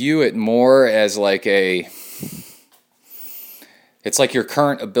you view it more as like it's like your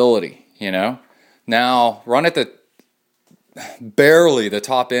current ability, Now run at barely the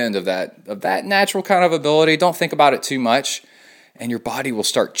top end of that natural kind of ability. Don't think about it too much, and your body will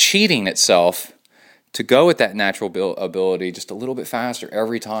start cheating itself to go with that natural ability just a little bit faster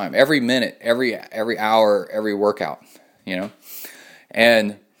every time, every minute, every hour, every workout,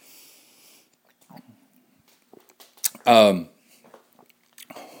 And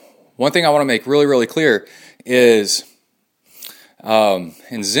one thing I want to make really, really clear is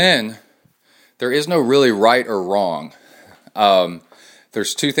in Zen, there is no really right or wrong.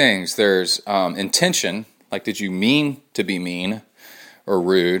 There's two things. There's intention, like did you mean to be mean or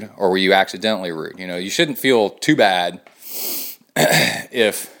rude, or were you accidentally rude? You shouldn't feel too bad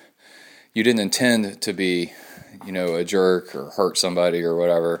if you didn't intend to be, a jerk or hurt somebody or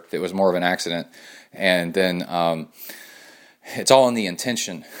whatever. If it was more of an accident. And then it's all in the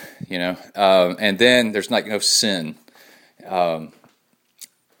intention, and then there's no sin.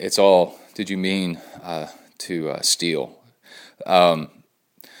 It's all, did you mean to steal? And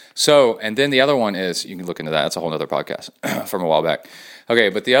then the other one is, you can look into that. That's a whole other podcast from a while back. Okay,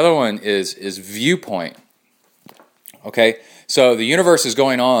 but the other one is viewpoint. Okay, so the universe is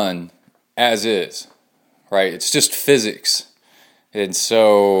going on as is, right? It's just physics, and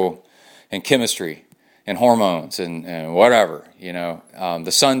chemistry, and hormones, and whatever.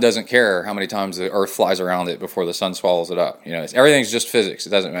 The sun doesn't care how many times the Earth flies around it before the sun swallows it up. Everything's just physics.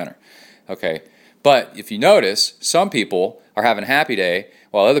 It doesn't matter. Okay, but if you notice, some people are having a happy day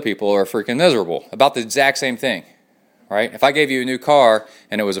while other people are freaking miserable about the exact same thing, right? If I gave you a new car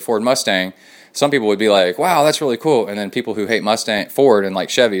and it was a Ford Mustang, some people would be like, wow, that's really cool. And then people who hate Ford and like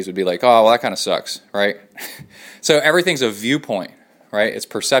Chevys would be like, oh, well, that kind of sucks, right? So everything's a viewpoint, right? It's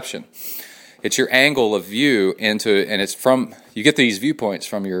perception. It's your angle of view and it's you get these viewpoints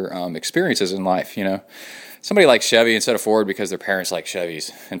from your experiences in life, Somebody likes Chevy instead of Ford because their parents like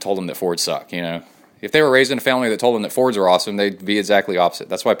Chevys and told them that Fords suck, If they were raised in a family that told them that Fords are awesome, they'd be exactly opposite.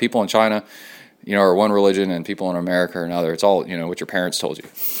 That's why people in China, are one religion, and people in America are another. It's all, what your parents told you,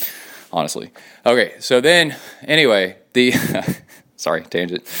 honestly. Okay, so then, anyway, sorry,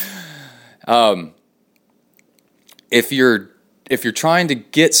 tangent. If you're trying to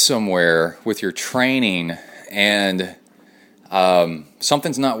get somewhere with your training and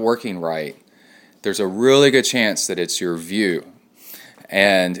something's not working right, there's a really good chance that it's your view.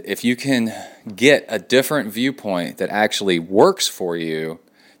 And if you can get a different viewpoint that actually works for you,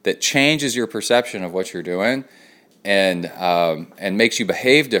 that changes your perception of what you're doing, and makes you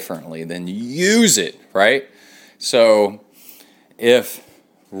behave differently, then use it, right? So if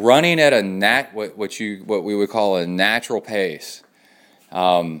running at what we would call a natural pace,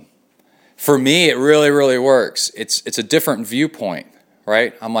 for me it really, really works. It's a different viewpoint,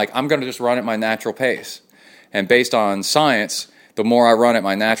 right? I'm going to just run at my natural pace. And based on science, the more I run at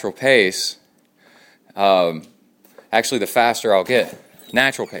my natural pace, actually the faster I'll get.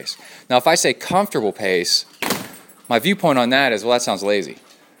 Natural pace. Now, if I say comfortable pace, my viewpoint on that is, well, that sounds lazy,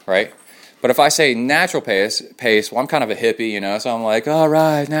 right? But if I say natural pace, well, I'm kind of a hippie, so I'm like, all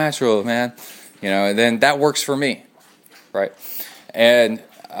right, natural, man. And then that works for me, right? And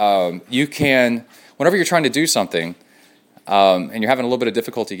you can, whenever you're trying to do something, and you're having a little bit of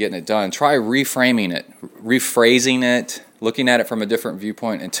difficulty getting it done, try reframing it, rephrasing it, looking at it from a different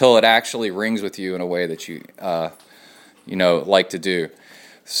viewpoint until it actually rings with you in a way that you like to do.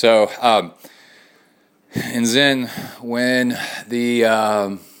 So in Zen, when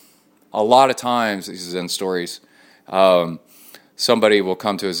a lot of times, these Zen stories, somebody will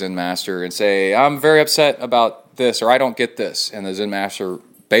come to a Zen master and say, I'm very upset about this, or I don't get this. And the Zen master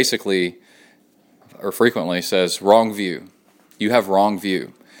basically, or frequently, says, wrong view. You have wrong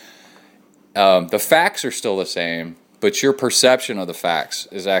view. The facts are still the same, but your perception of the facts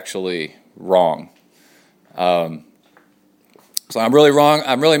is actually wrong. So I'm really wrong.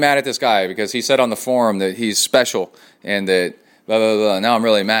 I'm really mad at this guy because he said on the forum that he's special and that blah, blah, blah. Now I'm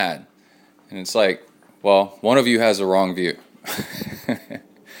really mad. And it's like, well, one of you has the wrong view.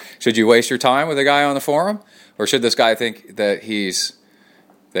 Should you waste your time with a guy on the forum? Or should this guy think that he's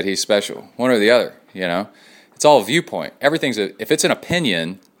special? One or the other, It's It's all viewpoint. If it's an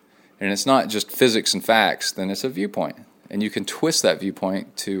opinion and it's not just physics and facts, then it's a viewpoint. And you can twist that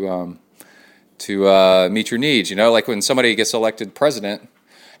viewpoint to meet your needs. Like when somebody gets elected president,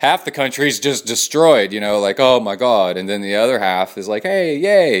 half the country's just destroyed, like, oh my God. And then the other half is like, hey,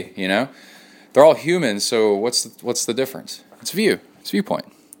 yay, They're all humans, so what's the difference? It's viewpoint.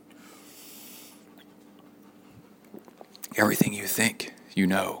 Everything you think you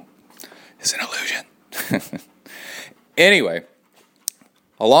know is an illusion. Anyway,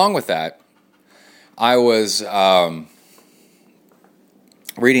 along with that, I was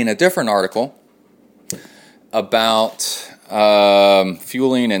reading a different article about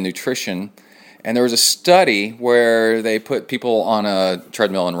fueling and nutrition, and there was a study where they put people on a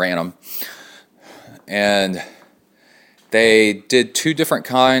treadmill and ran them, and they did 2 different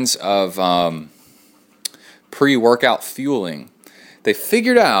kinds of pre-workout fueling. They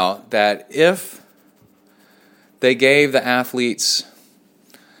figured out that if they gave the athletes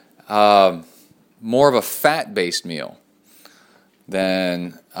more of a fat-based meal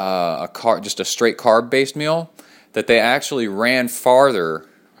than just a straight carb-based meal, that they actually ran farther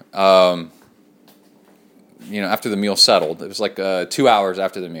after the meal settled. It was like 2 hours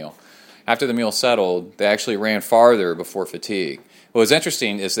after the meal. After the meal settled, they actually ran farther before fatigue. What was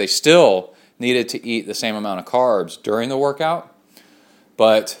interesting is they still needed to eat the same amount of carbs during the workout,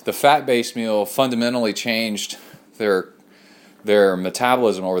 but the fat-based meal fundamentally changed their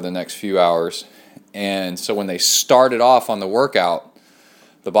metabolism over the next few hours. And so when they started off on the workout,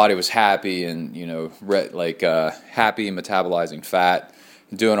 the body was happy and, happy metabolizing fat,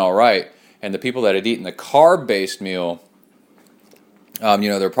 doing all right. And the people that had eaten the carb-based meal,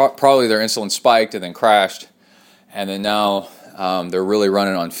 probably their insulin spiked and then crashed, and then now they're really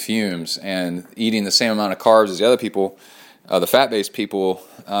running on fumes and eating the same amount of carbs as the other people. The fat-based people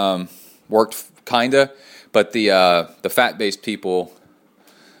worked kinda, but the fat-based people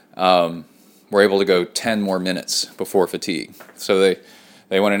were able to go 10 more minutes before fatigue. So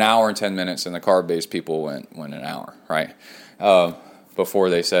they went an hour and 10 minutes, and the carb-based people went an hour, right? Before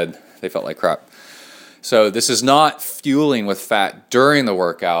they said they felt like crap. So this is not fueling with fat during the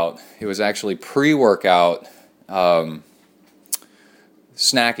workout. It was actually pre-workout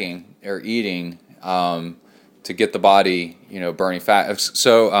snacking or eating to get the body, burning fat.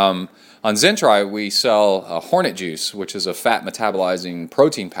 So on ZenTri, we sell Hornet Juice, which is a fat metabolizing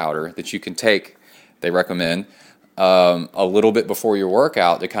protein powder that you can take, they recommend, a little bit before your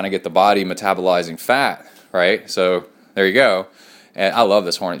workout to kind of get the body metabolizing fat, right? So there you go. And I love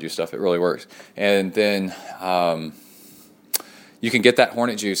this Hornet Juice stuff. It really works. And then you can get that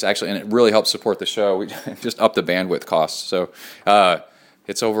Hornet Juice, actually, and it really helps support the show. We just up the bandwidth costs. So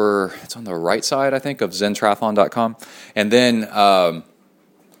it's on the right side, I think, of zentriathlon.com. And then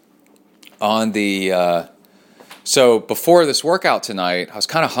so before this workout tonight, I was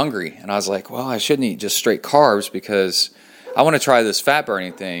kind of hungry, and I was like, well, I shouldn't eat just straight carbs because I want to try this fat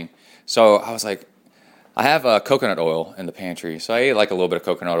burning thing. So I was like, I have coconut oil in the pantry, so I ate like a little bit of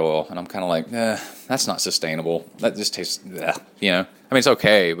coconut oil, and I'm kind of like, that's not sustainable. That just tastes, I mean, it's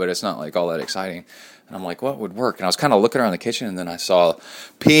okay, but it's not like all that exciting. And I'm like, what would work? And I was kind of looking around the kitchen, and then I saw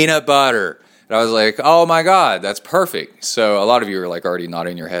peanut butter. And I was like, oh my God, that's perfect. So a lot of you are like already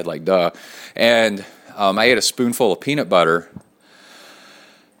nodding your head like, duh. And I ate a spoonful of peanut butter,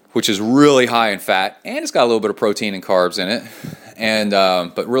 which is really high in fat, and it's got a little bit of protein and carbs in it, and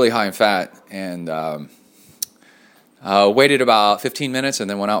but really high in fat. And waited about 15 minutes and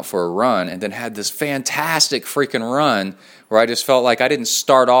then went out for a run, and then had this fantastic freaking run where I just felt like I didn't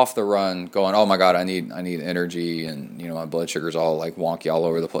start off the run going, oh my God, I need energy, and my blood sugar's all like wonky all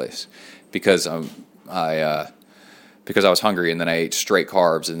over the place because I was hungry, and then I ate straight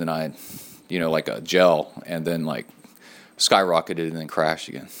carbs, and then I like a gel, and then like skyrocketed and then crashed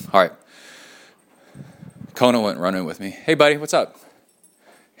again. All right. Kona went running with me. Hey buddy, what's up?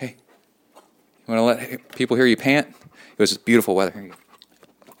 Hey, you want to let people hear you pant? It was just beautiful weather. Here you go.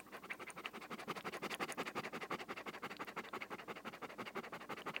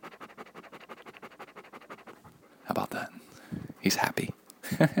 How about that? He's happy.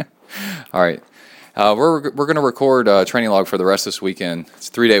 All right. We're going to record a training log for the rest of this weekend. It's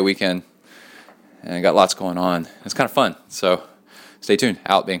a 3-day weekend, and I got lots going on. It's kind of fun, so stay tuned.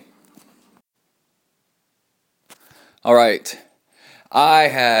 Out, Bing. All right. I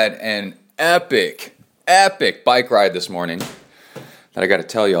had an epic bike ride this morning that I got to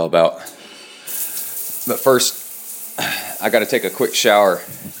tell you all about. But first, I got to take a quick shower.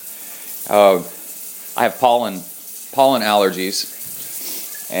 I have pollen allergies,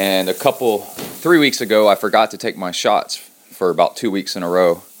 and 3 weeks ago, I forgot to take my shots for about 2 weeks in a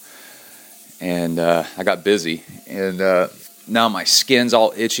row. and I got busy, and now my skin's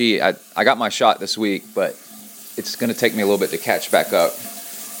all itchy. I got my shot this week, but it's going to take me a little bit to catch back up.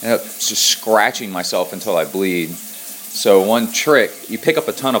 And it's just scratching myself until I bleed. So one trick, you pick up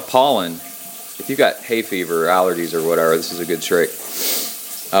a ton of pollen. If you've got hay fever or allergies or whatever, this is a good trick.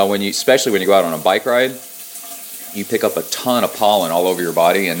 Especially when you go out on a bike ride, you pick up a ton of pollen all over your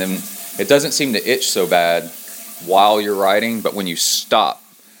body, and then it doesn't seem to itch so bad while you're riding, but when you stop,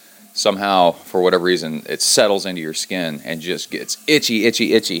 somehow, for whatever reason, it settles into your skin and just gets itchy,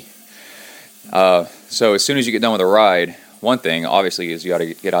 itchy, itchy. So as soon as you get done with a ride, one thing, obviously, is you got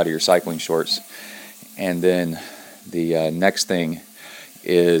to get out of your cycling shorts. And then the next thing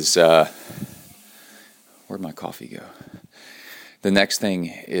is, where'd my coffee go? The next thing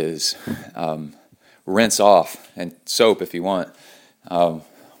is rinse off, and soap if you want.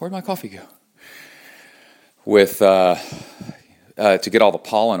 Where'd my coffee go? With to get all the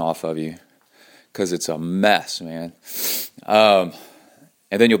pollen off of you, because it's a mess, man. And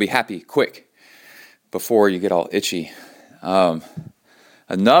then you'll be happy quick before you get all itchy.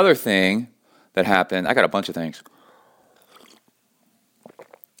 Another thing that happened, I got a bunch of things,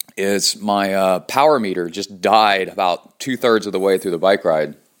 is my power meter just died about 2/3 of the way through the bike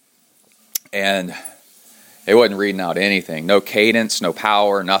ride. And it wasn't reading out anything. No cadence, no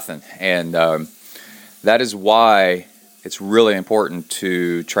power, nothing. And that is why it's really important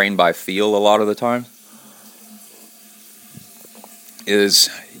to train by feel a lot of the time. Is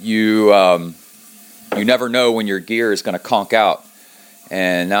you never know when your gear is going to conk out,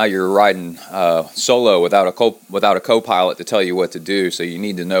 and now you're riding solo without a co-pilot to tell you what to do. So you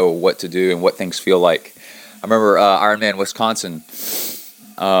need to know what to do and what things feel like. I remember Ironman Wisconsin.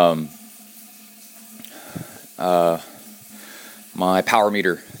 My power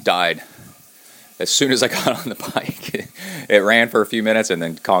meter died as soon as I got on the bike. It ran for a few minutes and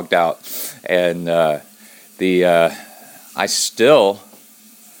then conked out. And I still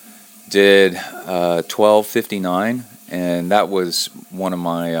did 12:59, and that was one of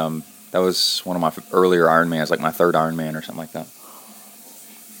my earlier Ironmans, like my third Ironman or something like that.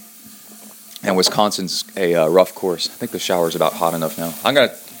 And Wisconsin's a rough course. I think the shower's about hot enough now. I'm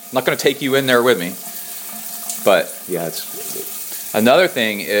not gonna take you in there with me, but yeah, it's another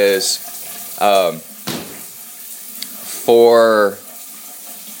thing is for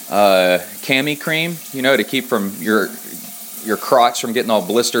cami cream, to keep from your crotch from getting all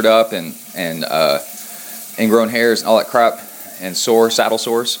blistered up and ingrown hairs and all that crap and saddle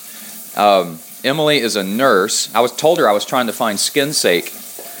sores. Emily is a nurse. I told her I was trying to find Skin Sake,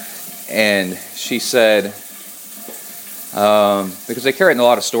 and she said because they carry it in a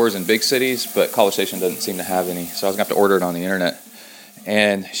lot of stores in big cities, but College Station doesn't seem to have any, so I was going to have to order it on the internet.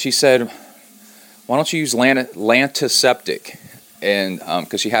 And she said, why don't you use Lantiseptic? And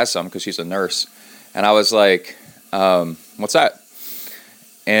because she has some, because she's a nurse. And I was like, what's that?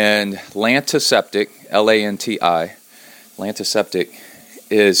 And Lantiseptic, Lanti, Lantiseptic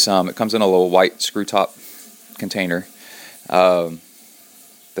is, it comes in a little white screw top container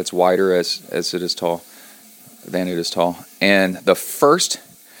that's wider as it is tall, than it is tall. And the first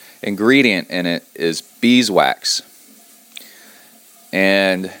ingredient in it is beeswax.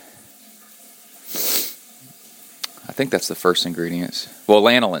 And I think that's the first ingredient. Well,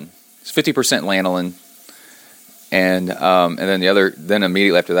 lanolin. It's 50% lanolin. And then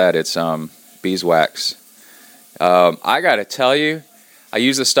immediately after that, it's beeswax. I got to tell you, I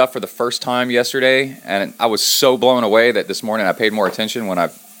used this stuff for the first time yesterday, and I was so blown away that this morning I paid more attention when I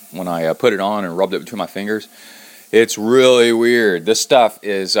put it on and rubbed it between my fingers. It's really weird. This stuff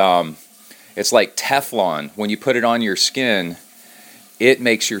is it's like Teflon. When you put it on your skin, it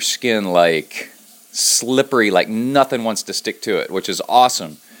makes your skin like slippery, like nothing wants to stick to it, which is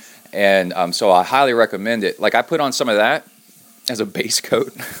awesome. And so I highly recommend it. Like I put on some of that as a base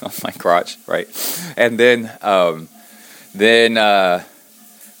coat on my crotch, right? And then I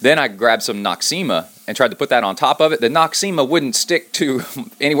grabbed some Noxema and tried to put that on top of it. The Noxema wouldn't stick to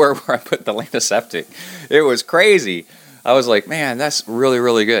anywhere where I put the Lantiseptic. It was crazy. I was like, man, that's really,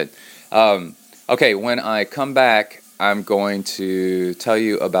 really good. Okay, when I come back, I'm going to tell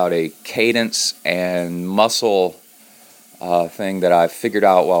you about a cadence and muscle thing that I figured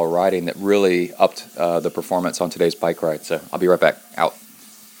out while riding that really upped the performance on today's bike ride. So I'll be right back. Out.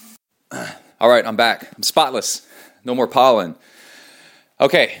 All right, I'm back. I'm spotless. No more pollen.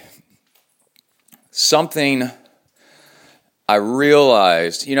 Okay. Something I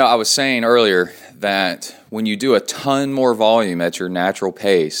realized, I was saying earlier that when you do a ton more volume at your natural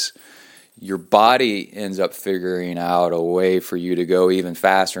pace, your body ends up figuring out a way for you to go even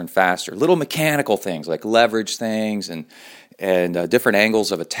faster and faster. Little mechanical things like leverage things and different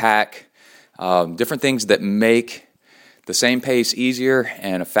angles of attack. different things that make the same pace easier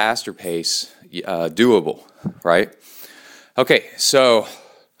and a faster pace doable, right? Okay, so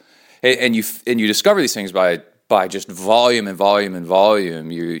and you discover these things by just volume and volume and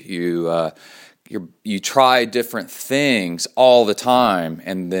volume. You try different things all the time,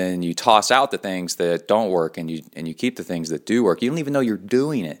 and then you toss out the things that don't work, and you keep the things that do work. You don't even know you're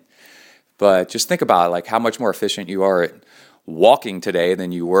doing it. But just think about it, like how much more efficient you are at walking today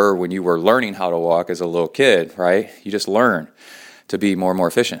than you were when you were learning how to walk as a little kid, right? You just learn to be more and more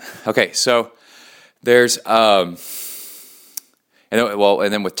efficient. Okay, so there's and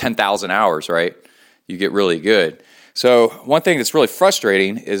then with 10,000 hours, right, you get really good. So one thing that's really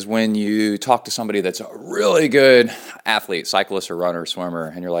frustrating is when you talk to somebody that's a really good athlete, cyclist or runner, swimmer,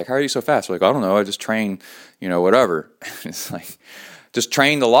 and you're like, how are you so fast? They're like, I don't know, I just train, whatever. It's like, just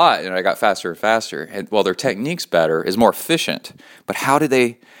trained a lot, and I got faster and faster. And well, their technique's better, is more efficient. But how did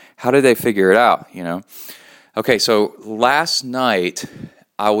they figure it out? Okay, so last night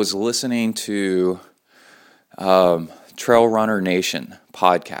I was listening to Trail Runner Nation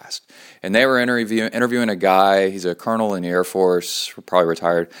podcast, and they were interviewing a guy. He's a colonel in the Air Force, probably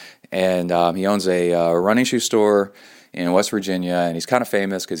retired, and he owns a running shoe store in West Virginia, and he's kind of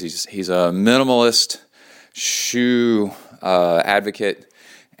famous because he's a minimalist shoe advocate,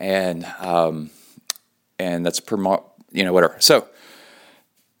 and that's whatever. So,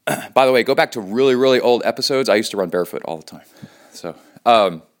 by the way, go back to really, really old episodes. I used to run barefoot all the time. So,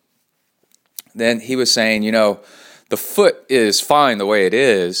 then he was saying, the foot is fine the way it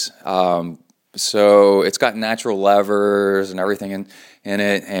is. So it's got natural levers and everything in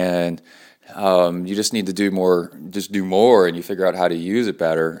it, and you just need to do more. Just do more, and you figure out how to use it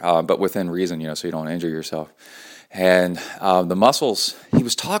better, but within reason, so you don't injure yourself. And the muscles, he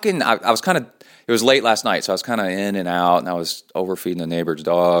was talking, I was kind of, it was late last night, so I was kind of in and out, and I was overfeeding the neighbor's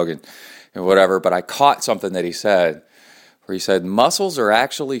dog and whatever, but I caught something that he said, where he said, muscles are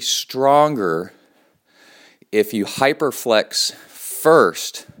actually stronger if you hyperflex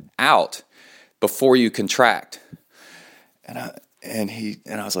first out before you contract. And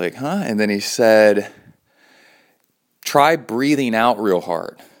I was like, huh? And then he said, try breathing out real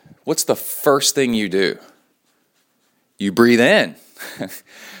hard. What's the first thing you do? You breathe in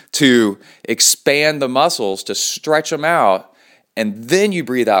to expand the muscles, to stretch them out, and then you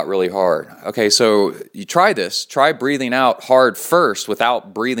breathe out really hard. Okay, so you try this. Try breathing out hard first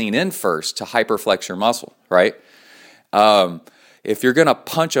without breathing in first to hyperflex your muscle, right? If you're going to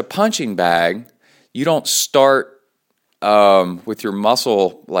punch a punching bag, you don't start with your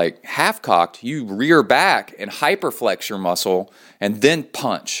muscle like half-cocked. You rear back and hyperflex your muscle and then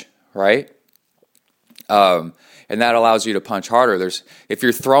punch, right? And that allows you to punch harder. If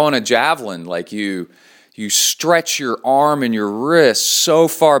you're throwing a javelin, like you stretch your arm and your wrist so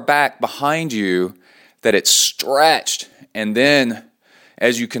far back behind you that it's stretched, and then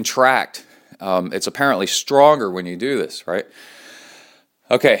as you contract, it's apparently stronger when you do this, right?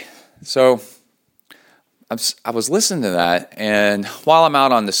 Okay, so I was listening to that, and while I'm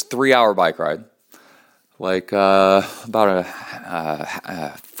out on this 3-hour bike ride, like about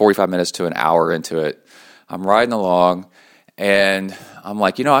 45 minutes to an hour into it, I'm riding along, and I'm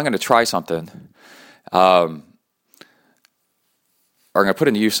like, I'm going to try something. Or I'm going to put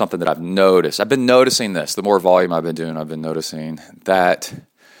into use something that I've noticed. I've been noticing this. The more volume I've been doing, I've been noticing that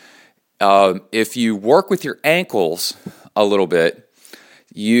if you work with your ankles a little bit,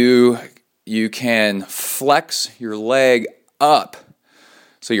 you can flex your leg up.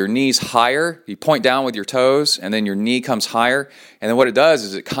 So your knee's higher, you point down with your toes, and then your knee comes higher. And then what it does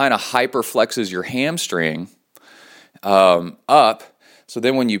is it kind of hyperflexes your hamstring up. So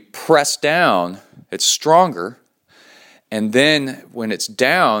then when you press down, it's stronger. And then when it's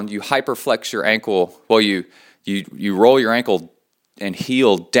down, you hyperflex your ankle. Well, you roll your ankle and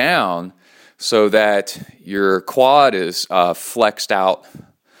heel down so that your quad is flexed out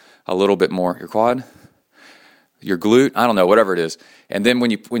a little bit more. Your quad? Your glute? I don't know, whatever it is. And then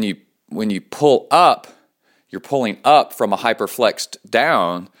when you pull up, you're pulling up from a hyperflexed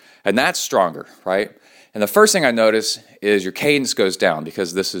down, and that's stronger, right? And the first thing I notice is your cadence goes down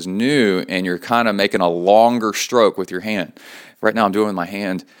because this is new, and you're kind of making a longer stroke with your hand. Right now I'm doing my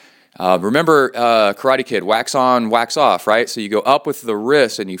hand. Remember Karate Kid, wax on, wax off, right? So you go up with the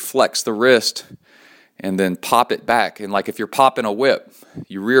wrist, and you flex the wrist, and then pop it back. And like if you're popping a whip,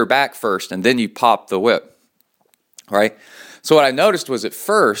 you rear back first, and then you pop the whip, right? So what I noticed was at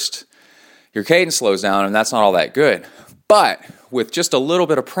first, your cadence slows down, and that's not all that good. But with just a little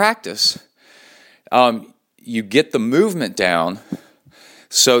bit of practice, you get the movement down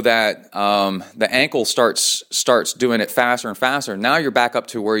so that the ankle starts doing it faster and faster. Now you're back up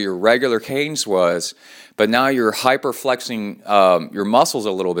to where your regular cadence was, but now you're hyperflexing your muscles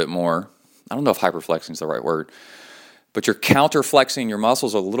a little bit more. I don't know if hyperflexing is the right word, but you're counterflexing your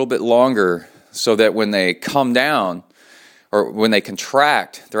muscles a little bit longer so that when they come down or when they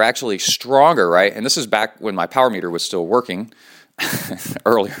contract, they're actually stronger, right? And this is back when my power meter was still working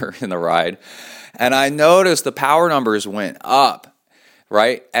earlier in the ride. And I noticed the power numbers went up,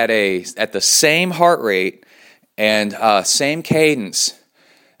 right, at the same heart rate and same cadence,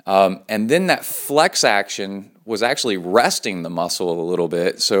 and then that flex action was actually resting the muscle a little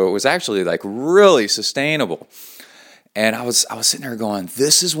bit, so it was actually like really sustainable. And I was sitting there going,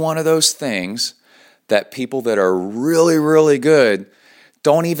 this is one of those things that people that are really, really good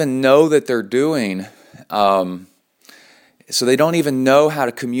don't even know that they're doing. So they don't even know how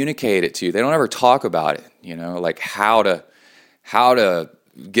to communicate it to you. They don't ever talk about it, like how to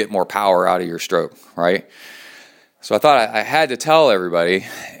get more power out of your stroke, right? So I thought I had to tell everybody.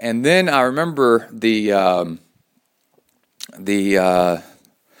 And then I remember the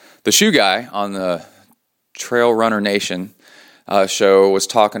shoe guy on the Trail Runner Nation show was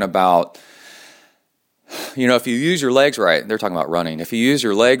talking about, if you use your legs right, they're talking about running. If you use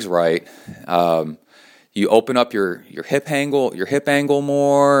your legs right, you open up your hip angle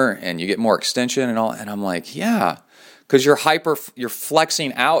more, and you get more extension and all. And I'm like, yeah, because you're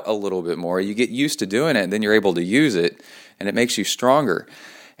flexing out a little bit more. You get used to doing it, and then you're able to use it, and it makes you stronger.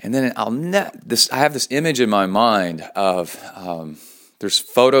 And then I have this image in my mind of there's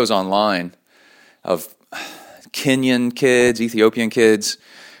photos online of Kenyan kids, Ethiopian kids,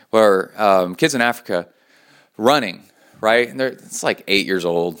 or kids in Africa running, right? And it's like 8 years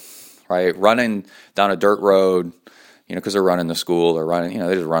old, right? Running down a dirt road, because they're running to school, they're running,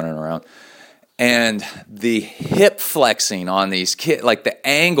 they're just running around. And the hip flexing on these kids, like the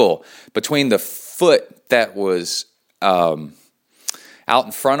angle between the foot that was out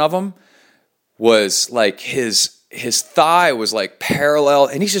in front of them was like his thigh was like parallel,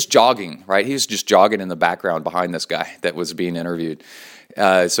 and he's just jogging, right? He was just jogging in the background behind this guy that was being interviewed.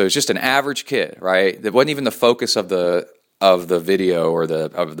 So it's just an average kid, right? That wasn't even the focus of the video or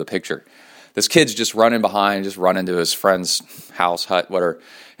of the picture. This kid's just running behind, just running to his friend's house, hut, whatever.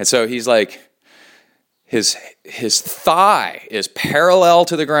 And so he's like, his thigh is parallel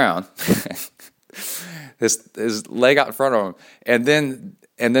to the ground, his leg out in front of him, and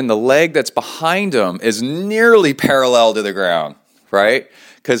then the leg that's behind him is nearly parallel to the ground, right?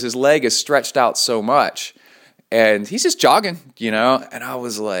 Because his leg is stretched out so much. And he's just jogging, And I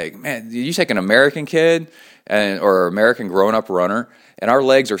was like, man, you take an American kid or American grown-up runner, and our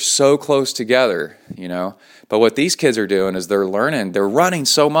legs are so close together, But what these kids are doing is they're running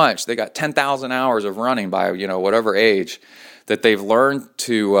so much. They got 10,000 hours of running by, whatever age, that they've learned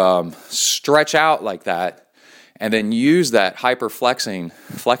to stretch out like that and then use that flexion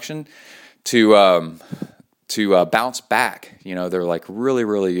to bounce back. They're like really,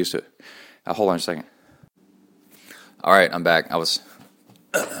 really used to it. Hold on a second. All right, I'm back. I was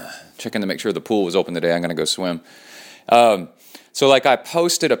checking to make sure the pool was open today. I'm going to go swim. So I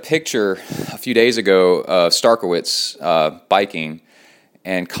posted a picture a few days ago of Starkowitz biking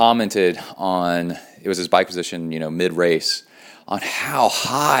and commented on, it was his bike position, mid-race, on how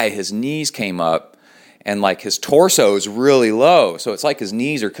high his knees came up and his torso is really low. So it's like his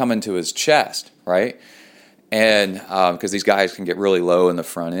knees are coming to his chest, right? And because these guys can get really low in the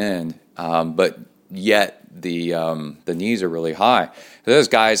front end, but yet the knees are really high. Those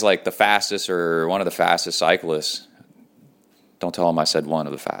guys like the fastest or one of the fastest cyclists. Don't tell him I said one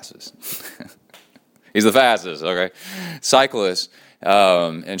of the fastest. He's the fastest, okay? Cyclist in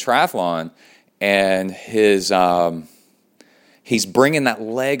triathlon, and he's bringing that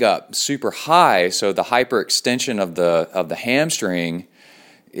leg up super high, so the hyperextension of the hamstring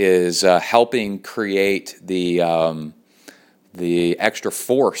is helping create the extra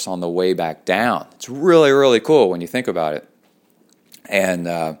force on the way back down. It's really, really cool when you think about it. And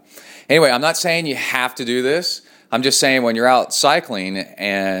anyway, I'm not saying you have to do this. I'm just saying when you're out cycling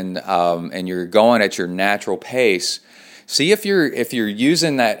and you're going at your natural pace, see if you're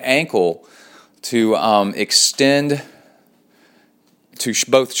using that ankle to extend, to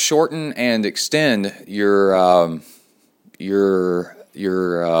both shorten and extend your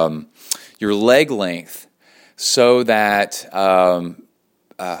leg length, so that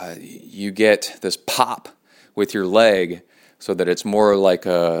you get this pop with your leg, so that it's more like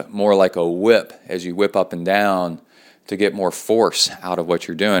a whip as you whip up and down to get more force out of what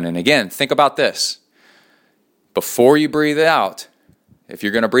you're doing. And again, think about this. Before you breathe out, if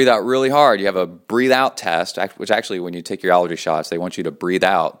you're going to breathe out really hard, you have a breathe out test, which actually when you take your allergy shots, they want you to breathe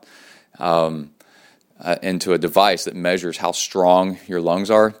out into a device that measures how strong your lungs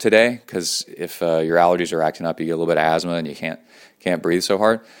are today, because if your allergies are acting up, you get a little bit of asthma and you can't breathe so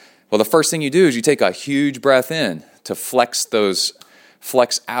hard. Well, the first thing you do is you take a huge breath in to flex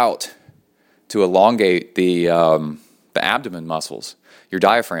out to elongate the abdomen muscles, your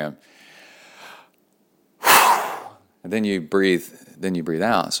diaphragm. And then you breathe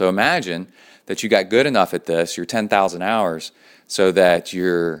out. So imagine that you got good enough at this, you're 10,000 hours, so that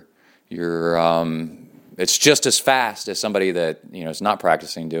it's just as fast as somebody that is not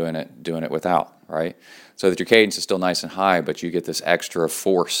practicing doing it without, right? So that your cadence is still nice and high, but you get this extra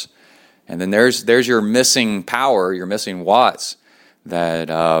force. And then there's your missing power, your missing watts that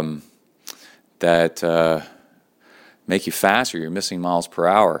make you faster. You're missing miles per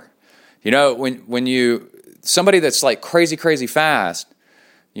hour. When somebody that's like crazy fast,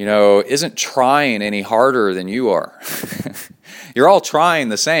 isn't trying any harder than you are. You're all trying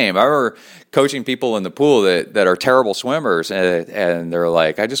the same. I remember coaching people in the pool that are terrible swimmers, and they're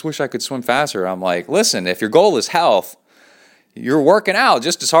like, I just wish I could swim faster. I'm like, listen, if your goal is health, you're working out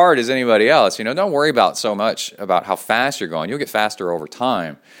just as hard as anybody else. Don't worry about so much about how fast you're going. You'll get faster over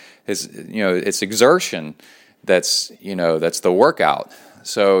time. It's exertion that's the workout.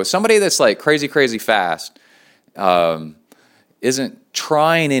 So somebody that's like crazy fast isn't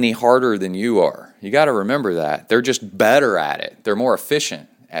trying any harder than you are. You got to remember that. They're just better at it. They're more efficient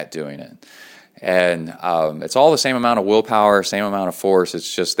at doing it. And it's all the same amount of willpower, same amount of force.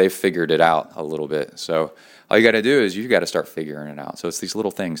 It's just they've figured it out a little bit. So all you got to do is you got to start figuring it out. So it's these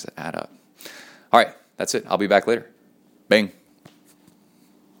little things that add up. All right, that's it. I'll be back later. Bing.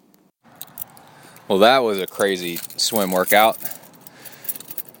 Well, that was a crazy swim workout.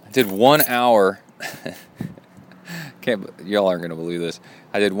 I did 1 hour. Y'all aren't going to believe this.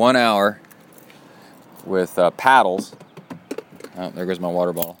 I did 1 hour with paddles. Oh, there goes my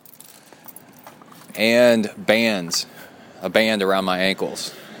water bottle. And bands. A band around my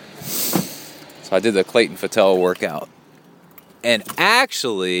ankles. So I did the Clayton Fattel workout. And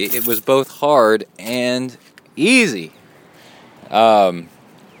actually, it was both hard and easy. It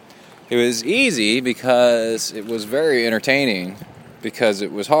was easy because it was very entertaining because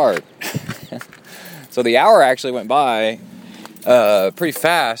it was hard. So the hour actually went by pretty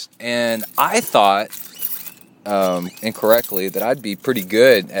fast, and I thought incorrectly that I'd be pretty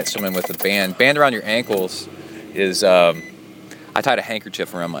good at swimming with a band. Band around your ankles is, I tied a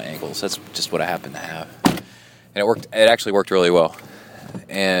handkerchief around my ankles. That's just what I happen to have. And it worked. It actually worked really well.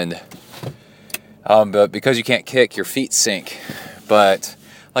 And but because you can't kick, your feet sink. But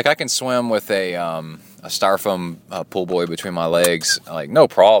like I can swim with a styrofoam pull buoy between my legs, like no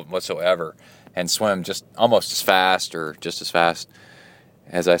problem whatsoever, and swim just almost as fast or just as fast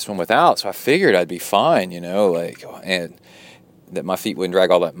as I swim without. So I figured I'd be fine, and that my feet wouldn't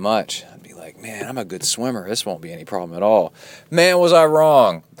drag all that much. I'd be like, man, I'm a good swimmer. This won't be any problem at all. Man, was I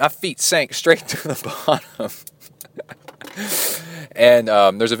wrong. My feet sank straight to the bottom. And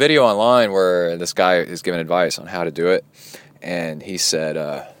there's a video online where this guy is giving advice on how to do it. And he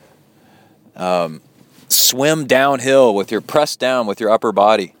said, swim downhill with your press down with your upper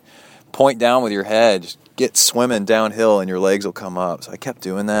body. Point down with your head. Just get swimming downhill and your legs will come up. So I kept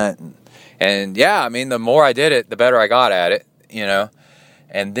doing that. And yeah, I mean, the more I did it, the better I got at it,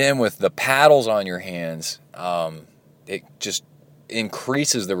 And then with the paddles on your hands, it just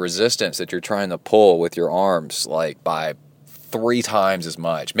increases the resistance that you're trying to pull with your arms, like by 3 times as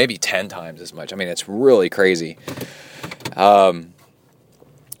much, maybe 10 times as much. I mean, it's really crazy. But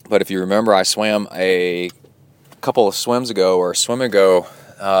if you remember, I swam a couple of swims ago or a swim ago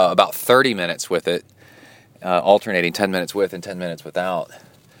about 30 minutes with it, alternating 10 minutes with and 10 minutes without.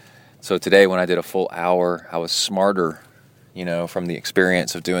 So today when I did a full hour, I was smarter, from the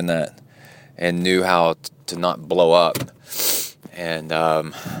experience of doing that and knew how to not blow up. And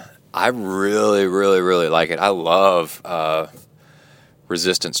I really, really, really like it. I love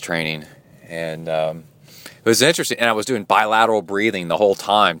resistance training. And it was interesting. And I was doing bilateral breathing the whole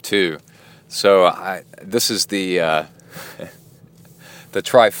time, too. So this is the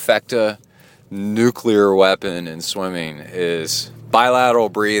trifecta nuclear weapon in swimming is bilateral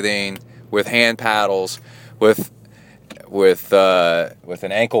breathing with hand paddles, with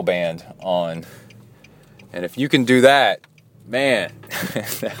an ankle band on. And if you can do that, man,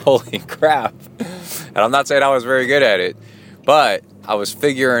 holy crap. And I'm not saying I was very good at it, but I was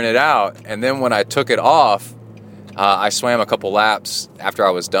figuring it out. And then when I took it off, I swam a couple laps after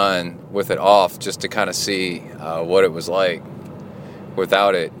I was done with it off just to kind of see what it was like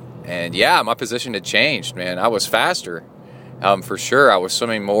without it. And yeah, my position had changed, man. I was faster. For sure. I was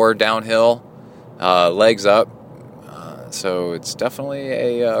swimming more downhill, legs up. So it's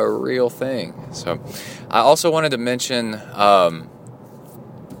definitely a real thing. So I also wanted to mention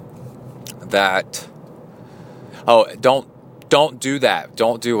that. Oh, don't do that.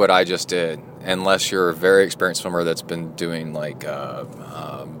 Don't do what I just did unless you're a very experienced swimmer that's been doing like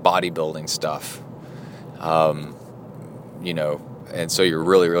bodybuilding stuff. And so you're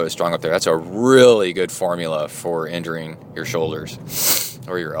really, really strong up there. That's a really good formula for injuring your shoulders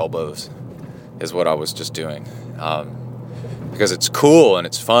or your elbows, is what I was just doing. Because it's cool and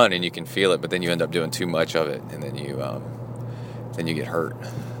it's fun and you can feel it, but then you end up doing too much of it and then you get hurt.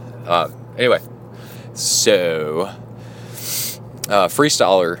 Anyway, so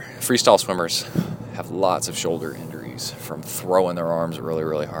freestyle swimmers have lots of shoulder injuries from throwing their arms really,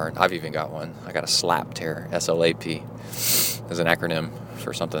 really hard. I've even got one. I got a slap tear, SLAP, as an acronym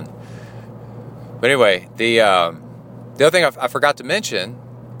for something. But anyway, the other thing I forgot to mention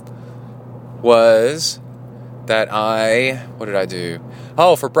was that what did I do?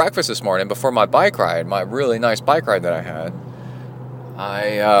 Oh, for breakfast this morning, before my bike ride, my really nice bike ride that I had,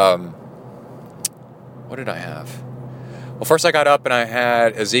 what did I have? Well, first I got up and I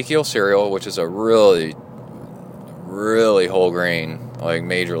had Ezekiel cereal, which is a really, really whole grain, like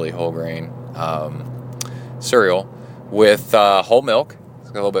majorly whole grain cereal with whole milk.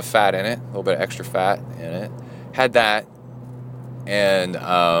 It's got a little bit of fat in it, a little bit of extra fat in it. Had that, and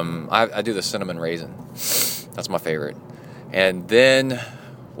I do the cinnamon raisin. That's my favorite. And then,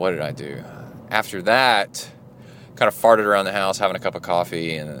 what did I do? After that, kind of farted around the house, having a cup of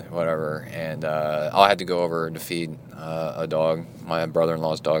coffee and whatever. And I had to go over to feed a dog, my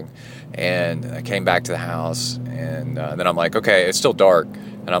brother-in-law's dog. And I came back to the house, and then I'm like, okay, it's still dark.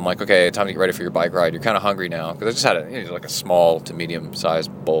 And I'm like, okay, time to get ready for your bike ride. You're kind of hungry now. Because I just had like a small to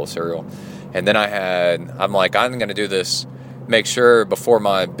medium-sized bowl of cereal. And then I'm like, I'm going to do this, make sure before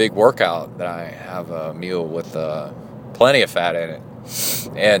my big workout that I have a meal with plenty of fat in it.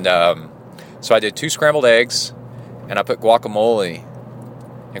 And so I did 2 scrambled eggs, and I put guacamole.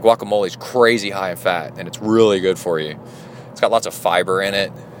 And guacamole's crazy high in fat, and it's really good for you. It's got lots of fiber in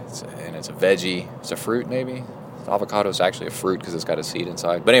it, and it's a veggie. It's a fruit, maybe. Avocado is actually a fruit because it's got a seed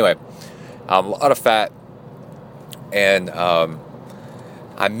inside. But anyway, a lot of fat. And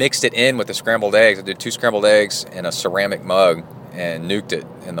I mixed it in with the scrambled eggs. I did 2 scrambled eggs in a ceramic mug and nuked it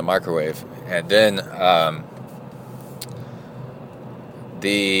in the microwave. And then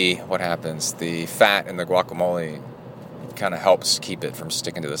what happens? The fat in the guacamole kind of helps keep it from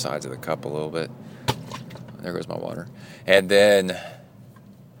sticking to the sides of the cup a little bit. There goes my water. And then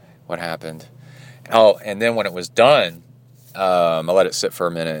what happened? Oh, and then when it was done, I let it sit for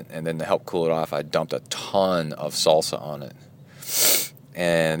a minute, and then to help cool it off, I dumped a ton of salsa on it.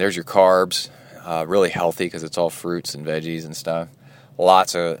 And there's your carbs, really healthy because it's all fruits and veggies and stuff.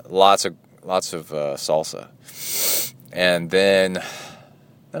 Lots of salsa. And then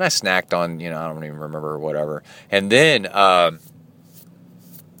I snacked on, I don't even remember, whatever. And then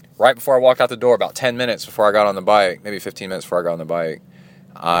right before I walked out the door, about 10 minutes before I got on the bike, maybe 15 minutes before I got on the bike,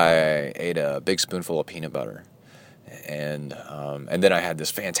 I ate a big spoonful of peanut butter. And then I had this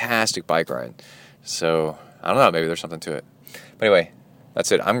fantastic bike ride. So, I don't know, maybe there's something to it. But anyway,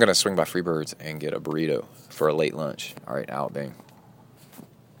 that's it. I'm going to swing by Freebirds and get a burrito for a late lunch. All right, out, bang.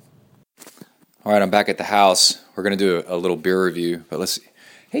 All right, I'm back at the house. We're going to do a little beer review, but let's see.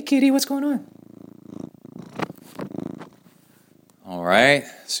 Hey, kitty, what's going on? All right,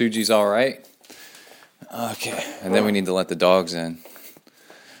 Suji's all right. Okay, and then we need to let the dogs in.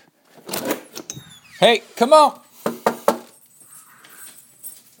 Hey, come on.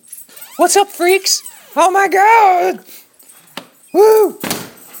 What's up, freaks? Oh, my God. Woo!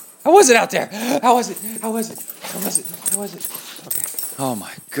 How was it out there? How was it? Okay. Oh,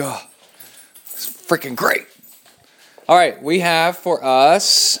 my God. It's freaking great. All right, we have for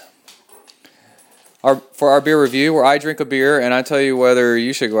us, for our beer review, where I drink a beer and I tell you whether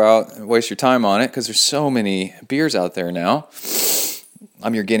you should go out and waste your time on it, because there's so many beers out there now.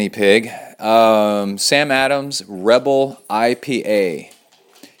 I'm your guinea pig. Sam Adams Rebel IPA.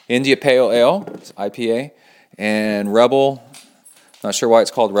 India Pale Ale, it's IPA. And Rebel, not sure why it's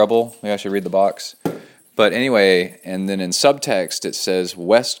called Rebel. Maybe I should read the box. But anyway, and then in subtext it says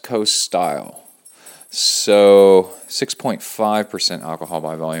West Coast Style. So 6.5% alcohol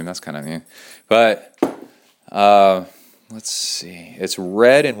by volume. That's kind of neat. But let's see. It's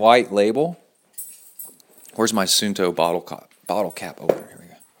red and white label. Where's my Sunto bottle cap opener? Here we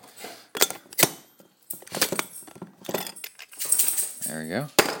go. There we go.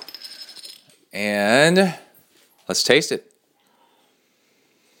 And let's taste it.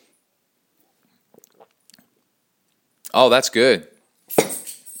 Oh, that's good.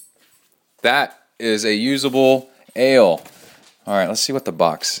 That is a usable ale. All right, let's see what the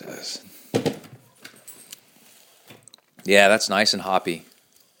box says. Yeah, that's nice and hoppy.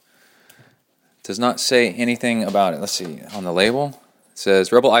 Does not say anything about it. Let's see. On the label, it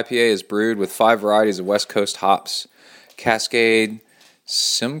says Rebel IPA is brewed with 5 varieties of West Coast hops. Cascade,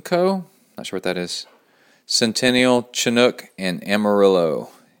 Simcoe, not sure what that is. Centennial, Chinook, and Amarillo.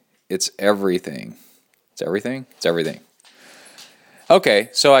 It's everything. It's everything? It's everything. Okay,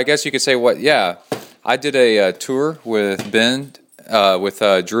 so I guess you could say I did a tour with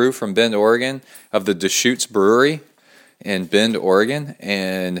Drew from Bend, Oregon, of the Deschutes Brewery in Bend, Oregon,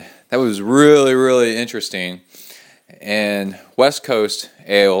 and that was really, really interesting. And West Coast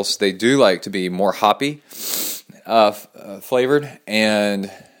ales, they do like to be more hoppy flavored,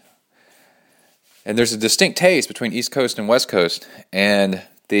 and there's a distinct taste between East Coast and West Coast, and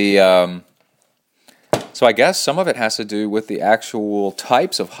so I guess some of it has to do with the actual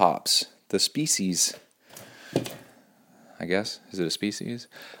types of hops, the species. I guess, is it a species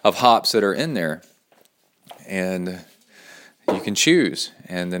of hops that are in there, and you can choose.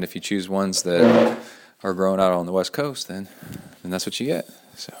 And then if you choose ones that are grown out on the West Coast, then that's what you get.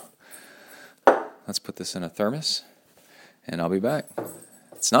 So let's put this in a thermos, and I'll be back.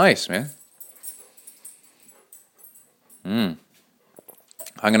 It's nice, man. I'm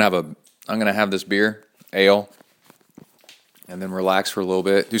gonna have this beer ale, and then relax for a little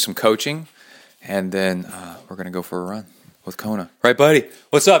bit, do some coaching, and then we're gonna go for a run with Kona. Right, buddy?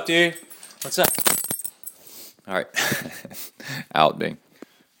 What's up, dude? What's up? All right, out, Bing.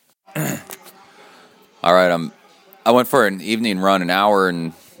 All right, I went for an evening run, an hour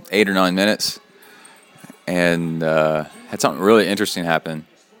and 8 or 9 minutes, and had something really interesting happen.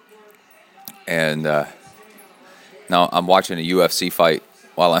 And now I'm watching a UFC fight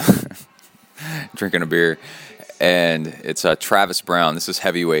while I'm drinking a beer, and it's Travis Brown. This is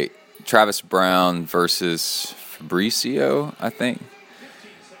heavyweight. Travis Brown versus Fabricio, I think.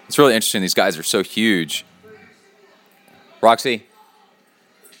 It's really interesting. These guys are so huge. Roxy,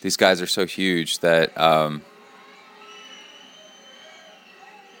 these guys are so huge that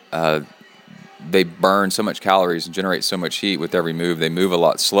they burn so much calories and generate so much heat with every move. They move a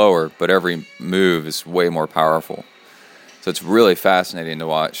lot slower, but every move is way more powerful. So it's really fascinating to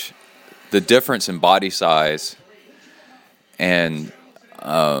watch the difference in body size and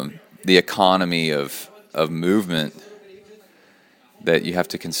the economy of movement that you have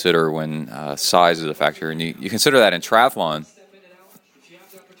to consider when size is a factor. And you consider that in triathlon.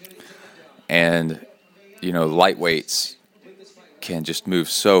 And, lightweights can just move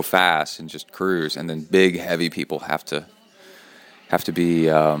so fast and just cruise. And then big, heavy people have to be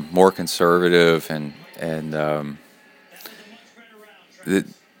more conservative and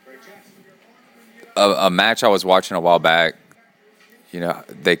a match I was watching a while back,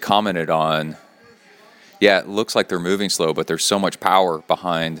 they commented on, it looks like they're moving slow, but there's so much power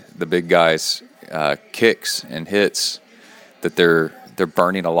behind the big guys' kicks and hits that they're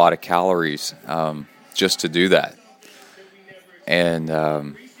burning a lot of calories just to do that. And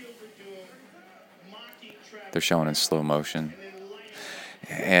they're showing in slow motion.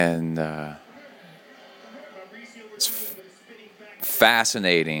 And it's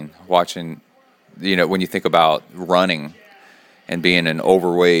fascinating watching, when you think about running and being an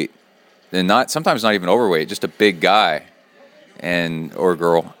overweight, and sometimes not even overweight, just a big guy or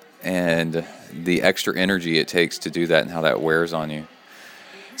girl, and the extra energy it takes to do that and how that wears on you.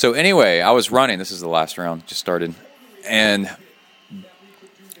 So anyway, I was running. This is the last round, just started, and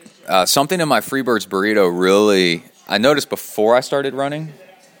something in my Freebirds burrito really, I noticed before I started running.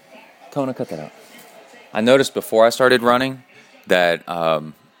 Kona, cut that out. I noticed before I started running that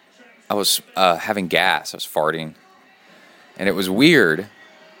I was having gas. I was farting, and it was weird.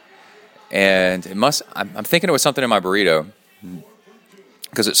 And I'm thinking it was something in my burrito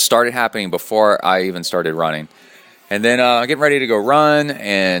because it started happening before I even started running. And then getting ready to go run,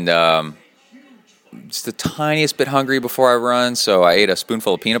 and just the tiniest bit hungry before I run, so I ate a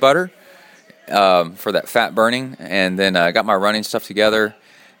spoonful of peanut butter for that fat burning, and then I got my running stuff together,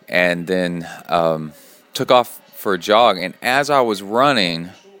 and then took off for a jog. And as I was running,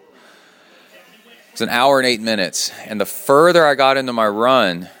 it was an hour and 8 minutes, and the further I got into my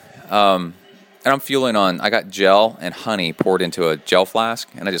run, and I'm fueling on, I got gel and honey poured into a gel flask,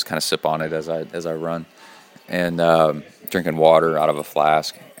 and I just kind of sip on it as I run, and drinking water out of a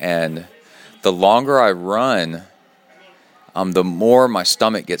flask. And the longer I run, the more my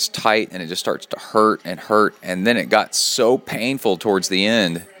stomach gets tight, and it just starts to hurt, and then it got so painful towards the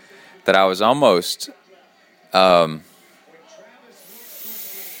end that I was almost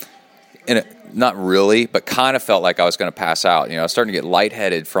not really, but kind of felt like I was going to pass out. I was starting to get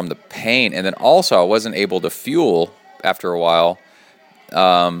lightheaded from the pain, and then also I wasn't able to fuel after a while,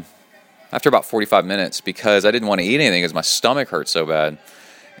 after about 45 minutes, because I didn't want to eat anything because my stomach hurt so bad.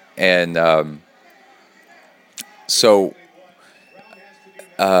 And so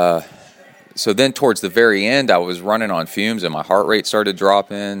then towards the very end, I was running on fumes, and my heart rate started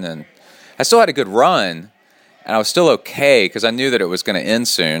dropping, and I still had a good run, and I was still okay because I knew that it was going to end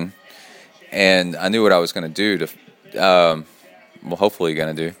soon. And I knew what I was going to do hopefully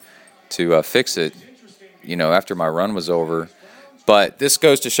going to do to fix it, after my run was over. But this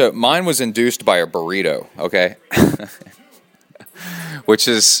goes to show, mine was induced by a burrito, okay? Which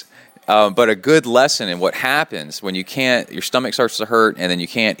is, but a good lesson in what happens when your stomach starts to hurt, and then you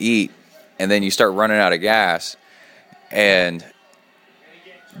can't eat, and then you start running out of gas. And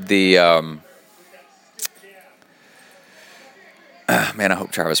man, I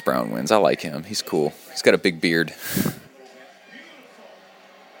hope Travis Brown wins. I like him. He's cool. He's got a big beard.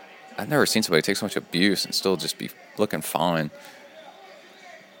 I've never seen somebody take so much abuse and still just be looking fine.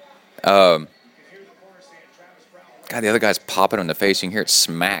 God, the other guy's popping him in the face. You can hear it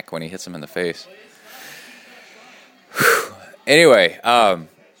smack when he hits him in the face. Whew. Anyway,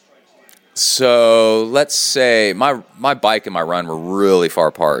 so let's say my bike and my run were really far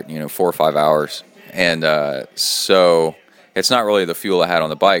apart, 4 or 5 hours. And so it's not really the fuel I had on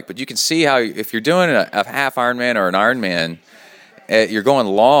the bike. But you can see how if you're doing a half Ironman or an Ironman, you're going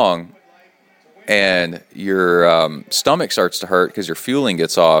long, and your stomach starts to hurt because your fueling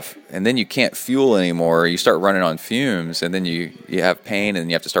gets off, and then you can't fuel anymore. You start running on fumes, and then you have pain, and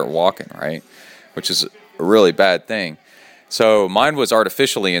you have to start walking, right? Which is a really bad thing. So mine was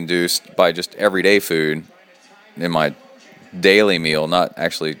artificially induced by just everyday food in my daily meal, not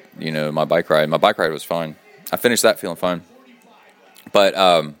actually, my bike ride. My bike ride was fine. I finished that feeling fine. But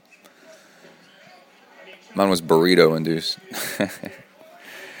mine was burrito induced.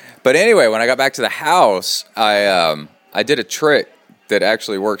 But anyway, when I got back to the house, I did a trick that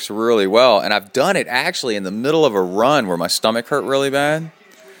actually works really well, and I've done it actually in the middle of a run where my stomach hurt really bad.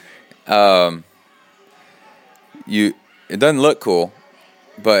 It doesn't look cool,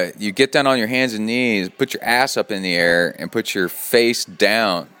 but you get down on your hands and knees, put your ass up in the air, and put your face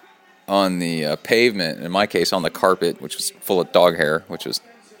down on the pavement, in my case on the carpet, which was full of dog hair, which was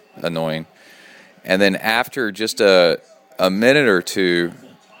annoying. And then after just a minute or two,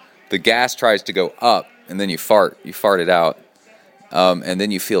 the gas tries to go up, and then you fart it out, and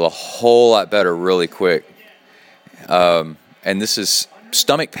then you feel a whole lot better really quick. And this is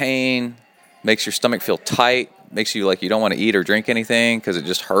stomach pain, makes your stomach feel tight, makes you like you don't want to eat or drink anything because it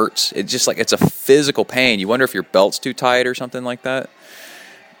just hurts. It's just like it's a physical pain. You wonder if your belt's too tight or something like that.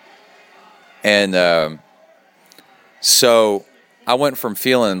 And so I went from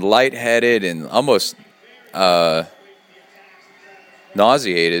feeling lightheaded and almost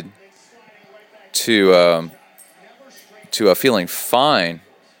nauseated to feeling fine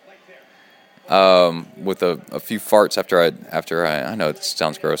with a few farts after I know it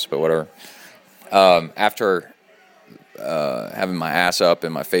sounds gross, but whatever. After having my ass up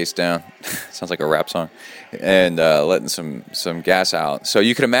and my face down, sounds like a rap song, and letting some gas out. So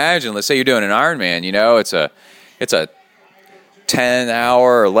you can imagine, let's say you're doing an Ironman, it's a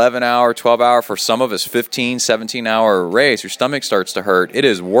 10-hour, 11-hour, 12-hour, for some of us 15, 17-hour race. Your stomach starts to hurt. It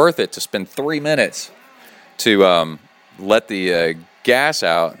is worth it to spend 3 minutes to let the gas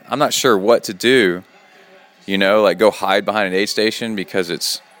out. I'm not sure what to do, like go hide behind an aid station because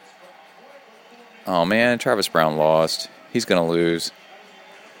it's, oh man, Travis Brown lost. He's going to lose.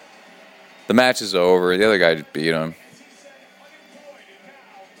 The match is over. The other guy just beat him.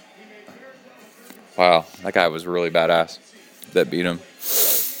 Wow, that guy was really badass that beat him.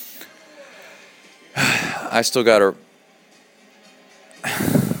 I still got to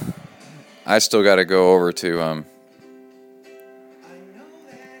go over to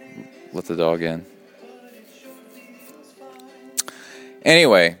let the dog in.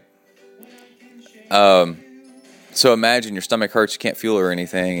 Anyway, so imagine your stomach hurts, you can't fuel or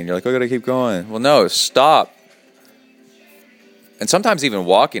anything, and you're like, I gotta keep going. Well, no, stop. And sometimes even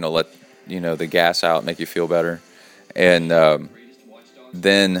walking will let the gas out, make you feel better. And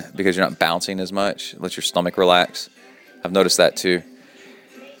then, because you're not bouncing as much, let your stomach relax. I've noticed that too.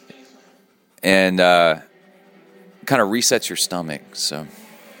 And kind of resets your stomach. So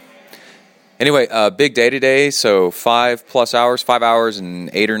anyway, big day today. So 5+ hours, 5 hours and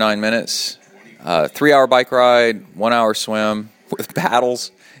 8 or 9 minutes. 3-hour bike ride, 1 hour swim with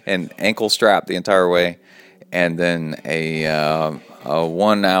paddles and ankle strap the entire way, and then a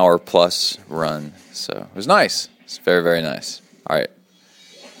 1 hour plus run. So it was nice. It's very, very nice. All right.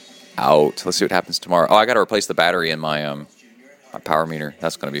 out. Let's see what happens tomorrow. Oh, I got to replace the battery in my my power meter.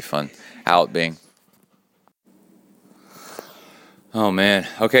 That's going to be fun. Out, Bing. Oh, man.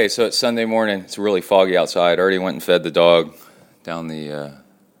 Okay, so it's Sunday morning. It's really foggy outside. I already went and fed the dog down the,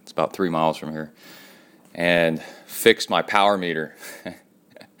 it's about 3 miles from here, and fixed my power meter.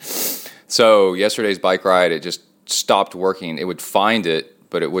 So yesterday's bike ride, it just stopped working. It would find it,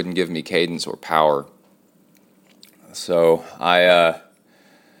 but it wouldn't give me cadence or power. So I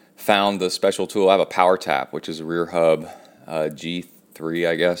found the special tool. I have a power tap, which is a rear hub G3,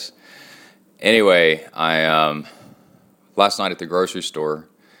 I guess. Anyway, I last night at the grocery store,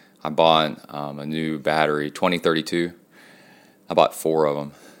 I bought a new battery, 2032. I bought 4 of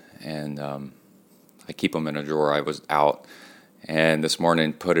them, and I keep them in a drawer. I was out, and this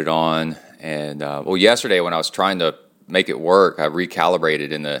morning put it on, and yesterday when I was trying to make it work, I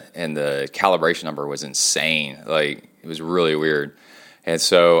recalibrated, and the calibration number was insane. Like, it was really weird, and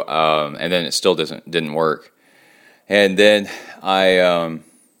so and then it still didn't work, and then I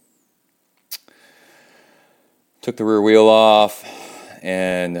took the rear wheel off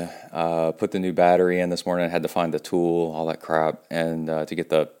and put the new battery in this morning. I had to find the tool, all that crap, and to get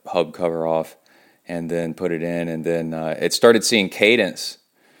the hub cover off, and then put it in, and then it started seeing cadence.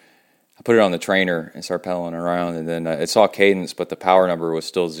 I put it on the trainer and started pedaling around, and then it saw cadence, but the power number was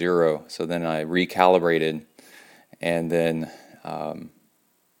still 0. So then I recalibrated, and then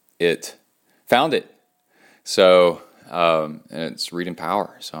it found it. So and it's reading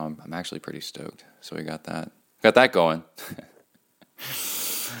power. So I'm actually pretty stoked. So we got that. Got that going.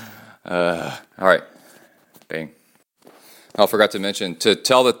 All right. Bang. I forgot to mention, to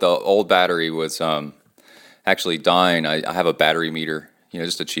tell that the old battery was actually dying, I have a battery meter,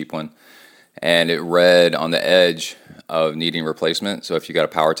 just a cheap one. And it read on the edge of needing replacement. So if you got a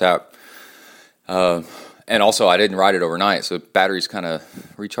power tap. And also, I didn't ride it overnight. So batteries kind of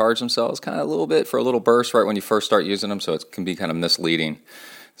recharge themselves kind of a little bit for a little burst right when you first start using them. So it can be kind of misleading.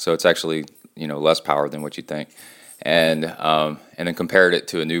 So it's actually less power than what you think, and then compared it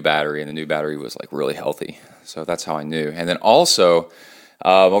to a new battery, and the new battery was like really healthy. So that's how I knew. And then also,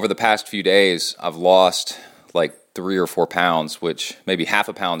 over the past few days, I've lost like 3 or 4 pounds, which maybe half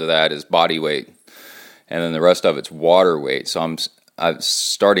a pound of that is body weight, and then the rest of it's water weight. So I'm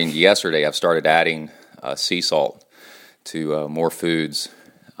starting yesterday. I've started adding sea salt to more foods,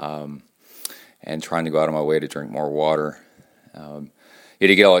 and trying to go out of my way to drink more water.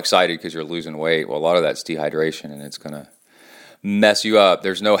 You get all excited because you're losing weight. Well, a lot of that's dehydration, and it's going to mess you up.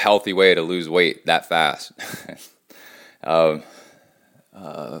 There's no healthy way to lose weight that fast. For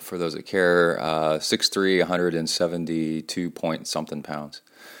those that care, 6'3", 172 point something pounds.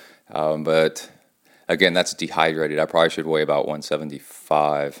 But again, that's dehydrated. I probably should weigh about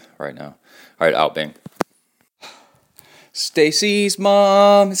 175 right now. All right, out, bang. Stacy's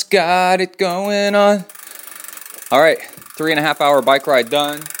mom has got it going on. All right. 3.5 hour bike ride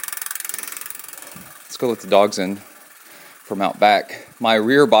done. Let's go let the dogs in from out back. My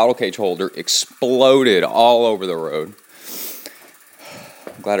rear bottle cage holder exploded all over the road.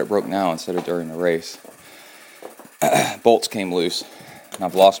 I'm glad it broke now instead of during the race. Bolts came loose, and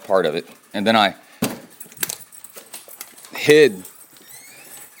I've lost part of it. And then I hid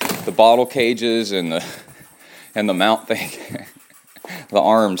the bottle cages and the mount thing, the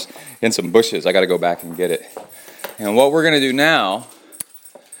arms, in some bushes. I got to go back and get it. And what we're going to do now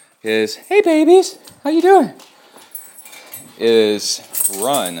is, hey babies, how you doing? Is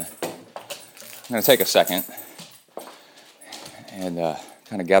run. I'm going to take a second and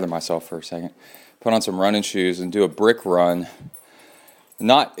kind of gather myself for a second. Put on some running shoes and do a brick run.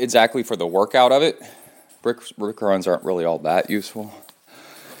 Not exactly for the workout of it. Brick runs aren't really all that useful.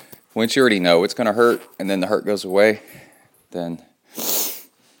 Once you already know it's going to hurt and then the hurt goes away, then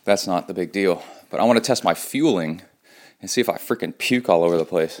that's not the big deal. But I want to test my fueling and see if I freaking puke all over the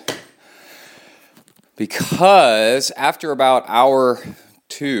place. Because after about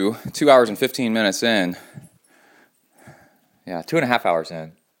two hours and 15 minutes in, 2.5 hours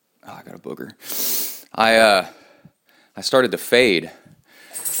in, I got a booger. I started to fade,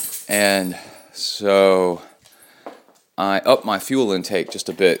 and so I upped my fuel intake just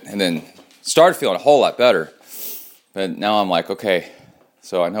a bit, and then started feeling a whole lot better. But now I'm like, okay,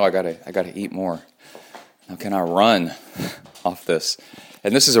 so I know I gotta eat more. Now can I run off this?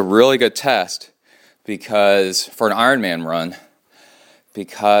 And this is a really good test because for an Ironman run,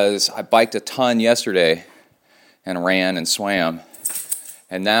 because I biked a ton yesterday and ran and swam.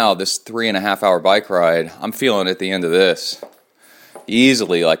 And now this 3.5 hour bike ride, I'm feeling at the end of this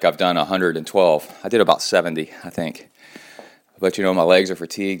easily like I've done 112. I did about 70, I think. But my legs are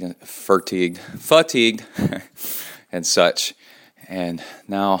fatigued and such. And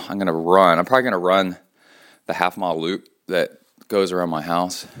now I'm going to run. I'm probably going to run the half-mile loop that goes around my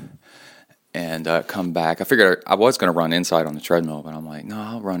house and come back. I figured I was going to run inside on the treadmill, but I'm like, no,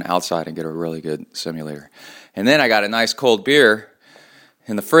 I'll run outside and get a really good simulator. And then I got a nice cold beer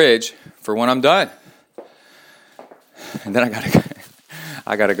in the fridge for when I'm done. And then I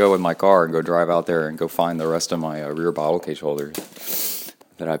got to go in my car and go drive out there and go find the rest of my rear bottle cage holders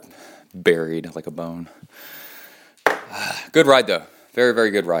that I buried like a bone. Good ride, though. Very,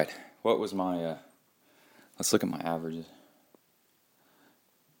 very good ride. What was my... let's look at my averages.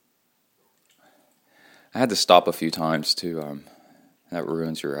 I had to stop a few times to... that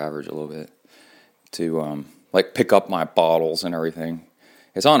ruins your average a little bit. To, pick up my bottles and everything.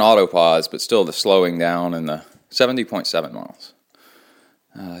 It's on auto pause, but still the slowing down and the 70.7 miles.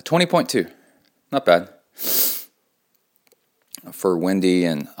 20.2. Not bad. For windy,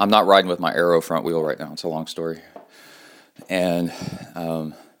 and I'm not riding with my Aero front wheel right now. It's a long story. And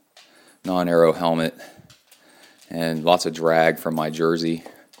non-Aero helmet, and lots of drag from my jersey,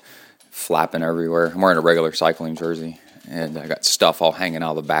 flapping everywhere. I'm wearing a regular cycling jersey, and I got stuff all hanging out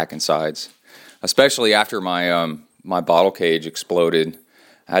of the back and sides. Especially after my my bottle cage exploded,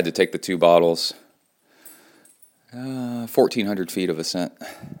 I had to take the 2 bottles, 1,400 feet of ascent.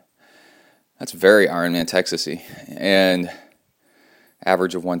 That's very Ironman Texas-y, and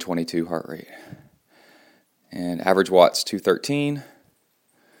average of 122 heart rate. And average watts 213,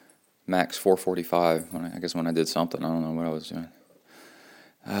 max 445. I guess when I did something, I don't know what I was doing.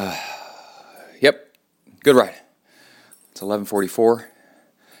 Yep, good ride. It's 11:44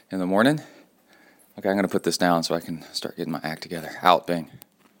 in the morning. Okay, I'm going to put this down so I can start getting my act together. Out, bang.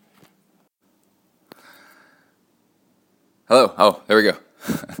 Hello. Oh, there we go.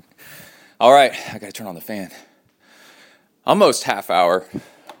 All right, I got to turn on the fan. Almost half hour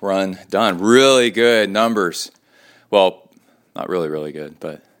run done. Really good numbers. Well, not really, really good,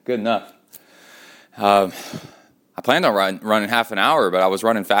 but good enough. I planned on running half an hour, but I was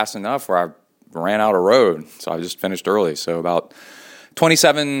running fast enough where I ran out of road, so I just finished early. So about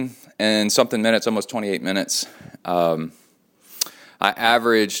 27 and something minutes, almost 28 minutes. I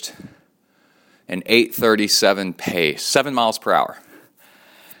averaged an 8:37 pace, 7 miles per hour.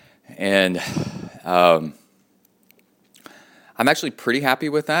 And I'm actually pretty happy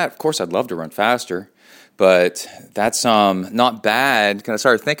with that. Of course, I'd love to run faster, but that's not bad. Because I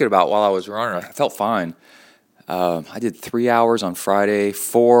started thinking about while I was running, I felt fine. I did 3 hours on Friday,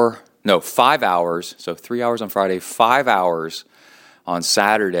 5 hours. So 3 hours on Friday, 5 hours on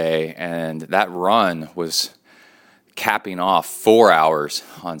Saturday, and that run was capping off 4 hours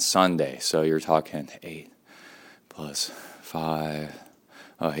on Sunday. So you're talking 8 plus 5,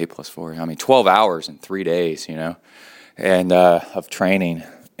 8 plus 4. 12 hours in 3 days, and of training,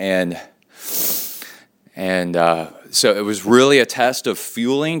 and so it was really a test of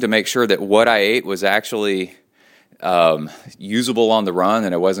fueling to make sure that what I ate was actually usable on the run,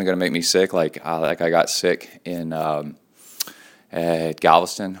 and it wasn't going to make me sick like I got sick in at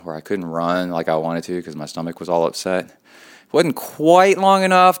Galveston, where I couldn't run like I wanted to because my stomach was all upset. It wasn't quite long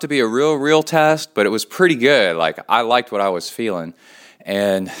enough to be a real test, but it was pretty good. Like, I liked what I was feeling,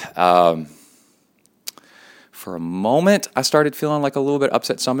 and for a moment, I started feeling like a little bit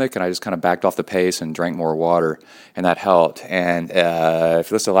upset stomach, and I just kind of backed off the pace and drank more water, and that helped. And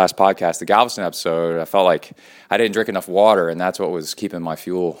if you listen to the last podcast, the Galveston episode, I felt like I didn't drink enough water, and that's what was keeping my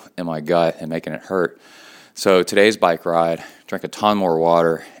fuel in my gut and making it hurt. So today's bike ride, drank a ton more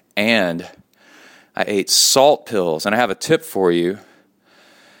water, and I ate salt pills. And I have a tip for you.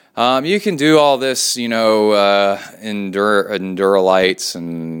 You can do all this, Endurolites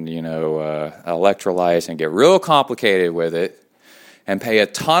and, electrolytes and get real complicated with it and pay a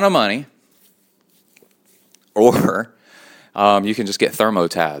ton of money. Or you can just get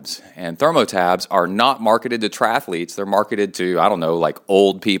thermotabs. And thermotabs are not marketed to triathletes. They're marketed to,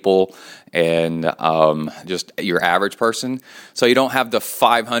 old people and just your average person. So you don't have the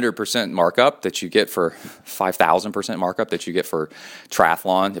 500% markup that you get for 5,000% markup that you get for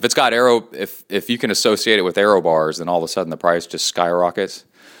triathlon. If it's got aero, if you can associate it with aero bars, then all of a sudden the price just skyrockets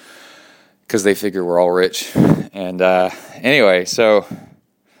because they figure we're all rich. And anyway, so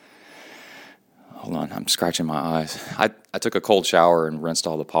hold on, I'm scratching my eyes. I took a cold shower and rinsed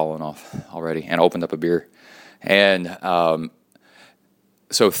all the pollen off already and opened up a beer. And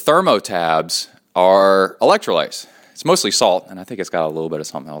so thermotabs are electrolytes. It's mostly salt, and I think it's got a little bit of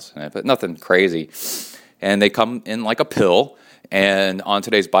something else in it, but nothing crazy. And they come in like a pill. And on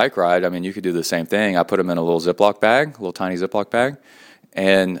today's bike ride, you could do the same thing. I put them in a little Ziploc bag, a little tiny Ziploc bag,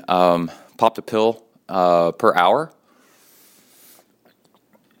 and popped a pill per hour.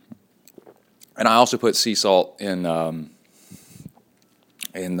 And I also put sea salt in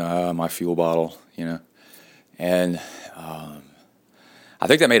in my fuel bottle, and I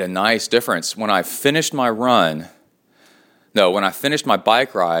think that made a nice difference. When I finished my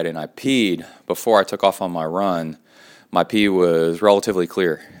bike ride and I peed before I took off on my run, my pee was relatively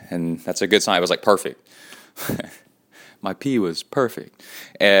clear, and that's a good sign. It was like perfect. My pee was perfect,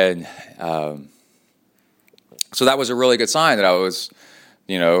 and so that was a really good sign that I was,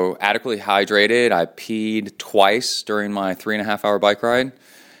 adequately hydrated. I peed twice during my 3.5-hour bike ride,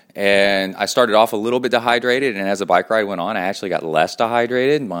 and I started off a little bit dehydrated, and as the bike ride went on, I actually got less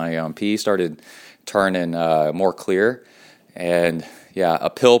dehydrated. My pee started turning more clear, and a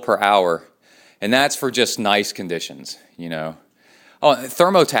pill per hour, and that's for just nice conditions, Oh,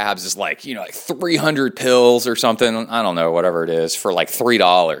 Thermotabs is like 300 pills or something. I don't know, whatever it is, for like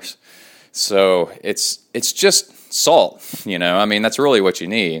 $3. So it's just salt, that's really what you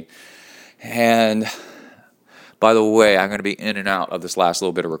need. And by the way, I'm going to be in and out of this last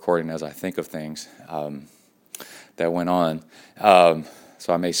little bit of recording as I think of things that went on. So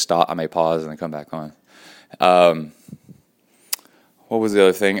I may stop, I may pause, and then come back on. What was the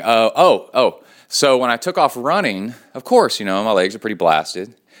other thing? So when I took off running, of course, my legs are pretty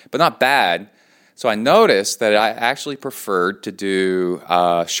blasted, but not bad. So I noticed that I actually preferred to do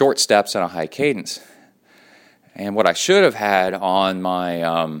short steps and a high cadence. And what I should have had on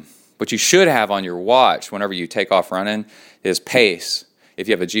my, what you should have on your watch whenever you take off running is pace. If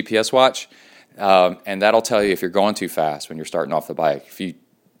you have a GPS watch, and that'll tell you if you're going too fast when you're starting off the bike. If you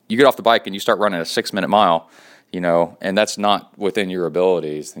get off the bike and you start running a 6-minute mile, and that's not within your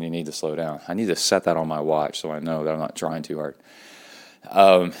abilities, then you need to slow down. I need to set that on my watch so I know that I'm not trying too hard.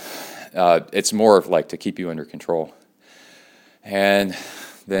 It's more of like to keep you under control. And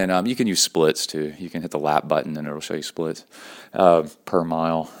then you can use splits too. You can hit the lap button and it'll show you splits per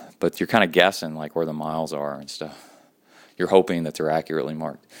mile. But you're kind of guessing like where the miles are and stuff. You're hoping that they're accurately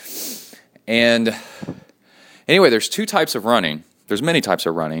marked. And anyway, there's 2 types of running. There's many types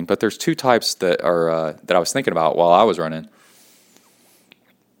of running, but there's 2 types that are that I was thinking about while I was running.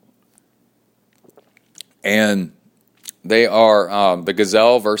 And they are the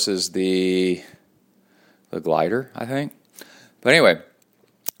Gazelle versus the glider, I think. But anyway,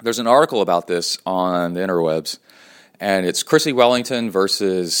 there's an article about this on the interwebs, and it's Chrissy Wellington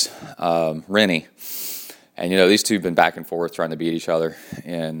versus Rennie. And, these two have been back and forth trying to beat each other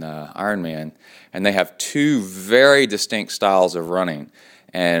in Ironman. And they have 2 very distinct styles of running.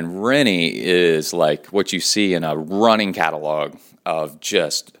 And Rennie is like what you see in a running catalog of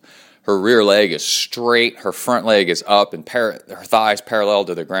just her rear leg is straight, her front leg is up, and her thighs parallel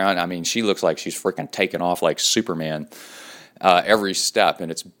to the ground. I mean, she looks like she's freaking taking off like Superman every step.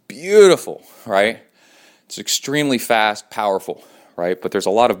 And it's beautiful, right? It's extremely fast, powerful, right? But there's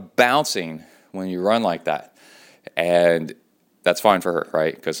a lot of bouncing when you run like that. And that's fine for her,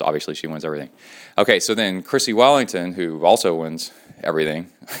 right? Because obviously she wins everything. Okay, so then Chrissy Wellington, who also wins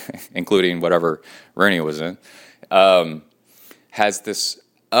everything, including whatever Rennie was in, has this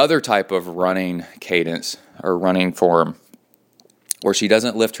other type of running cadence or running form where she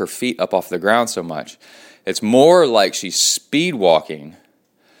doesn't lift her feet up off the ground so much. It's more like she's speed walking,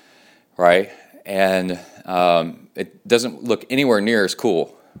 right? And it doesn't look anywhere near as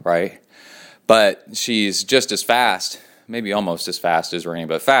cool, right? But she's just as fast, maybe almost as fast as Rennie,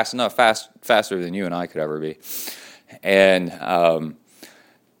 but fast enough, faster than you and I could ever be. And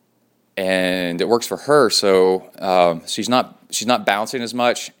it works for her. So she's not bouncing as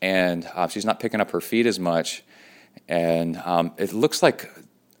much, and she's not picking up her feet as much. And it looks like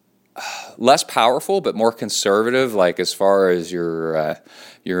less powerful, but more conservative, like as far as your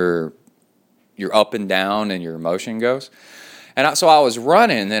up and down and your motion goes. And so I was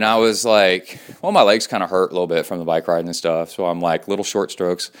running, and I was like, well, my legs kind of hurt a little bit from the bike riding and stuff, so I'm like little short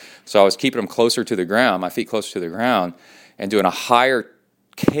strokes. So I was keeping them closer to the ground, my feet closer to the ground, and doing a higher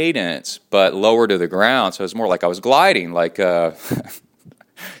cadence, but lower to the ground. So it was more like I was gliding, like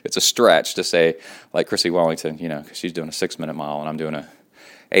it's a stretch to say, like Chrissy Wellington, because she's doing a 6-minute mile, and I'm doing a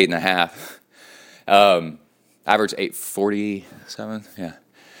 8.5. Average 8:47, yeah.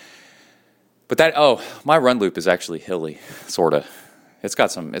 But my run loop is actually hilly, sort of. It's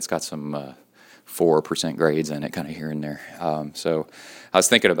got some 4% grades in it, kind of here and there. So I was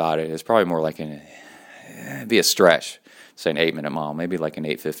thinking about it. It's probably more like it'd be a stretch, say an 8-minute mile, maybe like an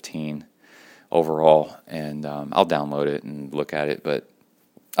 8:15 overall. And I'll download it and look at it, but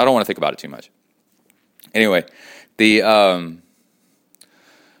I don't want to think about it too much. Anyway,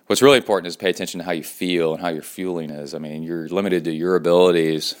 what's really important is pay attention to how you feel and how your fueling is. I mean, you're limited to your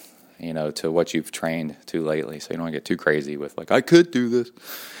abilities, to what you've trained to lately. So you don't want to get too crazy with like, I could do this.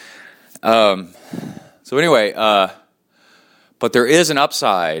 So anyway, But there is an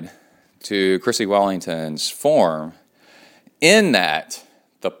upside to Chrissy Wellington's form in that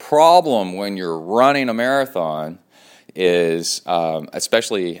the problem when you're running a marathon is,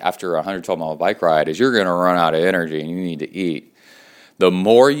 especially after a 112-mile bike ride, is you're going to run out of energy and you need to eat. The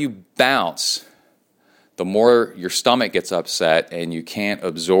more you bounce, the more your stomach gets upset and you can't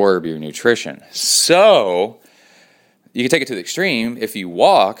absorb your nutrition. So you can take it to the extreme. If you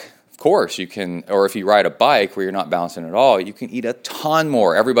walk, of course you can, or if you ride a bike where you're not bouncing at all, you can eat a ton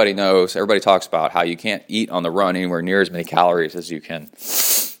more. Everybody talks about how you can't eat on the run anywhere near as many calories as you can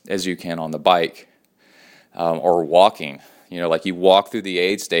on the bike or walking. Like you walk through the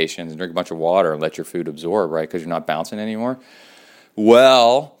aid stations and drink a bunch of water and let your food absorb, right? Because you're not bouncing anymore.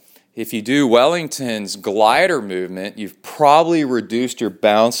 Well, if you do Wellington's glider movement, you've probably reduced your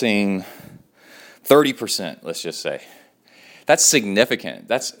bouncing 30%, let's just say. That's significant.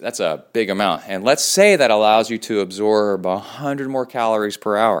 That's a big amount. And let's say that allows you to absorb 100 more calories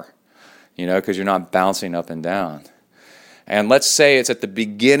per hour, because you're not bouncing up and down. And let's say it's at the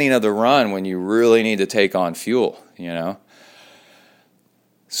beginning of the run when you really need to take on fuel,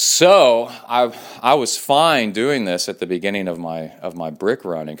 So I was fine doing this at the beginning of my brick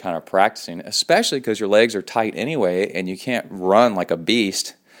run and kind of practicing, especially because your legs are tight anyway and you can't run like a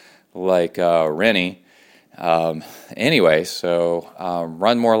beast like Rennie. Anyway, so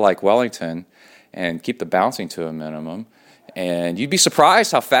run more like Wellington and keep the bouncing to a minimum. And you'd be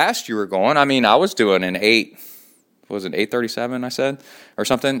surprised how fast you were going. I mean, I was doing an 8:37 I said, or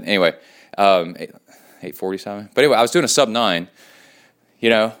something. Anyway, 8:47. But anyway, I was doing a sub 9.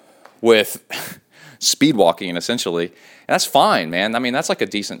 With speed walking, essentially. And that's fine, man. I mean, that's like a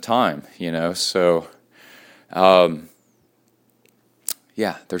decent time, So,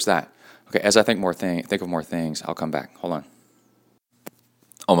 yeah, there's that. Okay, as I think of more things, I'll come back. Hold on.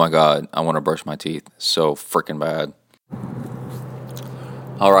 Oh, my God. I want to brush my teeth so freaking bad.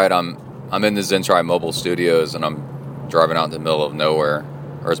 All right, I'm in the ZenTri mobile studios, and I'm driving out in the middle of nowhere,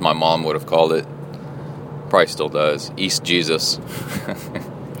 or as my mom would have called it, probably still does, East Jesus.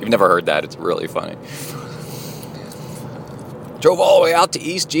 You've never heard that. It's really funny. Drove all the way out to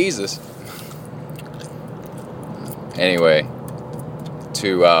East Jesus. Anyway,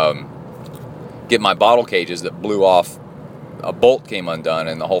 to get my bottle cages that blew off, a bolt came undone,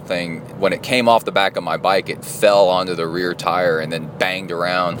 and the whole thing, when it came off the back of my bike, it fell onto the rear tire and then banged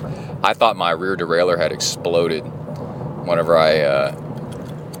around. I thought my rear derailleur had exploded whenever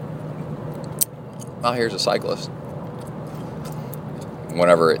here's a cyclist.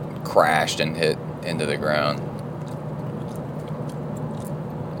 Whenever it crashed and hit into the ground.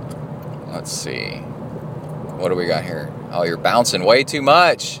 Let's see. What do we got here? Oh, you're bouncing way too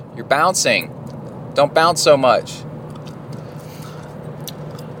much. You're bouncing. Don't bounce so much.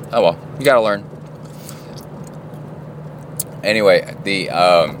 Oh well, you gotta learn. Anyway,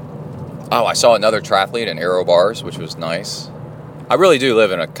 I saw another triathlete in aero bars, which was nice. I really do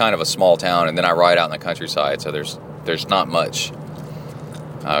live in a kind of a small town, and then I ride out in the countryside, so there's not much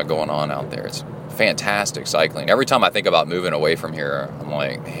going on out there. It's fantastic cycling. Every time I think about moving away from here, I'm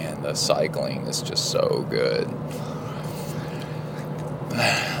like, man, the cycling is just so good.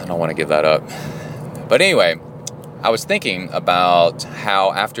 I don't want to give that up. But anyway, I was thinking about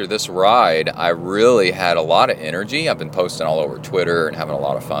how after this ride, I really had a lot of energy. I've been posting all over Twitter and having a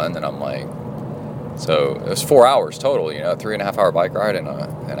lot of fun, and I'm like, so it was 4 hours total, 3.5 hour bike ride and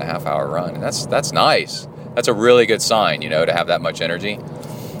a half-hour run. And that's nice. That's a really good sign, to have that much energy.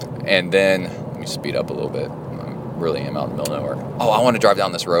 And then, let me speed up a little bit. I really am out in the middle of nowhere. Oh, I want to drive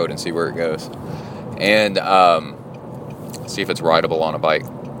down this road and see where it goes. And see if it's rideable on a bike.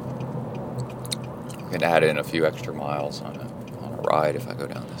 I can add in a few extra miles on a ride if I go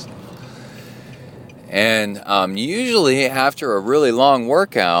down this thing. And usually after a really long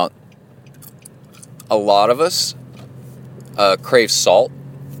workout, a lot of us crave salt.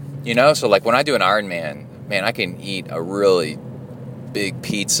 So like when I do an Ironman, man, I can eat a really big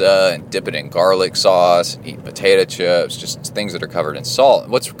pizza and dip it in garlic sauce, and eat potato chips, just things that are covered in salt.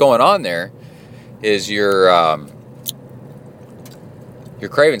 What's going on there is you're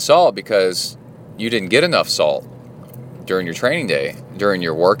craving salt because you didn't get enough salt during your training day, during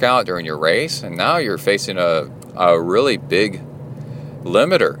your workout, during your race, and now you're facing a really big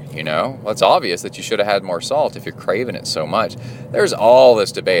limiter, Well, it's obvious that you should have had more salt if you're craving it so much. There's all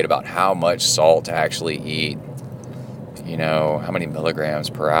this debate about how much salt to actually eat. How many milligrams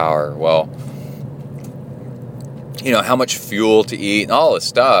per hour? Well, how much fuel to eat and all this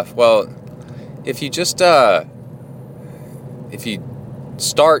stuff. Well, if you just, if you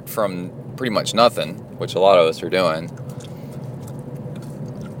start from pretty much nothing, which a lot of us are doing,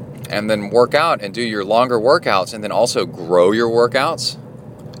 and then work out and do your longer workouts, and then also grow your workouts.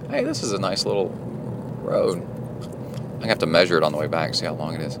 Hey, this is a nice little road. I have to measure it on the way back, see how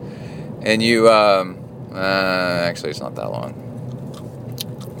long it is. And you, actually, it's not that long.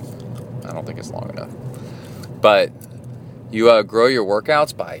 I don't think it's long enough. But you grow your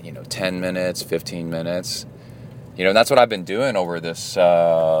workouts by, 10 minutes, 15 minutes. And that's what I've been doing over this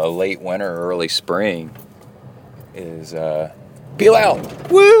late winter, early spring, is peel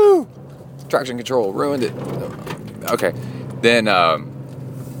out. Woo! Traction control, ruined it. Okay. Then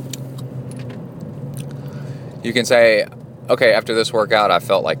you can say, okay, after this workout, I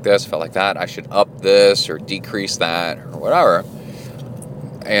felt like this, felt like that. I should up this or decrease that or whatever.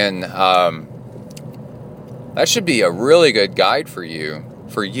 And that should be a really good guide for you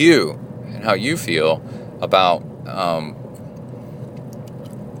and how you feel about,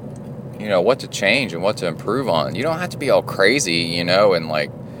 what to change and what to improve on. You don't have to be all crazy, and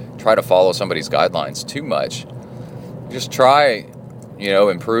like try to follow somebody's guidelines too much. Just try,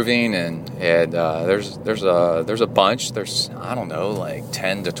 improving, and there's a bunch. There's, I don't know, like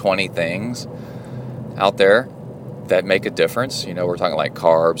 10 to 20 things out there that make a difference. We're talking like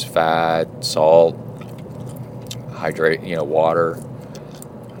carbs, fat, salt, hydrate, water,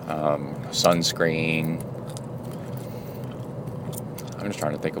 sunscreen. I'm just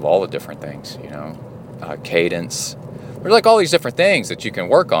trying to think of all the different things, cadence. There's like all these different things that you can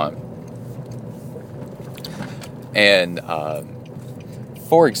work on. And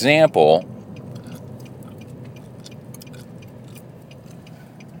for example,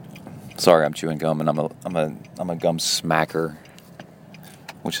 sorry, I'm chewing gum, and I'm a gum smacker,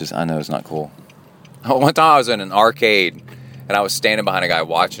 which is, I know, is not cool. One time I was in an arcade, and I was standing behind a guy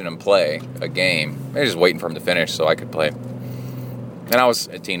watching him play a game. I was just waiting for him to finish so I could play. And I was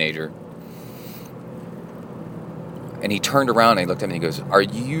a teenager. And he turned around and he looked at me and he goes, "Are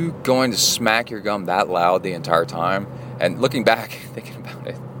you going to smack your gum that loud the entire time?" And looking back, thinking about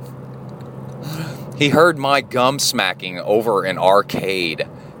it, he heard my gum smacking over an arcade.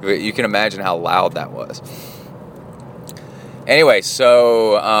 You can imagine how loud that was. Anyway,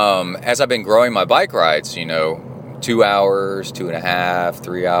 so as I've been growing my bike rides, 2 hours, 2.5,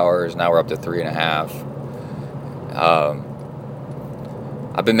 3 hours, now we're up to 3.5.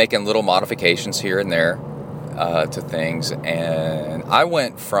 I've been making little modifications here and there to things, and I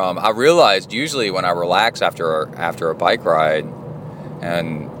realized usually when I relax after a bike ride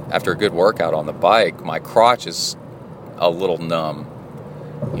and after a good workout on the bike, my crotch is a little numb,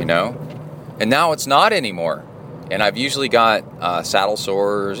 and now it's not anymore. And I've usually got saddle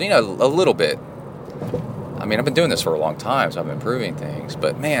sores, a little bit. I mean, I've been doing this for a long time, so I'm improving things.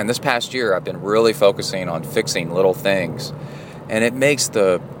 But man, this past year I've been really focusing on fixing little things, and it makes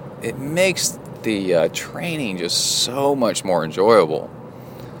the training just so much more enjoyable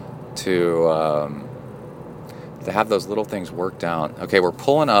to have those little things worked out. Okay, we're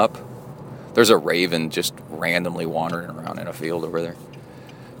pulling up. There's a raven just randomly wandering around in a field over there.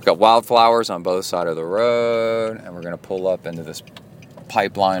 We've got wildflowers on both sides of the road, and we're going to pull up into this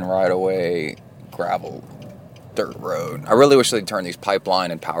pipeline right-of-way gravel dirt road. I really wish they'd turn these pipeline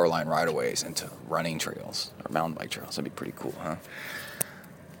and power line right-of-ways into running trails or mountain bike trails. That'd be pretty cool, huh?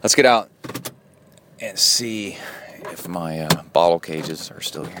 Let's get out and see if my bottle cages are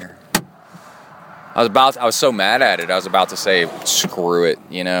still here. I was so mad at it, I was about to say, screw it,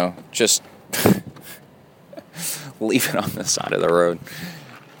 just leave it on the side of the road.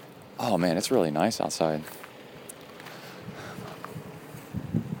 Oh man, it's really nice outside.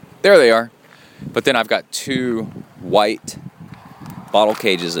 There they are. But then I've got 2 white bottle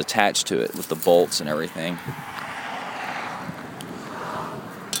cages attached to it with the bolts and everything.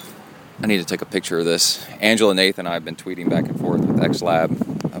 I need to take a picture of this. Angela, Nathan, and I have been tweeting back and forth with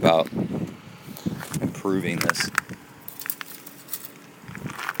XLab about improving this.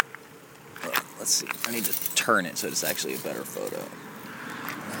 Let's see. I need to turn it so it's actually a better photo.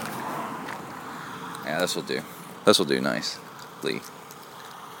 Yeah, this will do. This will do nicely.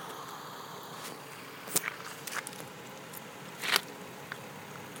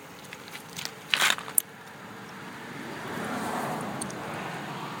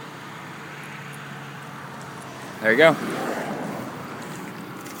 There you go.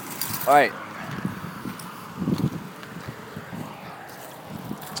 All right.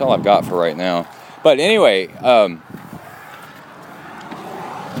 That's all I've got for right now. But anyway,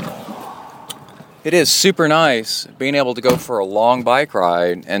 it is super nice being able to go for a long bike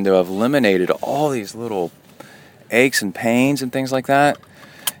ride and to have eliminated all these little aches and pains and things like that.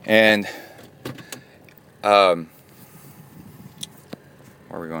 And where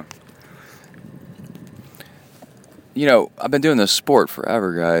are we going? I've been doing this sport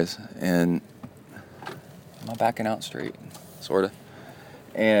forever, guys, and am I backing out straight? Sort of.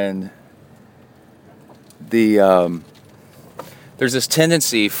 And there's this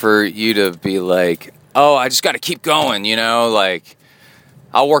tendency for you to be like, oh, I just got to keep going, like,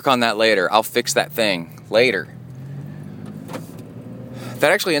 I'll work on that later. I'll fix that thing later.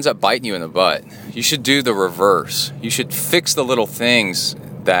 That actually ends up biting you in the butt. You should do the reverse. You should fix the little things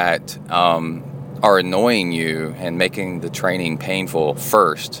that are annoying you and making the training painful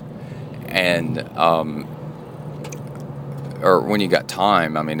first. And, or when you got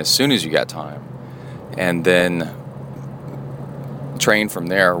time, as soon as you got time. And then train from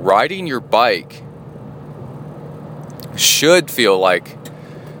there. Riding your bike should feel like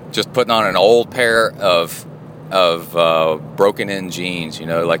just putting on an old pair of broken in jeans,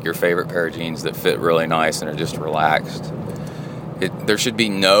 like your favorite pair of jeans that fit really nice and are just relaxed. There should be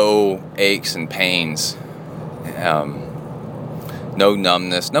no aches and pains, no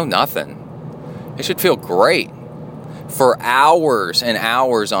numbness, no nothing. It should feel great for hours and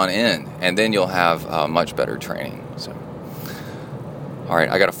hours on end, and then you'll have much better training. So, all right,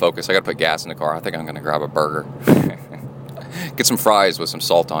 I got to focus. I got to put gas in the car. I think I'm going to grab a burger. Get some fries with some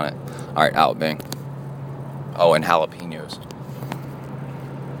salt on it. All right, out, Bing. Oh, and jalapenos.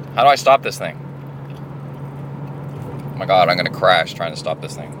 How do I stop this thing? Oh my God, I'm going to crash trying to stop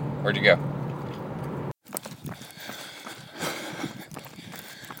this thing. Where'd you go?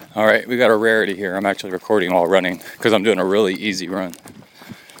 All right, we got a rarity here. I'm actually recording while running because I'm doing a really easy run.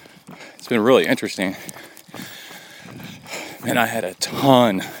 It's been really interesting. And I had a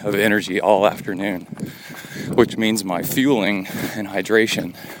ton of energy all afternoon, which means my fueling and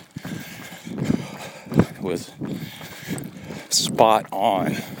hydration was spot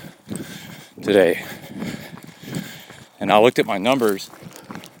on today. And I looked at my numbers,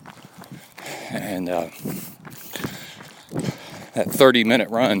 and that 30-minute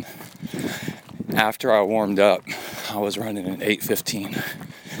run, after I warmed up, I was running at 8:15.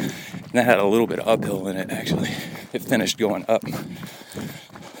 And that had a little bit of uphill in it, actually. It finished going up.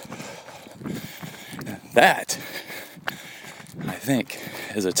 That, I think,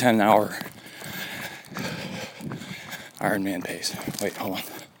 is a 10-hour Ironman pace. Wait, hold on.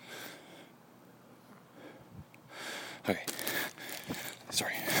 Okay.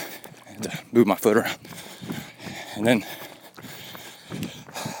 Sorry. I had to move my foot around. And then,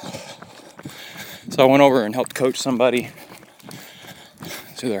 so I went over and helped coach somebody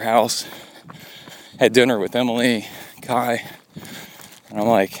to their house. Had dinner with Emily, Kai. And I'm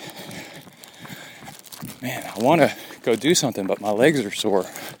like, man, I want to go do something, but my legs are sore.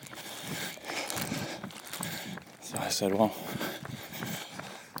 So I said, well,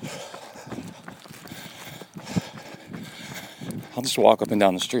 I'll just walk up and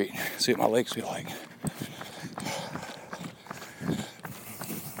down the street, see what my legs feel like.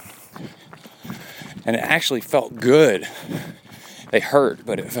 And it actually felt good. They hurt,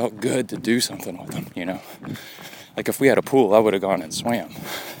 but it felt good to do something with them, Like if we had a pool, I would have gone and swam.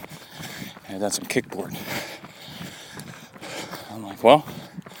 And done some kickboard. I'm like, well,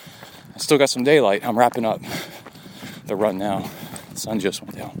 I still got some daylight. I'm wrapping up the run now. The sun just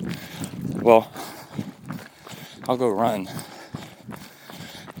went down. Well, I'll go run.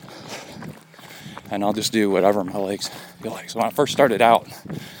 And I'll just do whatever my legs feel like. So when I first started out,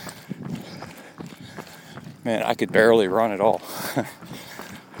 man, I could barely run at all.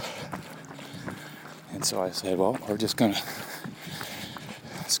 And so I said, well, we're just going to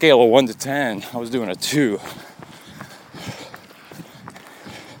scale of 1 to 10. I was doing a 2.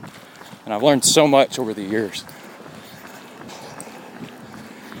 And I've learned so much over the years.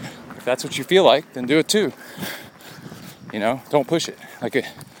 If that's what you feel like, then do it 2. Don't push it. I could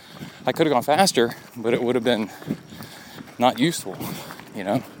have gone faster, but it would have been not useful,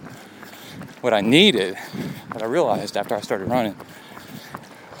 What I needed, what I realized after I started running,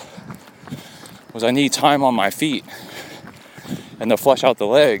 was I need time on my feet and to flush out the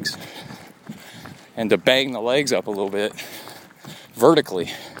legs and to bang the legs up a little bit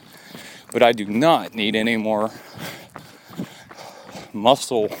vertically. But I do not need any more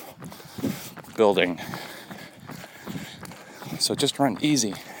muscle building. So just run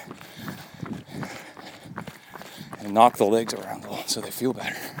easy and knock the legs around a little so they feel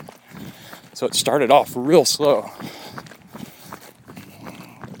better. So it started off real slow.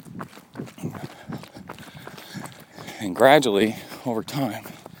 And gradually, over time,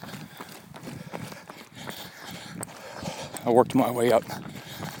 I worked my way up.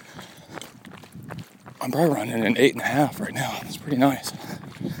 I'm probably running an 8.5 right now. It's pretty nice.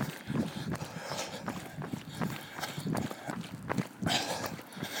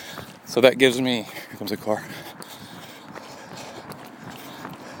 So that gives me, here comes a car.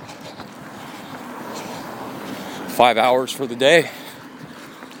 5 hours for the day.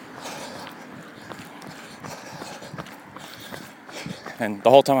 And the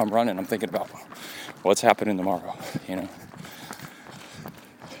whole time I'm running, I'm thinking about what's happening tomorrow, you know.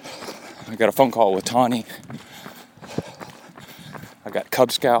 I got a phone call with Tawnee. I got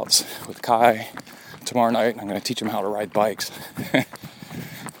Cub Scouts with Kai tomorrow night. I'm going to teach them how to ride bikes.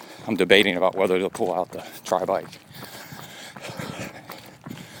 I'm debating about whether to pull out the tri-bike.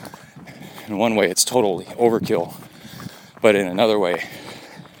 In one way, it's totally overkill. But in another way,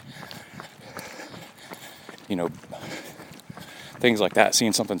 you know, things like that,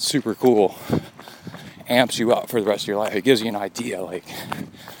 seeing something super cool amps you up for the rest of your life. It gives you an idea, like,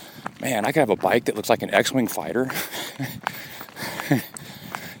 man, I could have a bike that looks like an X-Wing fighter.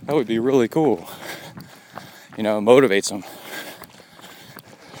 That would be really cool. You know, it motivates them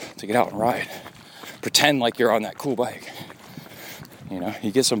to get out and ride. Pretend like you're on that cool bike. You know,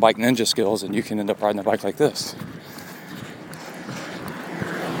 you get some bike ninja skills and you can end up riding a bike like this.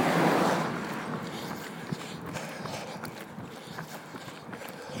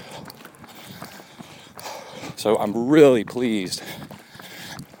 So I'm really pleased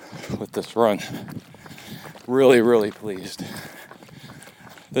with this run. Really, really pleased.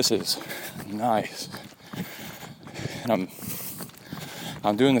 This is nice. And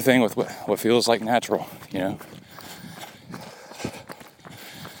I'm doing the thing with what feels like natural, you know.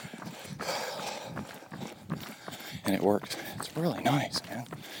 And it works. It's really nice, man.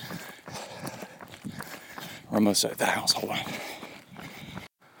 We're almost at the house. Hold on.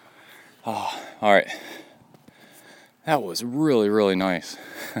 Oh, all right. That was really, really nice.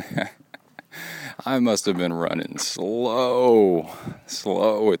 I must have been running slow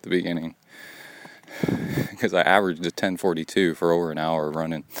at the beginning. Because I averaged a 10:42 for over an hour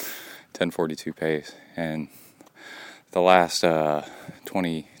running, 10:42 pace. And the last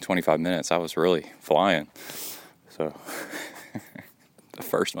 25 minutes, I was really flying. So the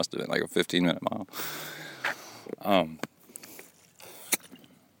first must have been like a 15-minute mile.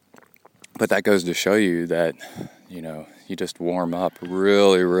 But that goes to show you that, you know, you just warm up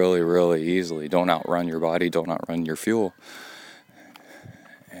really, really, really easily. Don't outrun your body. Don't outrun your fuel.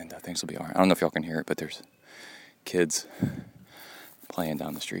 And things will be all right. I don't know if y'all can hear it, but there's kids playing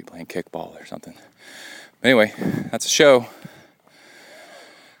down the street, playing kickball or something. But anyway, that's a show.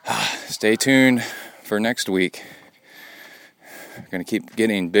 Stay tuned for next week. We're going to keep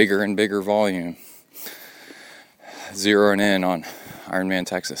getting bigger and bigger volume. Zeroing in on Ironman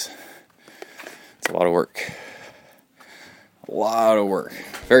Texas. It's a lot of work. A lot of work.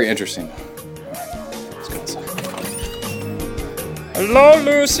 Very interesting. Let's go inside. Hello,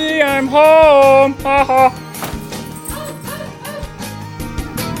 Lucy. I'm home. Ha ha.